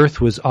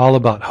Rebirth was all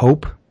about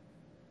hope,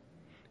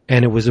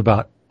 and it was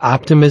about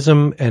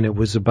optimism, and it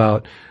was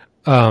about,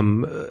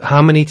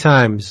 how many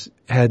times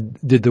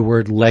did the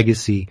word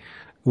legacy,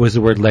 was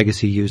the word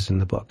legacy used in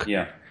the book.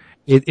 Yeah.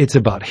 It's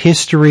about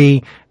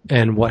history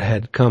and what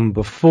had come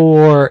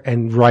before,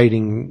 and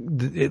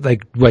writing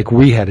like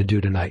we had to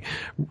do tonight,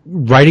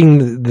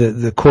 writing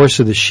the course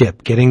of the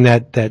ship, getting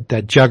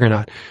that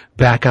juggernaut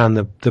back on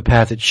the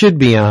path it should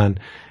be on.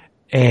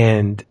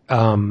 And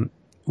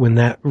when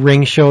that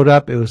ring showed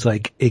up, it was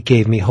like, it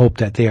gave me hope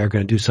that they are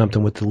going to do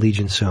something with the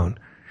Legion soon.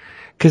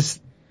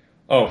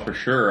 Oh, for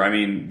sure. I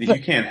mean,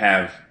 you can't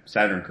have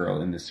Saturn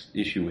Girl in this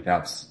issue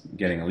without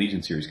getting a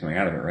Legion series coming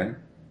out of it, right?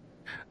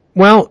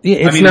 Well,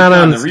 it's not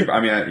on the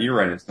I mean, you're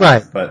right. It's not,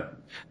 right, but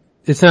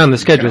it's not on the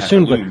schedule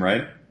soon. Bloom, but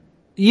right?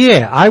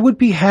 Yeah, I would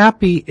be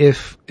happy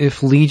if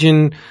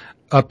Legion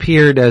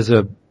appeared as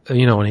an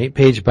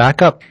 8-page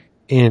backup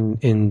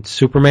in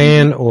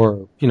Superman,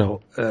 or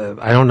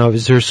I don't know.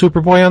 Is there a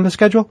Superboy on the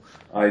schedule?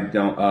 I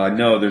don't.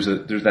 No, there's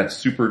that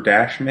Super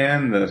Dash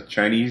Man, the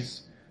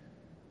Chinese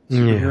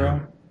superhero.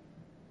 Yeah.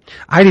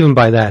 I'd even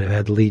buy that if it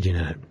had Legion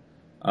in it.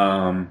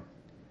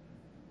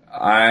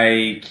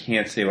 I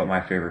can't say what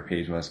my favorite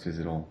page was because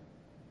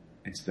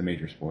it's the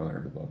major spoiler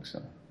of the book.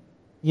 So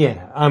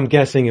yeah, I'm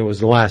guessing it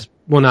was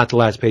not the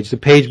last page, the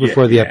page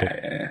before the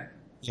epic.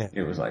 Yeah.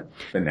 It was like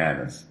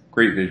bananas.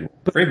 Great visual.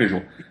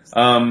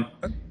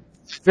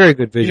 Very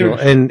good visual.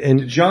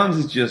 And Johns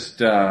is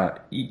just, in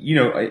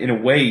a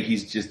way,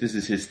 this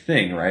is his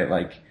thing, right?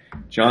 Like,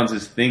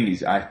 Johns' thing,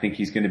 I think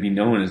he's going to be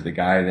known as the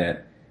guy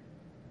that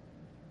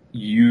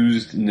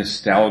used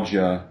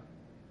nostalgia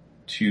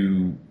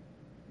to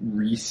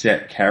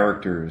reset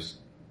characters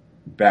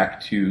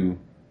back to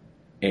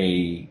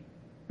a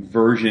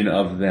version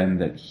of them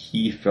that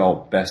he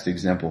felt best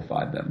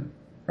exemplified them,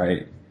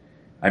 right?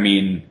 I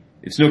mean,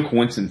 it's no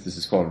coincidence this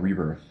is called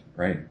Rebirth,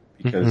 right?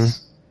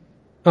 Because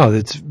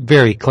it's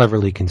very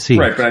cleverly conceived.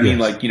 Right, but I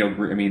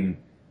mean,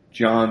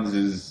 Johns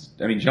has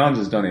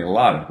done a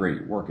lot of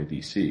great work at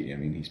DC. I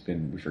mean,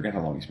 we forget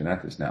how long he's been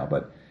at this now,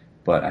 but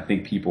I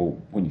think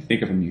people, when you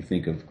think of him, you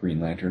think of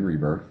Green Lantern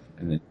Rebirth,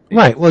 and then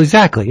right. Well,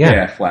 exactly.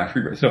 Yeah. Flash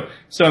Rebirth.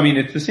 So I mean,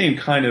 it's the same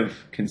kind of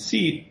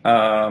conceit.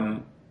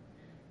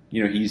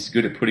 He's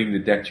good at putting the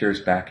deck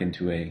chairs back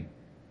into a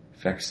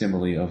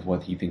facsimile of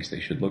what he thinks they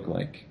should look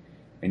like,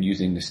 and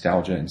using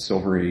nostalgia and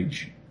Silver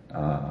Age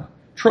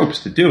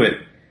tropes to do it.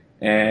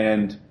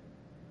 And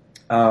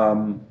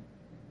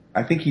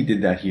I think he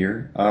did that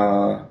here.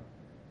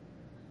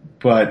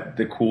 But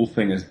the cool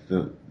thing is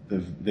the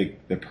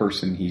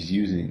person he's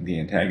using, the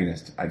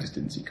antagonist, I just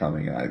didn't see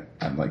coming.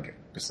 I'm like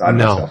beside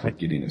myself with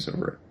giddiness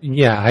over it.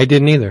 Yeah, I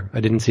didn't either. I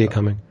didn't see it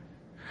coming.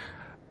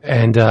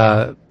 And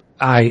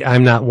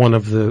I'm not one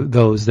of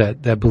those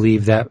that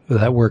believe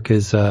that work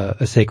is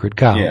a sacred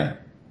cow. Yeah.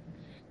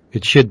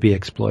 It should be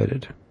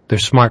exploited. They're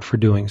smart for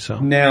doing so.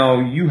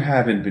 Now, you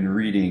haven't been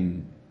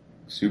reading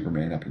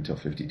Superman up until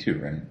 52,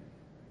 right?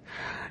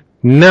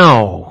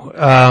 No.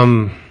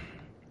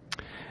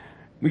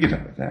 We can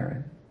talk about that,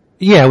 right?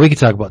 Yeah, we could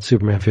talk about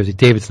Superman 50.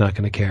 David's not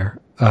going to care.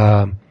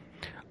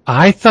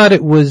 I thought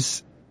it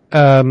was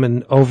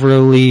an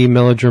overly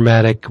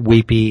melodramatic,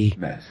 weepy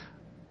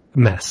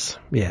mess.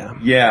 Yeah.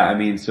 Yeah, I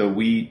mean, so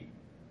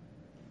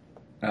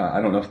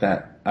I don't know if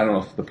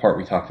the part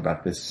we talked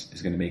about this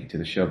is going to make it to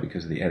the show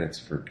because of the edits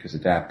because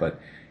of that,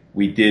 but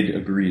we did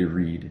agree to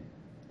read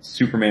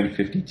Superman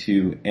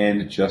 52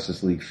 and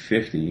Justice League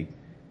 50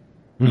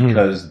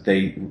 because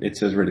it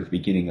says right at the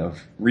beginning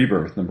of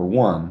Rebirth, number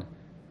 1,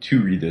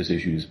 to read those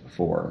issues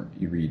before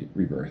you read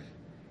Rebirth.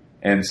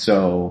 And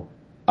so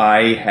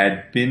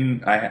I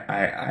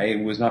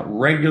was not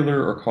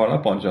regular or caught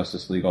up on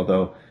Justice League,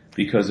 although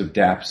because of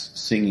Dap's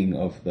singing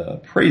of the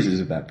praises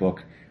of that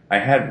book, I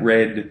had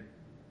read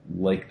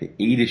like the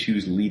 8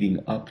 issues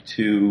leading up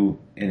to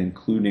and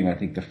including, I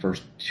think, the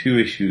first 2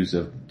 issues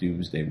of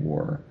Doomsday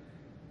War.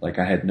 Like,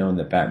 I had known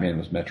that Batman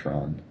was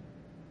Metron.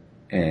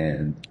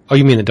 And oh,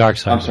 you mean the Dark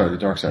Side? I'm sorry, the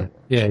Dark Side.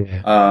 Yeah.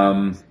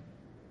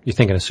 You're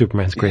thinking of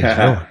Superman's greatest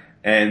villain.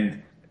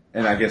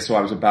 And I guess so.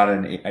 I was about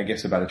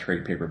a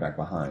trade paperback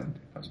behind.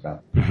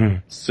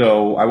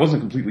 So I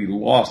wasn't completely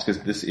lost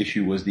because this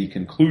issue was the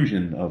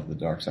conclusion of the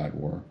Dark Side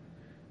War.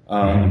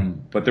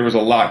 But there was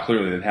a lot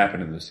clearly that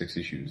happened in the 6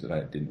 issues that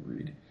I didn't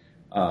read.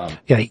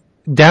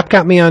 Dap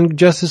got me on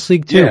Justice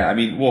League too. Yeah, I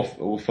mean,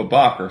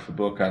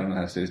 Fabok, I don't know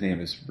how to say his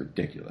name, is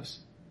ridiculous.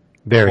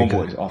 Very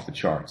Homeboy's good. Off the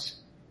charts.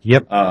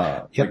 Yep.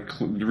 Like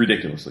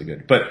ridiculously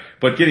good.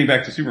 But getting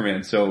back to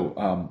Superman, so,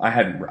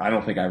 I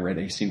don't think I read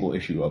a single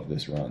issue of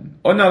this run.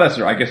 Oh no, that's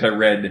right. I guess I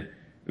read,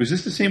 was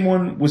this the same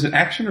one? Was it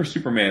Action or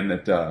Superman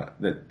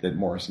that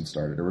Morrison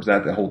started, or was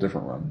that a whole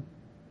different run?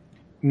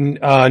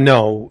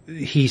 No,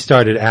 he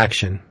started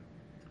Action.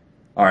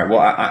 Alright, well,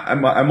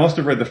 I must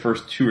have read the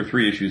first 2 or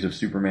 3 issues of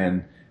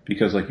Superman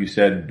because, like you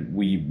said,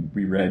 we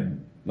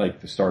read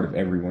like the start of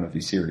every one of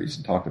these series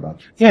and talked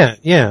about it.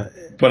 Yeah.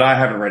 But I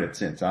haven't read it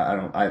since.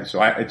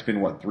 It's been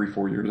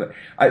 3-4 years.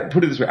 I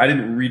put it this way, I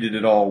didn't read it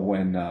at all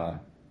when,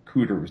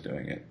 Cooter was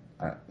doing it.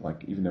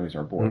 Even though he's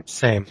our boy.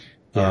 Same.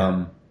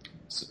 Yeah.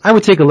 I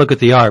would take a look at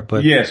the art,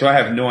 but. Yeah, so I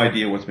have no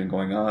idea what's been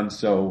going on.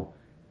 So,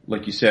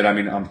 like you said, I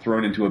mean, I'm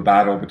thrown into a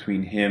battle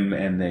between him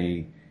and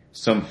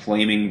some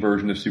flaming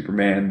version of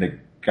Superman. The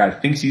guy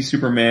thinks he's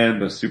Superman,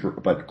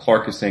 but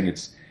Clark is saying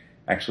it's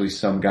actually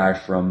some guy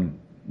from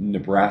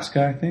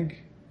Nebraska, I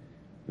think.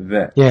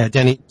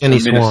 Denny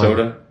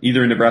Minnesota, Swan.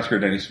 either in Nebraska or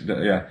Denny.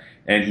 Yeah,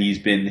 and he's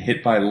been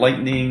hit by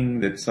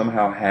lightning that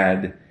somehow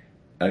had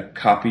a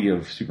copy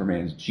of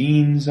Superman's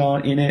genes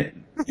in it.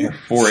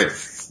 Therefore, it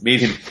made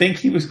him think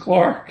he was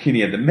Clark, and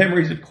he had the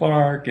memories of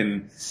Clark,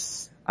 and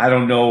I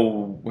don't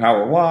know how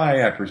or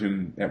why. I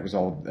presume that was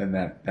all, and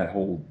that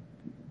whole.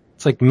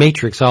 It's like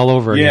Matrix all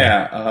over again.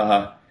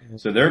 Yeah.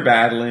 So they're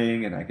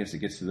battling, and I guess it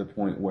gets to the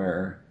point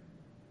where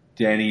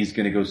Danny's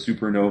going to go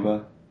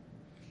supernova,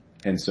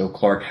 and so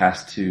Clark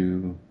has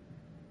to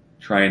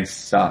try and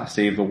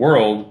save the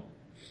world,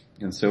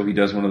 and so he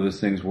does one of those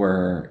things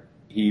where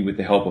he, with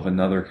the help of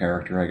another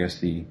character, I guess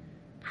the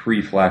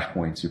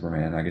pre-Flashpoint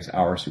Superman, I guess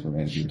our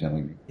Superman, as you were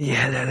telling me.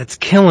 Yeah, that's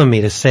killing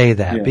me to say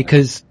that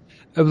because,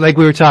 like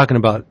we were talking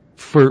about,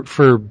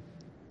 for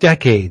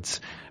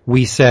decades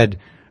we said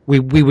we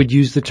would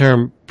use the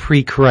term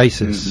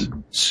pre-crisis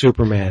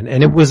Superman,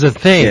 and it was a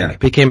thing. Yeah. It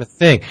became a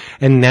thing,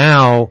 and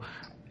now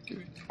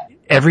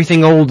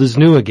everything old is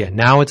new again.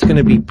 Now it's going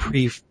to be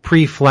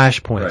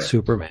pre-Flashpoint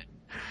Superman.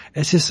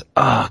 It's just,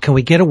 can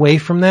we get away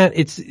from that?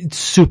 It's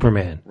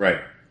Superman. Right.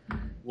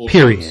 Well,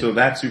 period. So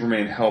that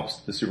Superman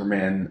helps the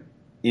Superman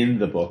in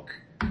the book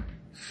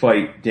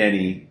fight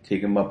Denny,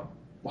 take him up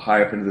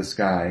high up into the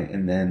sky,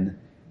 and then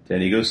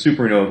Denny goes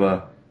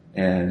supernova,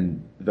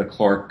 and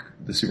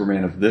the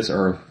Superman of this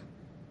Earth,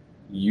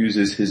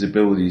 uses his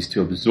abilities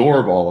to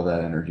absorb all of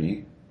that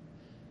energy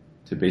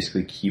to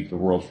basically keep the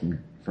world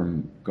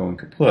from going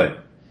kaput.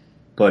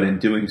 But in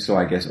doing so,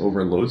 I guess,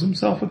 overloads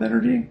himself with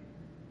energy.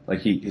 Like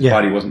his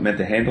body wasn't meant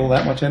to handle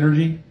that much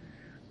energy.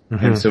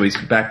 Mm-hmm. And so he's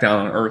back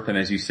down on Earth, and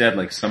as you said,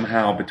 like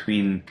somehow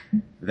between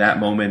that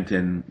moment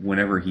and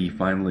whenever he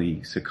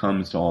finally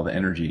succumbs to all the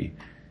energy,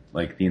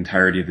 like the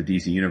entirety of the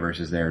DC universe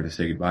is there to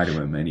say goodbye to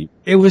him. And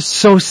it was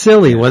so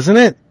silly, wasn't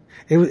it?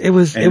 It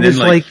was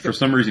like for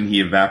some reason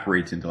he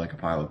evaporates into like a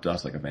pile of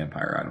dust like a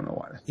vampire. I don't know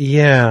why.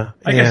 Yeah.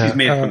 I guess he's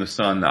made from the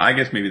sun. I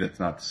guess maybe that's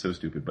not so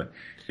stupid, but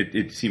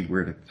it seemed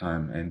weird at the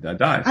time, and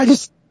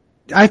dies.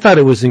 I thought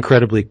it was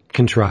incredibly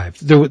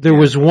contrived. There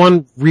was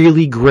one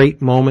really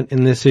great moment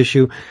in this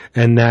issue,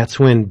 and that's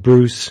when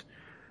Bruce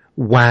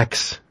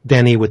whacks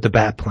Denny with the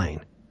bat plane.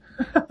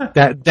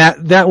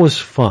 That was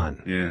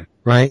fun. Yeah.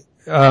 Right?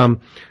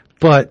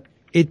 But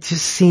it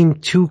just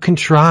seemed too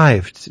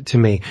contrived to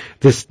me.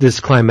 This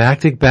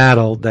climactic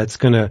battle that's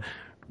gonna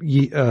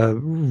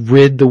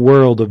rid the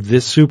world of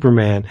this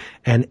Superman,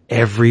 and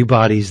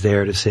everybody's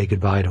there to say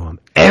goodbye to him.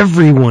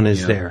 Everyone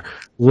is there.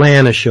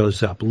 Lana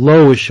shows up.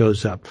 Lois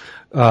shows up.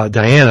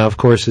 Diana, of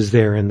course, is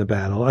there in the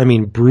battle. I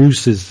mean,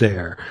 Bruce is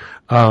there.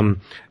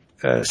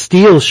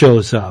 Steel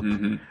shows up.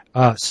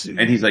 Mm-hmm.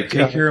 And he's like,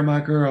 take care of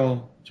my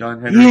girl,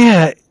 John Henry.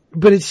 Yeah,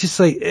 but it's just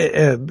like,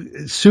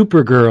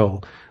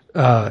 Supergirl,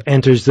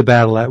 enters the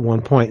battle at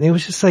one point. And it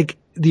was just like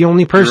the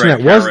only person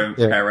that wasn't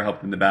there. Kara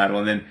helped in the battle,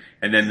 and then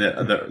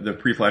the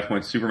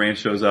pre-Flashpoint Superman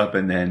shows up,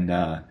 and then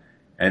the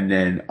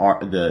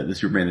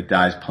Superman that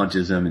dies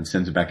punches him and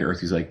sends him back to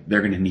Earth. He's like,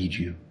 they're gonna need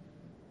you.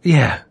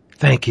 Yeah,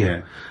 thank you.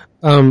 Yeah.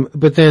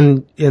 But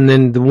then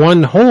the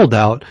one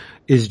holdout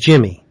is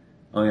Jimmy.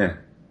 Oh yeah.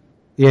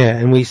 Yeah,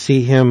 and we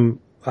see him,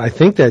 I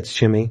think that's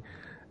Jimmy,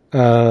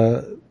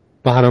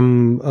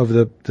 bottom of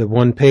the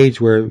one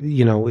page where,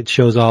 it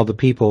shows all the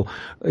people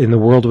in the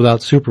world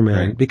without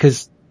Superman. Right.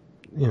 Because,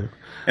 And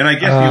I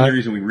guess the only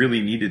reason we really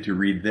needed to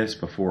read this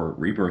before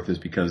Rebirth is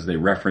because they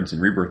reference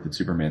in Rebirth that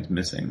Superman's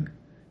missing.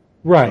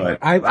 Right.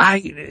 But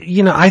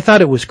I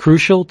thought it was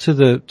crucial to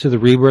the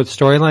Rebirth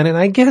storyline, and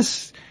I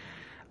guess,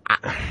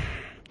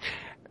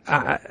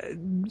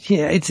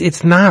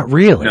 it's not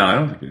really. No, I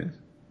don't think it is.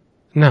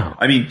 No.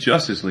 I mean,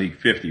 Justice League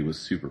 50 was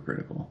super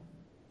critical.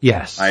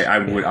 Yes. I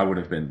would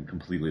have been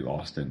completely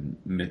lost and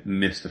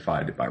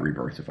mystified by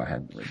Rebirth if I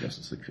hadn't read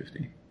Justice League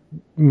 50.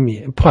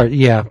 For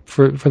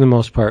the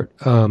most part.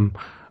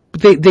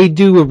 But they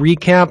do a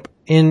recap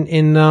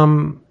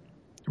in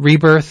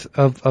Rebirth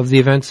of the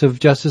events of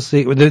Justice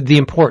League, or the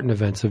important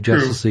events of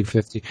Justice League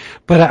 50.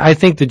 But I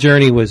think the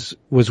journey was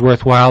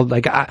worthwhile.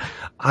 Like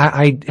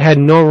I had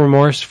no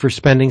remorse for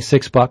spending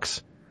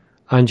 $6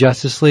 on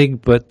Justice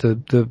League, but the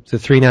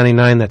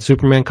 $3.99 that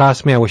Superman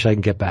cost me, I wish I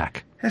could get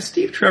back. Has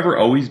Steve Trevor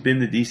always been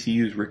the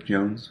DCU's Rick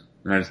Jones?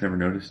 And I just never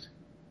noticed.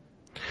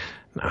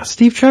 No,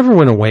 Steve Trevor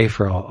went away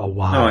for a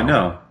while. No, I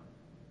know.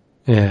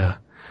 Yeah.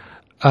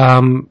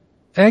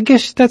 I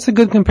guess that's a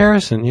good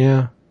comparison,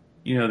 yeah.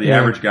 The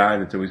average guy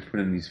that's always put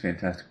in these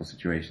fantastical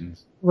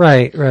situations.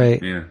 Right.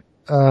 Yeah.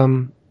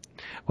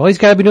 Well, he's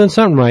gotta be doing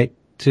something right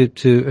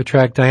to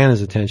attract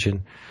Diana's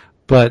attention.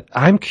 But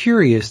I'm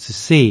curious to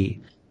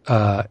see,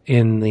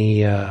 in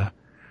the,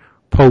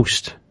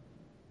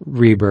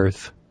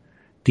 post-Rebirth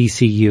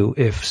DCU,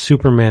 if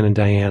Superman and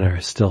Diana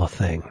are still a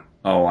thing.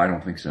 Oh, I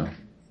don't think so.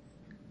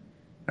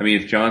 I mean,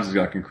 if Johns has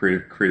got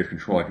creative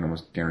control, I can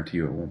almost guarantee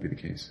you it won't be the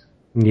case.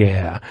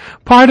 Yeah.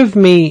 Part of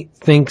me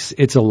thinks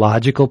it's a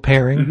logical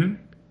pairing.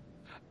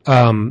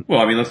 Mm-hmm.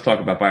 Well, I mean, let's talk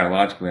about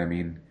biologically. I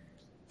mean,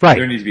 Right.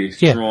 There needs to be a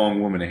Yeah.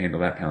 strong woman to handle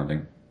that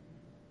pounding.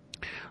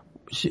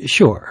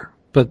 Sure.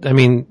 But, I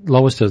mean,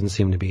 Lois doesn't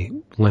seem to be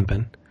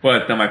limping.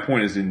 But my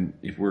point is,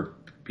 if we're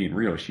being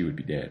real, she would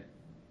be dead.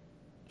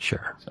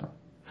 Sure. So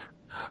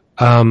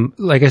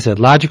Like I said,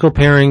 logical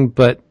pairing,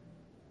 but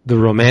the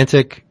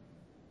romantic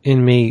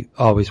in me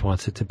always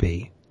wants it to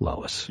be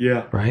Lois.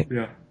 yeah, Right?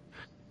 yeah.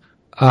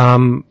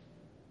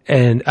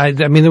 And I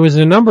mean, there was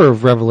a number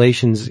of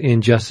revelations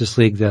in Justice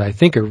League that I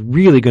think are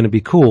really going to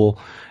be cool.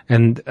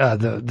 And,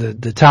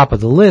 the top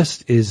of the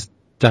list is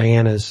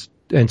Diana's,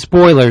 and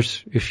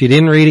spoilers, if you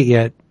didn't read it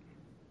yet,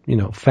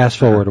 fast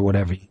forward or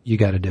whatever you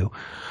gotta do.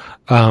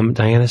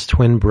 Diana's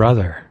twin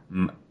brother.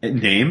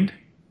 Named?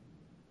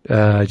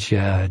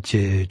 Jason,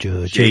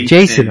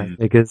 I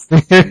think is.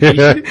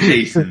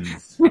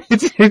 Jason's.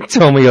 It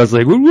told me, I was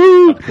like,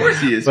 woo! Of course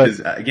he is, because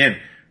again,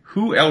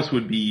 who else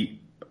would be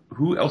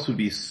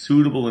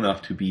suitable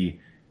enough to be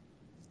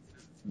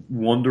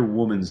Wonder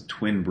Woman's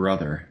twin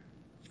brother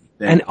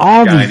than And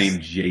all a guy these-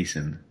 named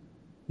Jason?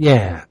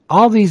 Yeah,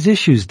 all these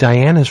issues,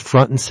 Diana's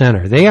front and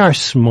center. They are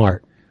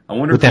smart. I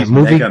wonder With if that he's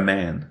movie- Mega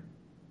Man.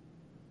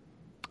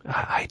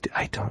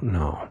 I don't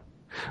know.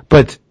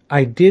 But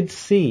I did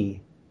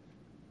see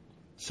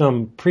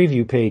some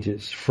preview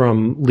pages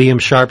from Liam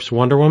Sharp's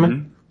Wonder Woman.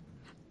 Mhm.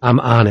 I'm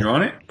on it. You're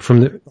on it?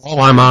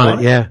 I'm on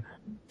it, yeah.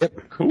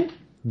 Cool.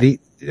 The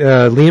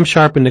Liam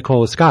Sharp and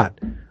Nicola Scott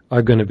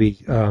are going to be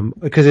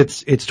because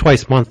it's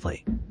twice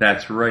monthly.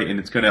 That's right, and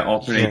it's going to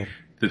alternate. Yeah.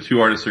 The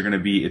two artists are going to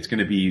be. It's going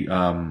to be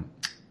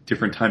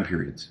different time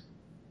periods.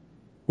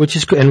 Which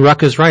is and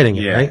Rucka's writing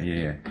it, Yeah, right?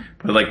 yeah.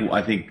 But like,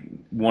 I think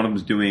one of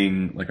them's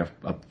doing like a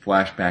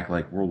flashback,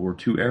 like World War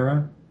II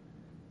era.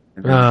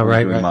 And the other one's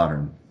Right, doing right.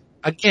 modern.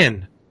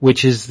 Again,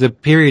 which is the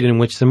period in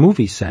which the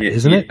movie's set,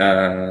 isn't it?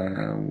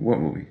 What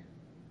movie?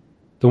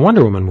 The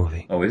Wonder Woman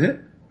movie. Oh, is it?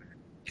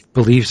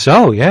 Believe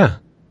so, yeah.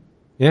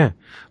 Yeah.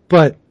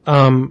 But,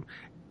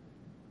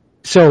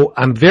 so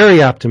I'm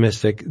very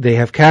optimistic. They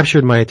have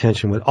captured my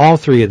attention with all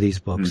three of these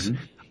books.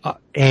 Mm-hmm.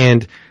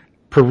 And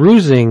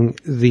perusing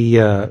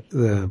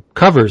the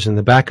covers in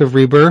the back of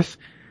Rebirth,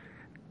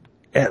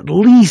 at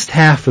least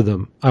half of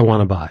them I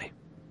want to buy.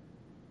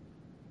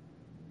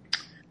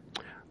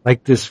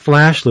 Like this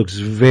Flash looks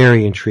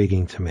very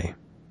intriguing to me.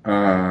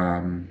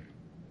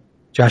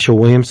 Joshua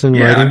Williamson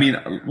Yeah, writing?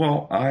 I mean,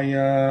 well,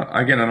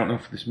 again, I don't know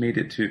if this made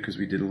it too, because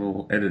we did a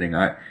little editing.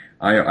 I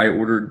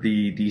ordered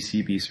the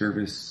DCB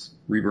Service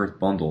Rebirth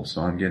bundle,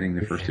 so I'm getting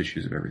the first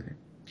issues of everything.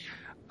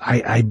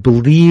 I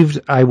believed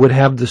I would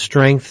have the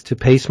strength to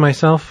pace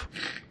myself,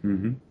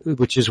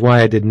 which is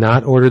why I did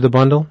not order the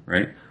bundle.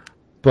 Right?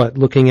 But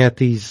looking at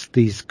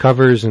these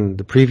covers and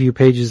the preview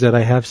pages that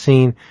I have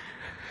seen,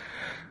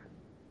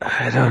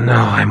 I don't know.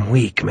 I'm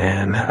weak,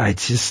 man. I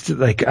just,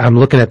 I'm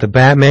looking at the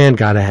Batman,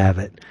 gotta have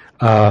it.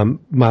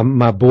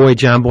 My boy,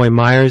 John Boy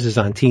Myers is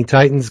on Teen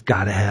Titans,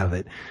 gotta have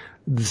it.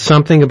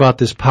 Something about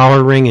this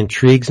power ring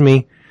intrigues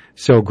me,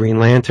 so Green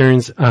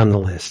Lantern's on the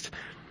list.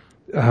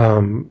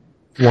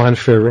 Juan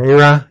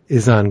Ferreira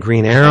is on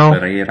Green Arrow.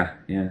 Ferreira,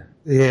 yeah.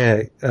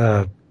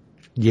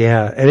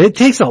 Yeah, and it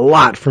takes a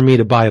lot for me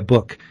to buy a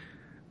book,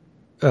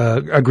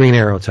 a Green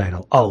Arrow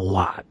title. A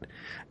lot.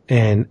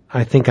 And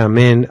I think I'm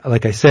in,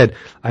 like I said,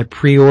 I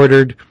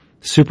pre-ordered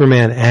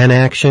Superman and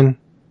Action.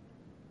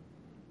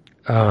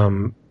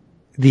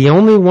 The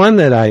only one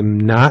that I'm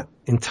not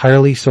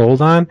entirely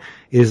sold on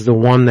is the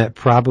one that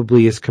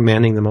probably is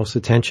commanding the most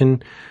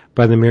attention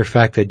by the mere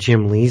fact that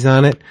Jim Lee's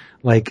on it.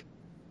 Like,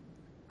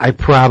 I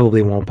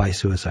probably won't buy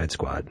Suicide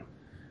Squad.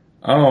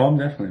 Oh, I'm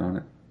definitely on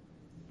it.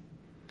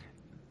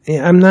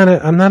 Yeah, I'm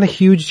not a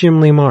huge Jim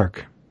Lee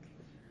mark.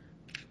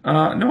 No,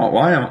 I'm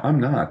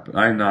not.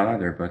 I'm not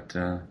either, but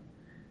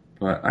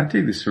I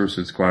take the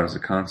Suicide Squad as a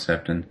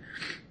concept, and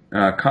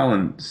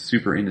Colin's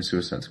super into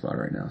Suicide Squad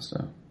right now,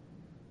 so.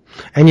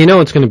 And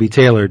it's going to be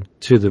tailored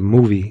to the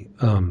movie,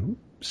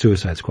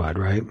 Suicide Squad,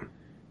 right?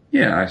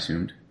 Yeah, I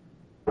assumed.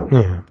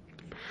 Yeah.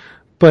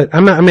 But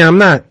I'm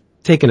not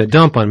taking a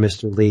dump on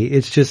Mr. Lee.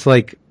 It's just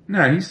like,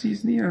 No,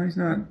 he's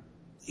not.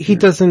 he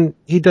doesn't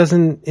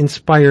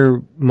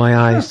inspire my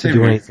eyes to same do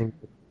here. anything,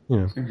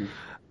 Same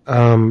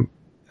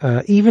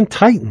here. even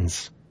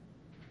Titans.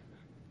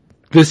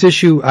 This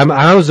issue,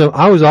 I was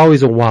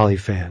always a Wally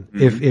fan.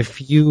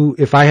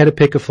 Mm-hmm. If I had to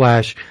pick a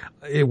Flash,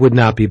 it would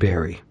not be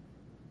Barry.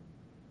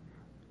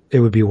 It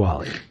would be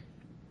Wally.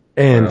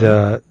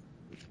 And,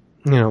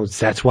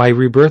 that's why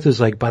Rebirth is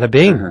like bada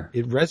bing.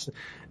 Uh-huh.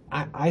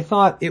 I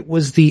thought it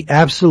was the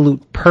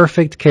absolute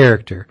perfect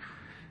character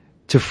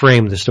to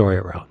frame the story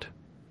around.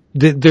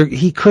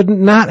 He could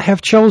not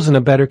have chosen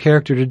a better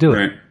character to do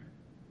it.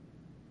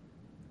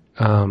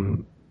 Right.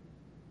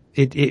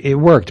 It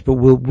worked, but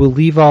we'll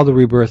leave all the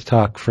Rebirth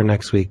talk for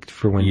next week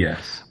for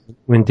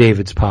when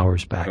David's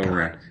power's back on.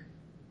 Correct.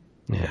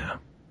 Yeah.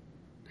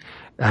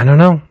 I don't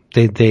know.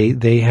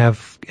 They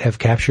have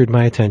captured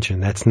my attention.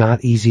 That's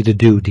not easy to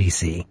do,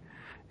 DC.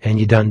 And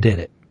you done did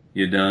it.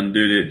 You done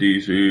did it,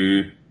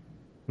 DC.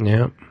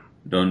 Yeah.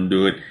 Done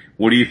do it.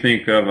 What do you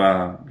think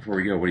of, before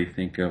we go, what do you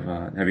think of,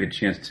 have you had a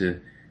chance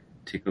to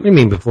take a What do you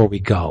mean before we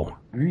go?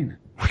 I mean,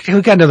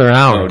 We got another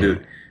hour. Oh,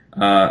 dude.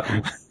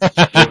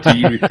 What do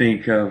you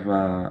think of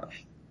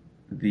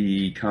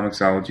the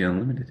Comixology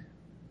Unlimited?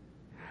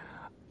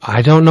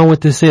 I don't know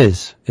what this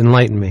is.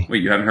 Enlighten me.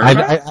 Wait, you haven't heard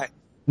about it?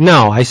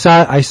 No, I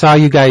saw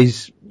you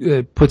guys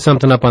put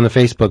something up on the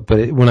Facebook,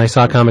 but when I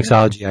saw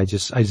Comixology, I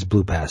just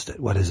blew past it.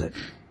 What is it?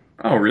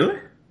 Oh, really?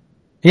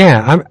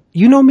 Yeah,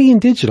 you know me in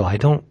digital.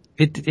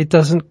 It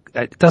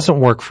doesn't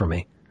work for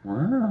me.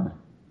 Wow.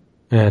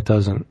 Yeah, it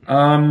doesn't.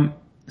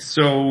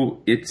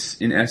 So it's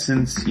in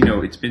essence,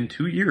 it's been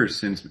 2 years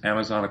since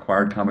Amazon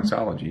acquired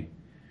Comixology.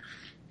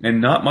 And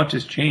not much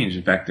has changed.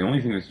 In fact, the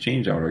only thing that's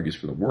changed, I would argue, is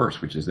for the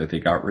worse, which is that they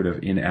got rid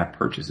of in-app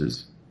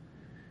purchases.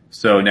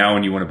 So now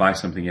when you want to buy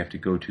something, you have to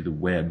go to the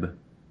web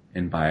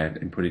and buy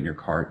it and put it in your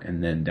cart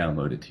and then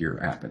download it to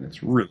your app. And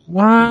it's really...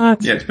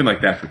 What? Yeah, it's been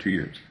like that for 2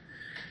 years.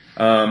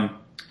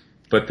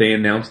 But they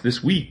announced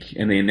this week,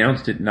 and they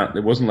announced it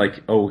it wasn't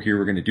like, oh, here,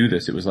 we're going to do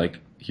this. It was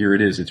like, here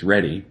it is, it's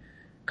ready.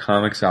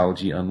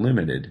 Comixology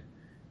Unlimited,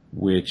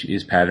 which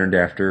is patterned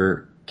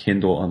after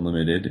Kindle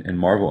Unlimited and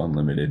Marvel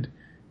Unlimited,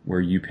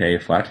 where you pay a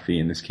flat fee,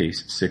 in this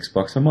case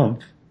 $6 a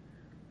month,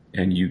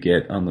 and you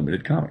get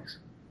unlimited comics.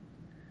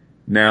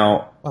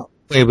 Now,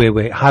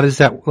 wait. How does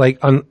that,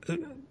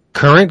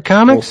 current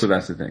comics? Also,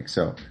 that's the thing.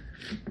 So,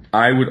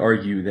 I would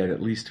argue that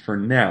at least for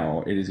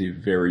now, it is a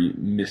very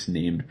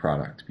misnamed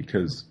product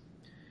because,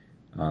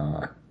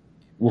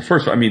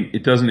 first of all,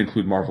 it doesn't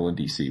include Marvel and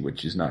DC,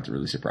 which is not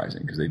really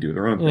surprising because they do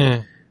their own thing.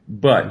 Yeah.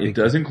 But it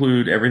does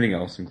include everything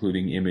else,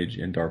 including Image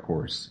and Dark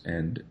Horse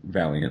and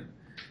Valiant.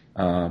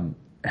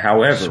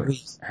 However,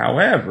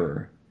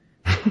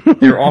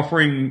 they're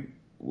offering,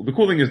 the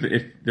cool thing is that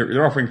if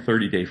they're offering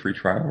 30-day free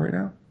trial right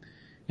now.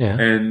 Yeah.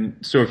 And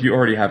so if you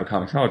already have a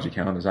Comixology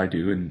account, as I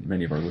do and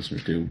many of our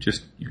listeners do,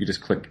 you can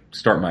just click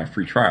start my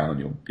free trial and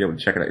you'll be able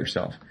to check it out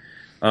yourself.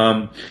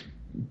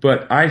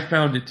 But I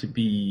found it to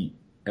be,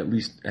 at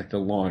least at the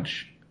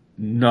launch,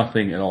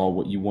 nothing at all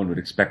what one would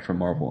expect from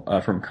Marvel,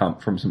 from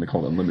something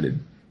called Unlimited.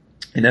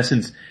 In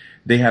essence,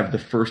 they have the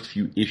first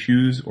few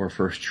issues or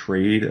first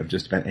trade of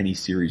just about any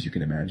series you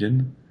can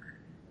imagine.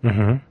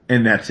 Mm-hmm.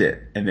 And that's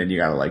it. And then you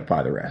gotta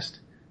buy the rest.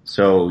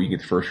 So you can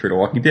get the first trade of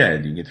Walking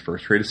Dead, you can get the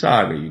first trade of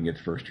Saga, you can get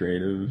the first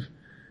trade of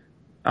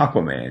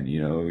Aquaman,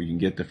 you can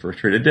get the first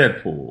trade of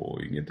Deadpool,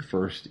 you can get the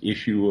first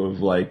issue of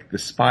The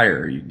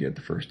Spire, you can get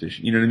the first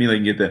issue, you know what I mean?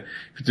 You can get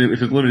if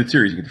it's a limited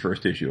series, you get the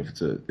first issue.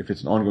 If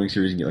it's an ongoing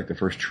series, you can get the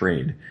first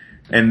trade.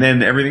 And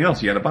then everything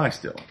else you gotta buy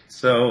still.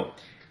 So,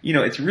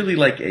 it's really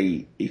like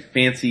a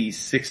fancy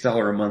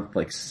 $6 a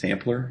month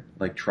sampler,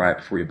 try it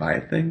before you buy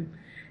it thing.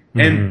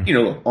 And,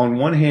 on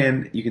one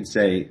hand, you can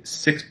say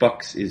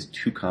 $6 is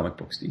 2 comic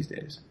books these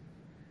days.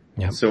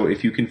 Yep. So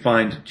if you can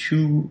find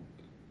 3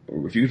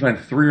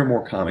 or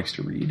more comics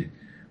to read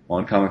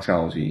on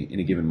Comixology in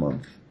a given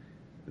month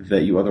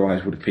that you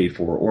otherwise would have paid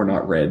for or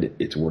not read,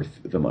 it's worth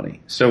the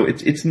money. So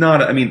it's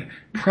not,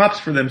 props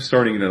for them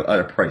starting at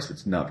a price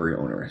that's not very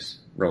onerous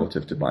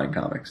relative to buying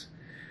comics.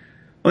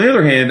 On the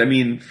other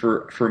hand,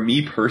 for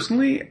me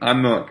personally,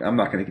 I'm not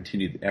going to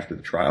continue after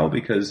the trial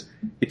because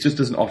it just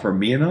doesn't offer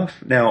me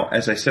enough. Now,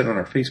 as I said on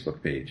our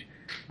Facebook page,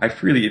 I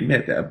freely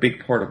admit that a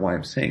big part of why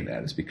I'm saying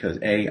that is because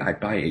A, I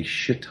buy a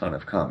shit ton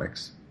of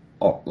comics,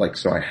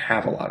 so I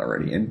have a lot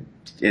already, and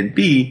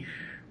B,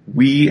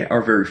 we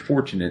are very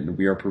fortunate and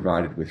we are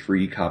provided with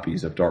free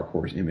copies of Dark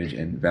Horse, Image,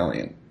 and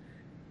Valiant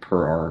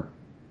per our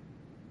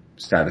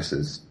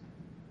statuses.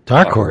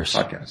 Dark Horse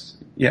podcasts.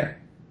 Yeah.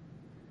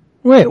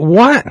 Wait,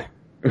 what?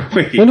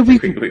 Wait,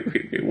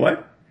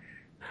 what?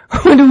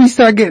 When did we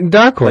start getting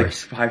Dark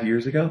Horse? 5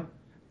 years ago?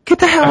 Get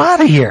the hell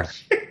out of here.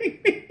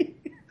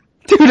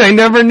 Dude, I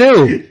never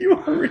knew. You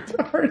are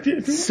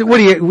retarded. So what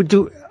do you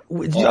do?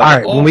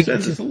 Alright, when we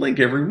sends us a link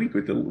every week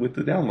with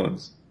the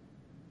downloads.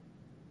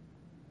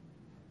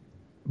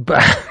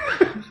 But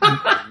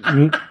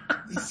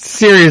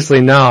seriously,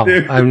 no.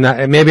 Dude, I'm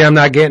not, maybe I'm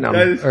not getting them.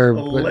 That is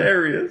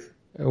hilarious.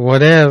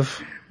 Whatever.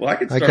 Well, I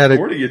could start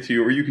forwarding it to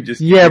you, or you could just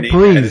please. Add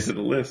it to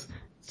the list.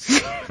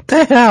 What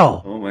the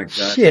hell? Oh my god,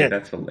 shit.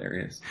 That's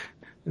hilarious.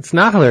 It's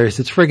not hilarious.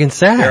 It's friggin'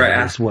 sad.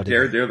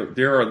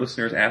 There are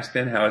listeners ask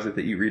then, how is it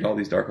that you read all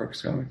these Dark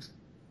Horse comics?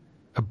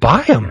 I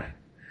buy them. I'm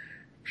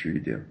sure you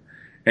do.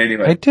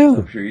 Anyway, I do.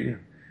 I'm sure you do.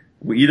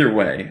 Well, either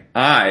way,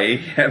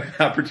 I have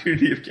the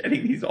opportunity of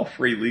getting these all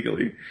free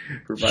legally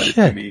provided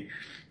to me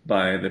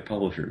by the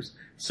publishers.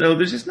 So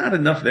there's just not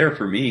enough there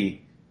for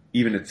me,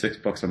 even at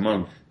 $6 a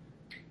month.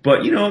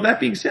 But that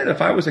being said,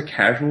 if I was a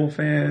casual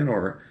fan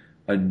or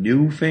a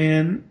new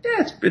fan,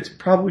 yeah, it's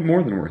probably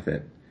more than worth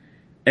it.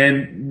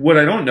 And what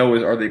I don't know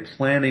is, are they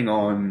planning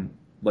on,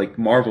 like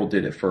Marvel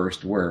did at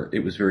first, where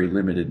it was very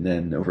limited and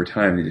then over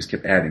time they just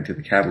kept adding to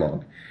the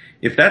catalog.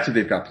 If that's what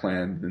they've got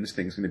planned, then this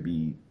thing's going to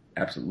be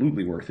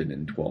absolutely worth it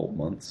in 12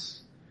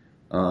 months.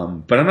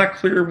 But I'm not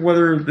clear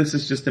whether this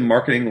is just a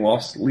marketing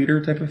loss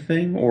leader type of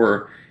thing,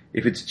 or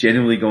if it's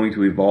genuinely going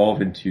to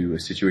evolve into a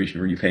situation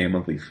where you pay a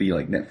monthly fee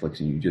like Netflix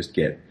and you just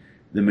get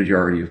the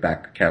majority of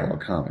back catalog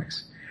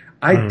comics.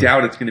 I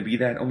doubt it's going to be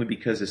that, only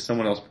because, as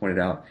someone else pointed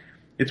out,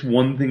 it's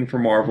one thing for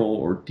Marvel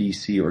or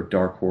DC or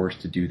Dark Horse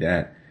to do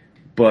that,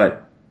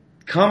 But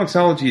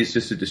Comixology is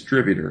just a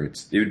distributor.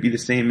 It would be the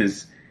same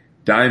as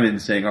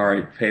Diamond saying, all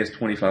right, pay us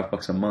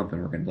 $25 a month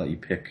and we're going to let you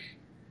pick,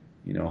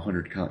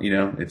 100,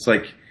 it's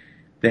like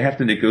they have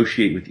to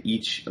negotiate with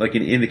each, like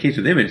in the case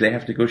of Image, they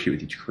have to negotiate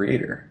with each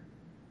creator.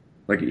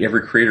 Like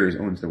every creator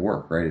owns the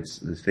work, right?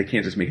 They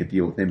can't just make a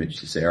deal with Image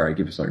to say, all right,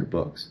 give us all your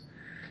books.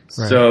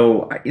 Right.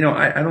 So,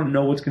 I don't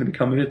know what's going to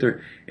become of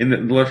it. In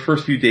the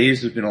first few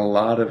days, there's been a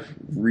lot of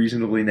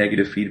reasonably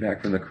negative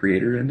feedback from the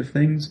creator end of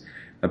things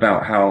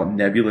about how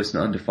nebulous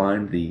and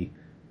undefined the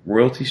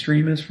royalty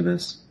stream is for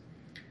this.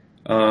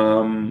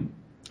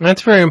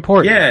 That's very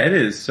important. Yeah, it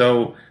is.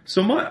 So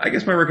I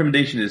guess my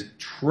recommendation is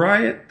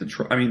try the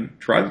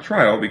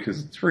trial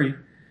because it's free,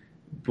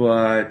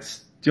 but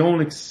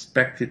don't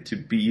expect it to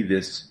be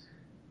this,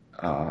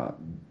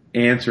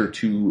 answer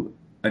to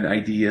an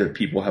idea that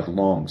people have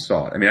long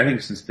sought. I mean, I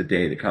think since the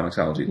day that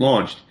Comixology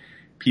launched,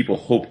 people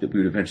hoped that we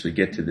would eventually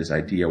get to this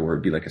idea where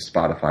it'd be like a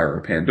Spotify or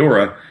a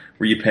Pandora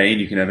where you pay and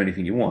you can have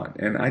anything you want.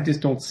 And I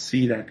just don't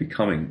see that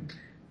becoming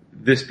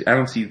this. I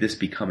don't see this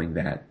becoming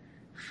that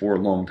for a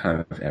long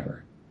time, if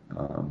ever.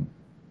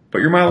 But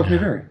your mileage may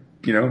vary.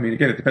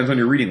 Again, it depends on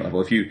your reading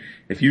level. If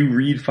you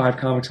read 5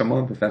 comics a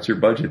month, if that's your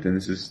budget, then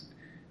this is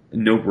a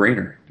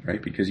no-brainer,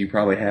 right? Because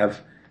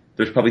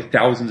there's probably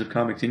thousands of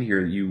comics in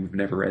here that you've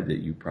never read that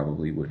you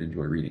probably would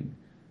enjoy reading,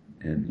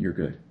 and you're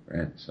good,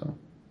 right? So,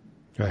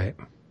 right.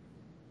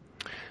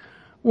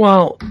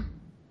 Well,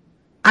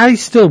 I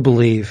still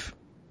believe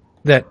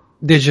that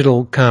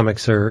digital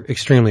comics are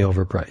extremely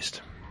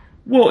overpriced.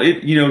 Well,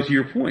 to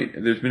your point,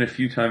 there's been a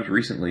few times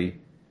recently,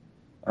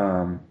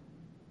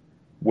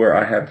 where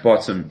I have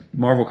bought some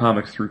Marvel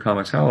comics through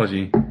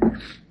Comixology,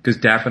 because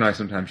Daff and I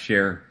sometimes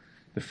share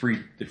the free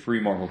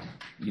Marvel,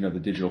 the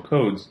digital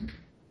codes.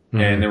 Mm-hmm.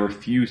 And there were a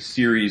few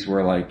series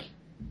where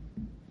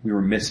we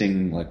were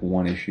missing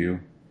one issue,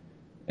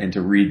 and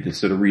to read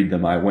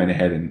them, I went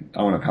ahead and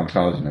I went on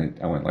Comixology and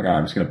I went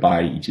I'm just going to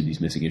buy each of these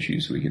missing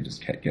issues so we can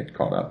just get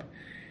caught up.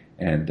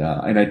 And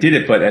I did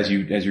it, but as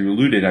you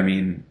alluded, I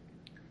mean,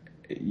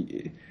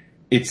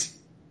 it's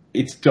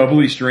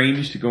doubly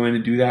strange to go in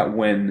and do that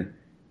when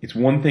it's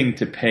one thing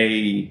to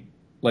pay,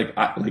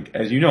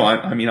 as you know,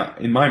 I mean,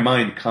 in my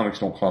mind, comics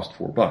don't cost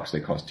 $4; they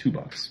cost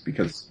 $2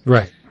 because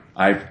right.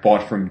 I've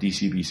bought from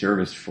DCB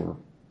Service for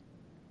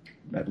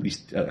at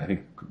least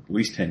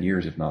 10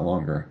 years, if not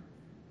longer,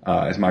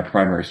 as my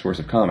primary source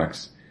of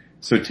comics.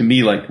 So to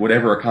me,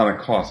 whatever a comic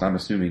costs, I'm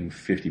assuming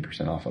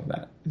 50% off of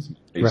that is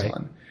baseline.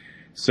 Right.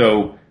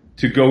 So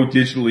to go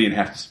digitally and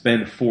have to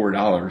spend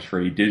 $4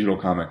 for a digital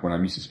comic when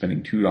I'm used to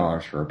spending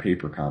 $2 for a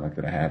paper comic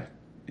that I have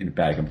in a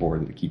bag and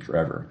board that I keep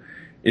forever,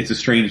 it's a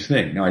strange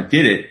thing. Now I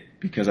did it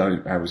because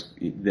I was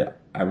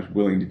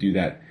willing to do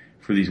that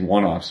for these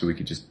one-offs so we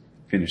could just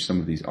finish some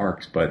of these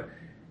arcs, but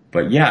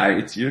yeah,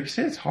 it's, like you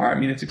said, it's hard. I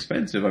mean, it's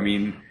expensive. I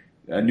mean,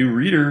 a new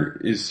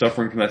reader is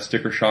suffering from that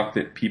sticker shock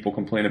that people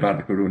complain about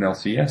that go to an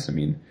LCS. I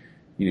mean,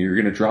 you're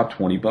going to drop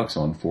 $20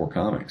 on 5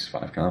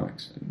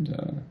 comics,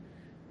 and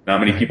not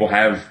many people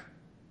have,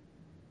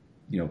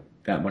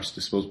 that much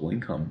disposable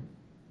income,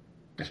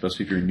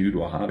 especially if you're new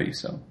to a hobby.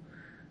 So,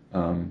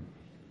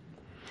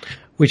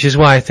 which is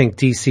why I think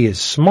DC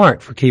is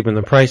smart for keeping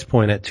the price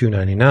point at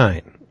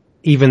 $2.99.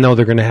 Even though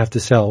they're going to have to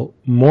sell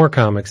more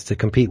comics to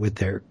compete with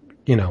their,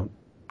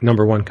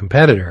 number one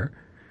competitor,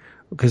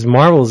 because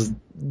Marvel's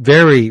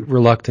very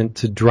reluctant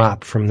to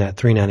drop from that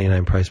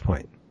 $3.99 price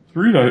point.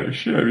 $3,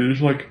 shit. I mean, there's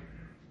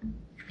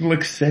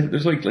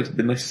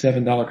been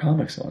 $7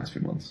 comics the last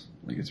few months.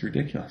 It's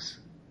ridiculous.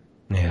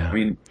 Yeah. I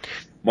mean,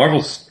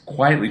 Marvel's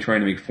quietly trying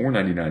to make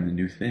 $4.99 the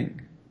new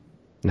thing.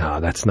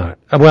 No, that's not.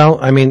 Well,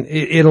 I mean,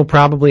 it'll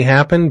probably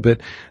happen, but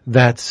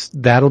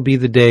that'll be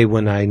the day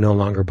when I no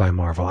longer buy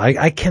Marvel.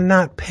 I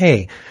cannot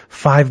pay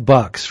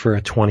 $5 for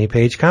a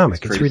 20-page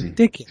comic. It's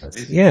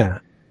ridiculous.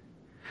 Yeah.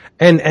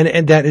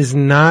 And that is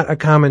not a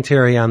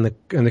commentary on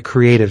the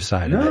creative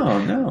side of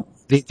it. No.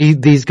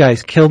 These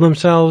guys kill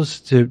themselves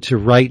to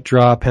write,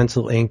 draw,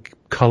 pencil, ink,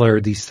 color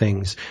these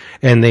things,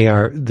 and they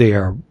are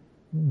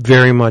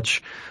very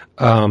much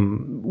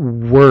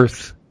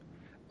worth.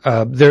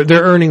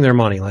 They're earning their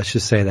money. Let's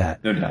just say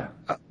that. No doubt.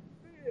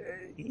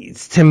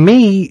 To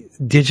me,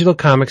 digital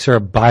comics are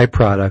a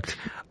byproduct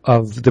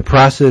of the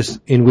process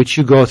in which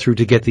you go through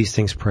to get these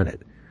things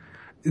printed.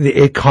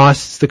 It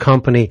costs the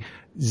company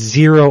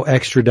 $0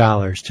 extra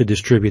to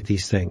distribute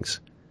these things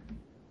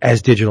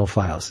as digital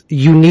files.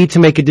 You need to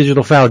make a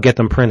digital file, get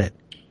them printed.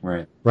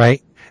 Right.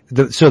 Right?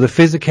 So the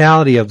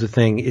physicality of the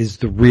thing is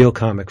the real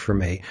comic for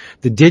me.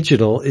 The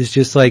digital is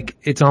just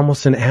it's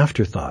almost an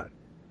afterthought.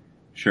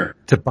 Sure.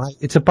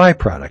 It's a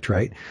byproduct,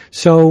 right?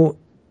 So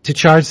to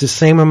charge the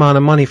same amount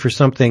of money for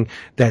something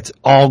that's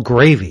all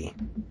gravy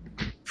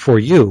for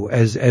you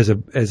as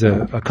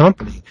a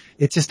company,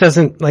 it just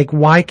doesn't,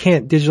 why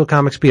can't digital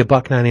comics be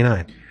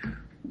 $1.99?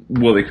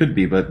 Well, they could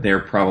be, but they're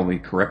probably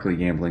correctly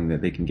gambling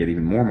that they can get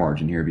even more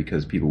margin here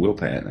because people will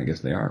pay it, and I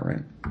guess they are,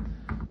 right?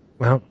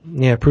 Well,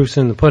 yeah, proof's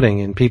in the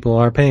pudding, and people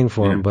are paying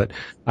for them, but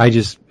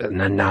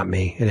not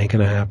me. It ain't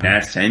gonna happen.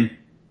 That's 10?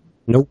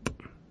 Nope.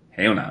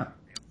 Hell no.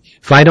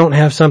 If I don't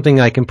have something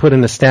I can put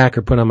in a stack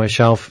or put on my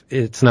shelf,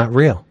 it's not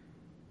real.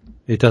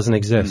 It doesn't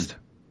exist.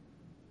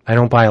 I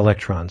don't buy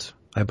electrons.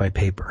 I buy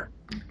paper.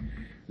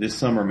 This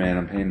summer, man,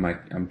 I'm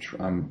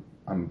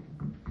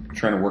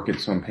trying to work it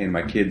so I'm paying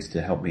my kids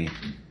to help me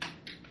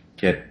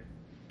get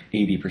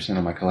 80%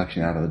 of my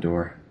collection out of the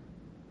door.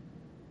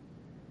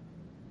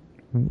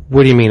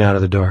 What do you mean out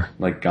of the door?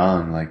 Like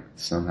gone, like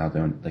somehow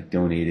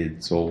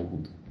donated,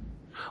 sold.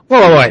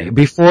 Well, wait.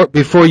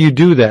 Before you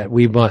do that,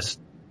 we must.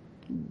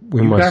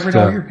 You got rid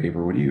of all your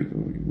paper. What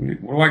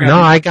do I got? No,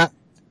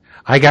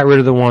 I got rid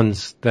of the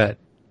ones that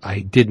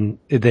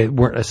that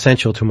weren't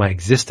essential to my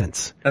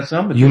existence. That's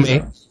somebody.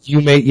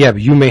 You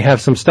may have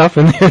some stuff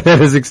in there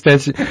that is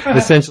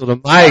essential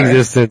to my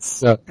existence.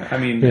 So, I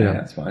mean, yeah,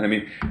 that's fine. I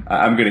mean,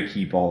 I'm going to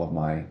keep all of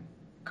my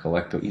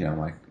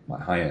my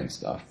high-end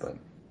stuff, but.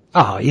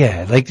 Oh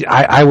yeah, like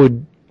I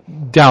would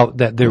doubt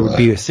that there would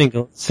be a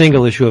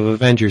single issue of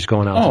Avengers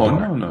going out.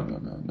 Oh,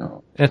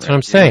 no. That's what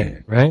I'm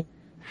saying, right?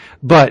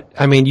 But,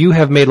 I mean, you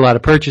have made a lot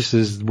of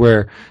purchases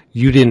where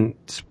you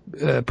didn't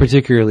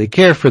particularly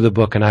care for the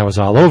book and I was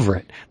all over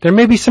it. There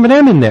may be some of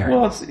them in there.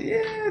 Well,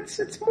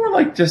 it's more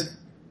like just,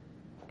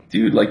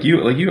 dude, like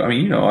you, I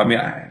mean,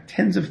 I have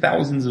tens of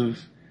thousands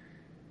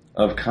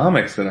of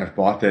comics that I've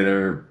bought that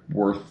are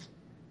worth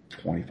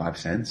 25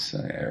 cents,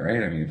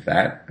 right? I mean,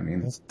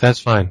 that's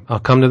fine. I'll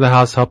come to the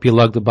house, help you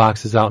lug the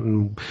boxes out,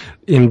 and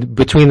in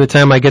between the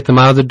time I get them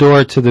out of the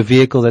door to the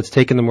vehicle that's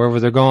taking them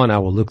wherever they're going, I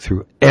will look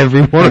through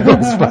every one of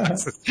those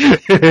boxes.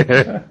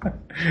 A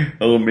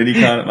little mini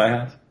con at my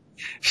house.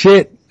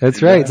 Shit,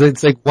 that's right.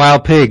 It's like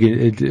Wild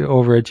Pig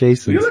over at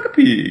Jason's. You like a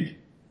pig.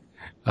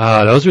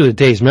 Those were the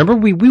days. Remember,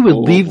 we would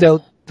leave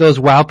those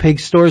Wild Pig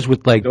stores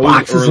with like those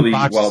boxes early and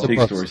boxes Wild of Pig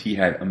books. stores. He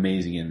had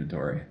amazing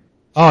inventory.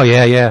 Oh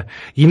yeah.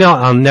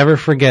 I'll never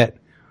forget.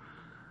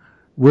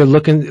 We're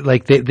looking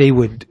like they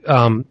would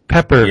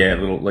pepper. Yeah,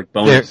 little like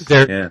bonus.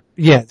 Their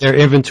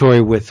inventory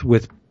with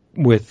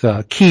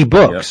key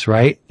books,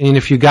 right? And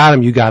if you got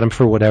them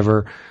for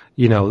whatever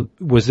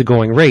was the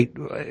going rate,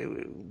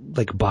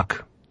 like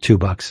 $1,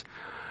 $2.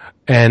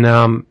 And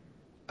I'm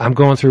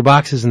going through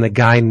boxes, and the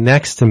guy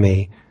next to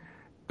me,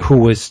 who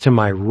was to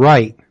my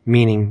right,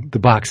 meaning the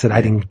box that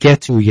I didn't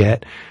get to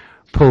yet,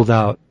 pulled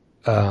out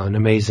an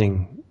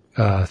amazing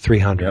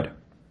 300. Yep.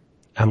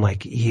 I'm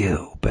like,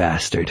 you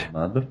bastard.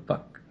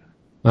 Motherfucker.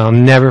 I'll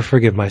never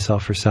forgive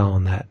myself for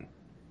selling that.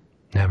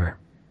 Never.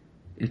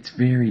 It's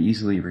very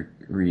easily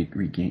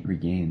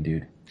regained,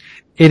 dude.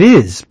 It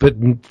is, but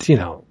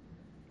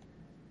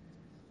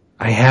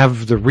I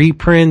have the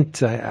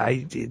reprint.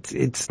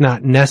 It's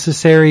not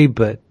necessary,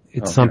 but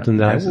it's something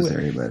that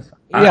necessary, but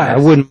I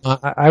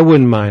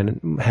wouldn't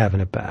mind having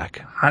it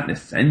back.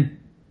 Hotness, son.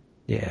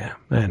 Yeah,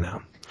 I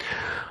know.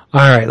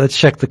 All right, let's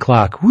check the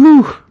clock.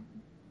 Woo!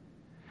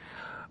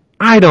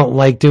 I don't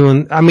like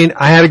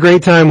I had a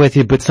great time with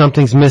you, but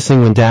something's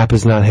missing when Dap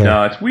is not here.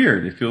 No, it's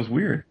weird. It feels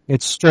weird.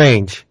 It's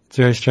strange. It's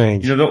very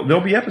strange.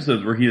 There'll be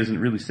episodes where he doesn't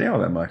really say all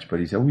that much, but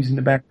he's always in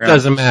the background.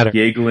 Doesn't matter.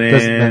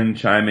 Giggling,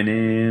 chiming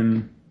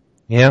in.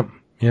 Yep.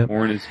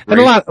 And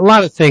a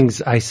lot of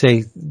things I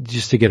say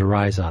just to get a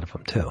rise out of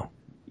him too.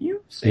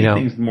 You say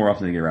things more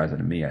often to get a rise out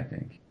of me, I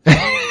think.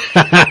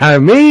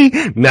 Me?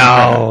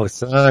 No,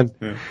 son.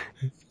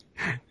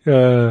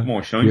 Come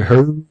on, Sean.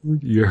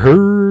 You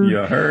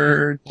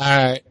heard. All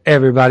right,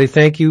 everybody,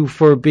 thank you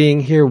for being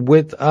here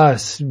with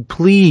us.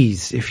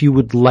 Please, if you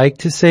would like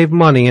to save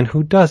money, and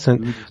who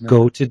doesn't,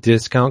 go to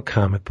Discount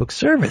Comic Book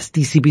Service,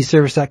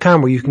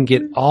 dcbservice.com, where you can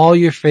get all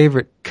your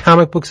favorite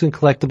comic books and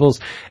collectibles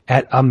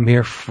at a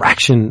mere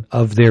fraction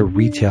of their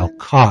retail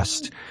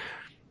cost.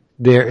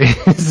 There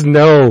is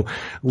no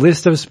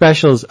list of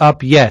specials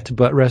up yet,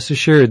 but rest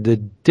assured the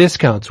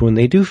discounts, when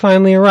they do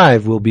finally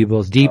arrive, will be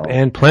both deep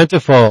and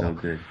plentiful. So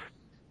good.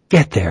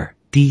 Get there,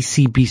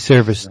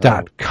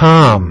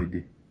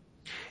 dcbservice.com.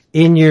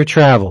 In your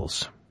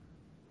travels,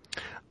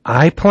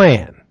 I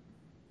plan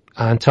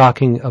on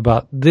talking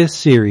about this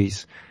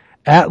series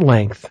at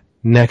length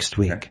next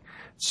week. Okay.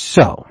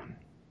 So,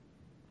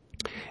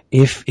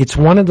 if it's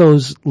one of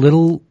those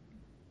little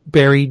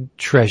buried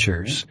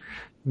treasures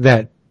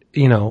that,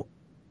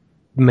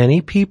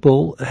 many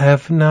people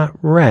have not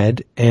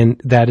read,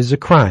 and that is a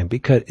crime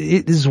because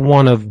it is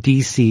one of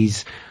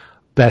DC's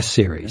best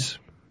series.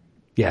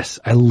 Yes,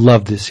 I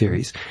love this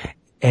series.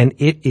 And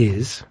it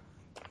is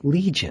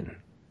Legion.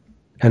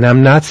 And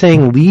I'm not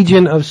saying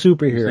Legion of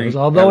Superheroes,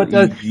 although it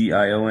does.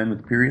 Legion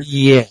with period?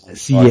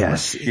 Yes.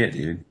 Shit,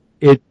 dude.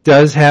 It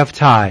does have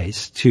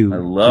ties to I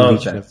love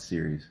Legion that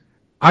series.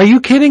 Are you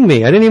kidding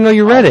me? I didn't even know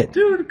you read it.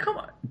 Dude, come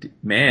on.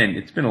 Man,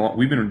 it's been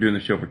we've been doing the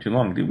show for too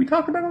long. Dude, we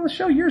talked about it on the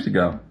show years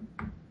ago.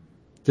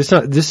 This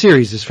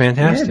series is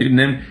fantastic. Yeah, dude.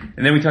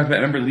 And then we talked about,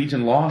 remember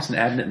Legion Lost and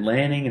Advent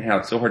Landing and how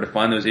it's so hard to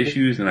find those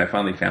issues, and I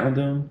finally found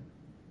them.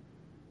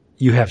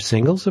 You have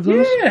singles of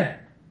those? Yeah.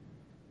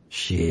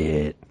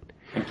 Shit.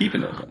 I'm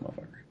keeping those,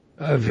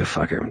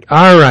 motherfucker.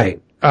 All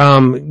right.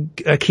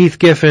 Keith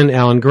Giffen,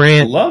 Alan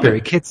Grant,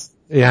 Barry Kitts.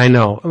 Yeah, I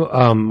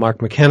know.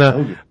 Mark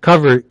McKenna.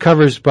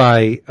 Covers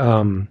by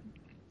Kevin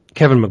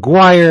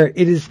McGuire.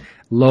 It is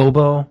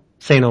Lobo.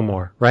 say no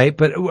more, right?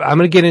 But I'm going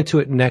to get into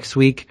it next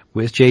week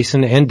with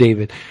Jason and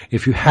David.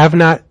 If you have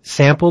not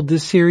sampled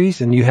this series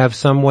and you have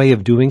some way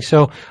of doing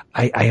so,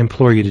 I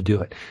implore you to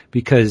do it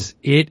because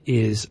it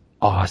is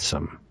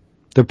awesome.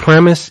 The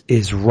premise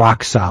is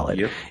rock solid.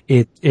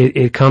 Yep.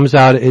 It comes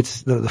out,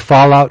 it's the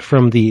fallout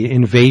from the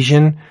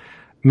Invasion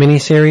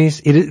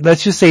miniseries.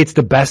 Let's just say it's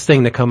the best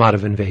thing to come out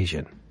of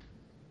Invasion.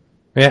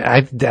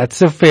 Yeah,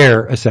 that's a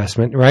fair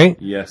assessment, right?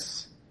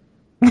 Yes.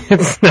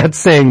 It's not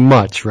saying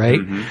much, right?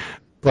 Mm-hmm.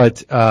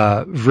 But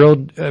Vril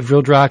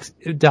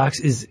Dox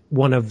is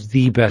one of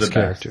the best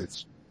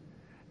characters.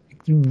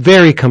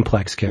 Very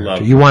complex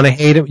character. You want to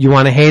hate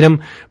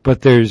him,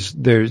 but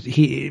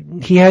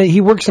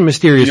he works in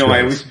mysterious ways. I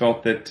always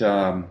felt that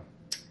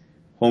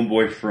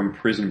homeboy from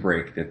Prison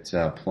Break that's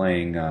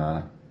playing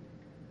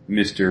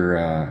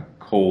Mr.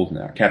 Cold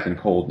now, Captain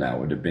Cold now,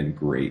 would have been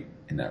great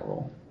in that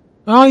role.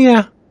 Oh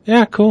yeah.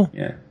 Yeah, cool.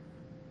 Yeah.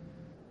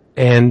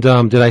 And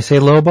did I say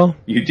Lobo?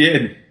 You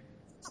did.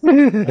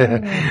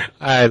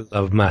 I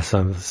love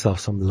myself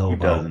some Lobo. Who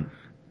doesn't?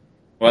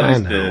 Well, at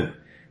least the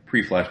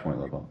pre-Flashpoint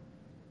Lobo.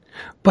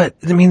 But,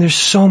 I mean, there's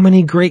so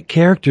many great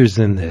characters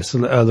in this.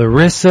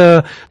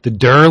 Larissa, the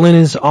Derlin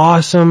is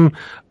awesome.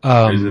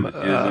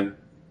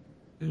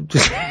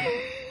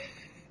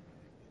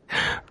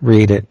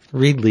 Read it.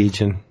 Read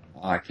Legion.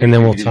 And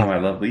then we'll talk. I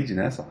love Legion.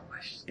 That's all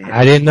my shit.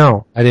 I didn't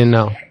know.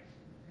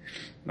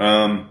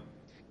 And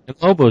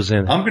Lobo's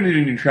in it. I'm going to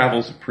do New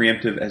Travels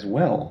preemptive as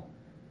well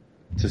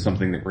to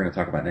something that we're going to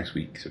talk about next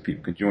week so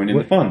people can join in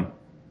the fun.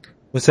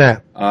 What's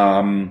that?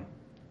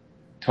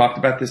 Talked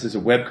about this as a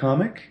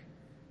webcomic.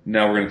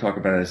 Now we're going to talk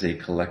about it as a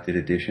collected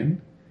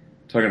edition.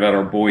 Talking about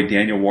our boy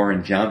Daniel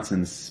Warren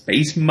Johnson's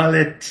Space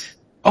Mullet.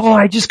 Oh,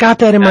 I just got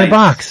that in my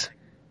box.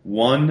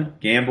 One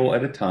Gamble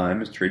at a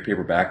Time is trade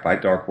paperback by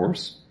Dark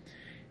Horse.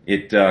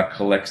 It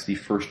collects the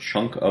first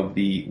chunk of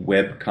the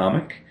web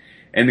comic.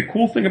 And the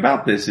cool thing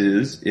about this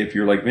is, if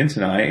you're like Vince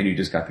and I and you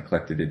just got the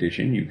collected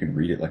edition, you can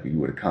read it like you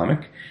would a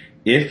comic.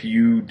 If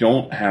you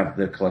don't have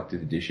the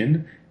collected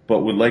edition,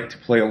 but would like to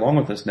play along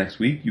with us next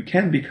week, you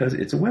can because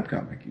it's a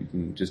webcomic. You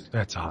can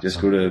That's awesome.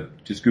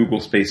 just Google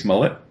Space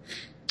Mullet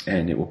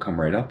and it will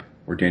come right up.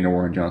 Or Daniel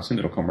Warren Johnson,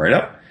 it'll come right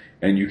up.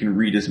 And you can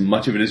read as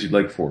much of it as you'd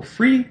like for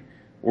free,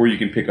 or you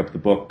can pick up the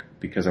book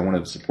because I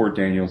wanted to support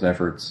Daniel's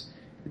efforts.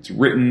 It's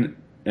written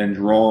and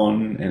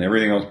drawn and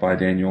everything else by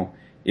Daniel.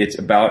 It's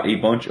about a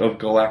bunch of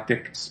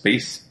galactic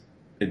space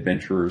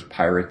adventurers,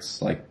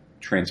 pirates, like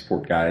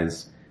transport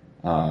guys,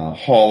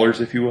 haulers,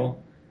 if you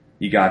will.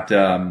 You got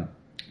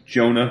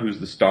Jonah,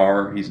 who's the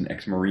star. He's an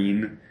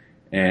ex-Marine,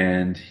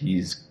 and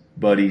he's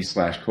buddy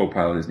 /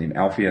 co-pilot is named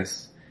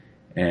Alpheus,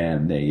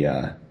 and they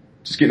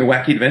just get into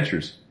wacky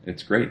adventures.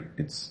 It's great.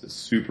 It's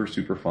super,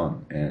 super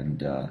fun,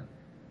 and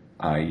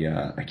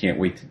I can't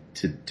wait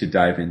to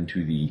dive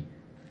into the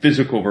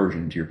physical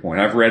version, to your point.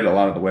 I've read a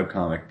lot of the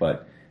webcomic,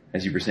 but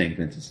as you were saying,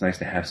 Vince, it's nice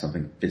to have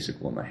something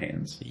physical in my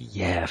hands.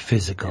 Yeah,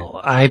 physical.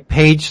 I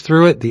paged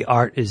through it. The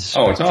art is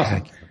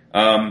spectacular.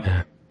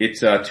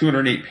 It's awesome. It's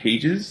 208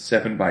 pages,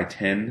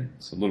 7x10.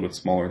 It's a little bit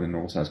smaller than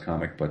normal size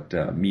comic, but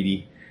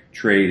meaty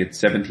trade.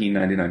 It's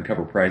 $17.99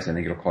 cover price. I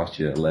think it'll cost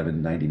you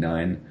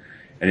 $11.99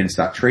 at In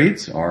Stock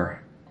Trades,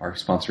 our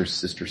sponsor's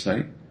sister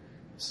site.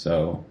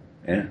 So,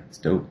 yeah, it's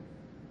dope.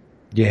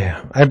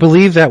 Yeah, I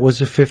believe that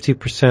was a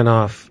 50%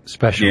 off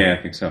special. Yeah,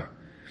 I think so.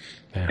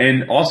 Yeah.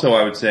 And also,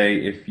 I would say,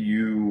 if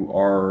you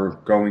are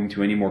going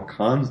to any more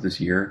cons this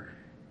year,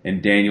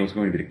 and Daniel's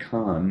going to be at a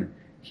con,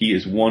 he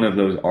is one of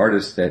those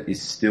artists that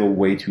is still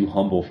way too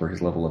humble for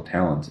his level of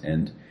talent,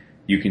 and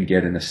you can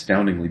get an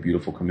astoundingly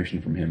beautiful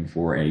commission from him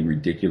for a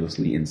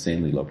ridiculously,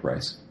 insanely low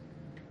price.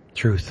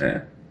 Truth.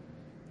 Yeah.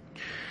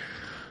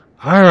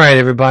 All right,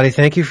 everybody.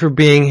 Thank you for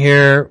being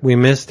here. We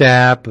missed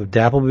Dap.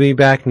 Dap will be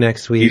back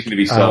next week. He's going to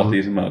be salty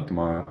as a mug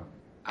tomorrow.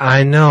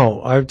 I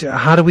know.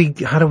 How do we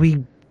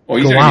Well,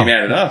 he's going to be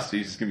mad at us.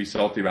 He's just going to be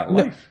salty about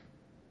life.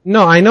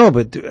 No, I know,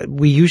 but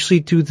we usually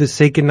do the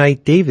Say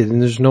Goodnight David,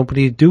 and there's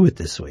nobody to do it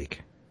this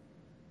week.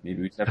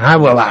 Maybe we just have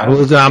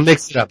I'll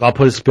mix it up. I'll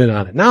put a spin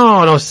on it.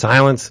 No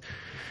silence.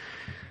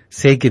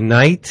 Say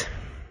goodnight,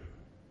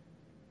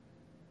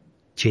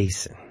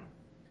 Jason.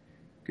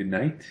 Good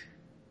night,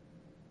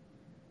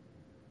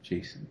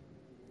 Jason.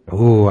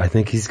 Ooh, I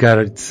think he's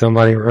got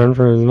somebody run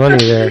for his money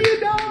there.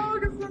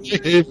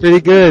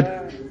 Pretty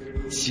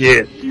good.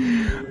 Shit.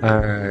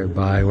 Alright,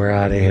 bye. We're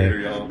out of here. Later,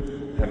 y'all.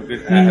 Have a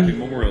good, happy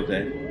Memorial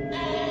Day.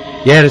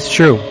 Yeah, that's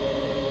true.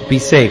 Be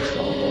safe.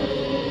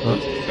 Huh?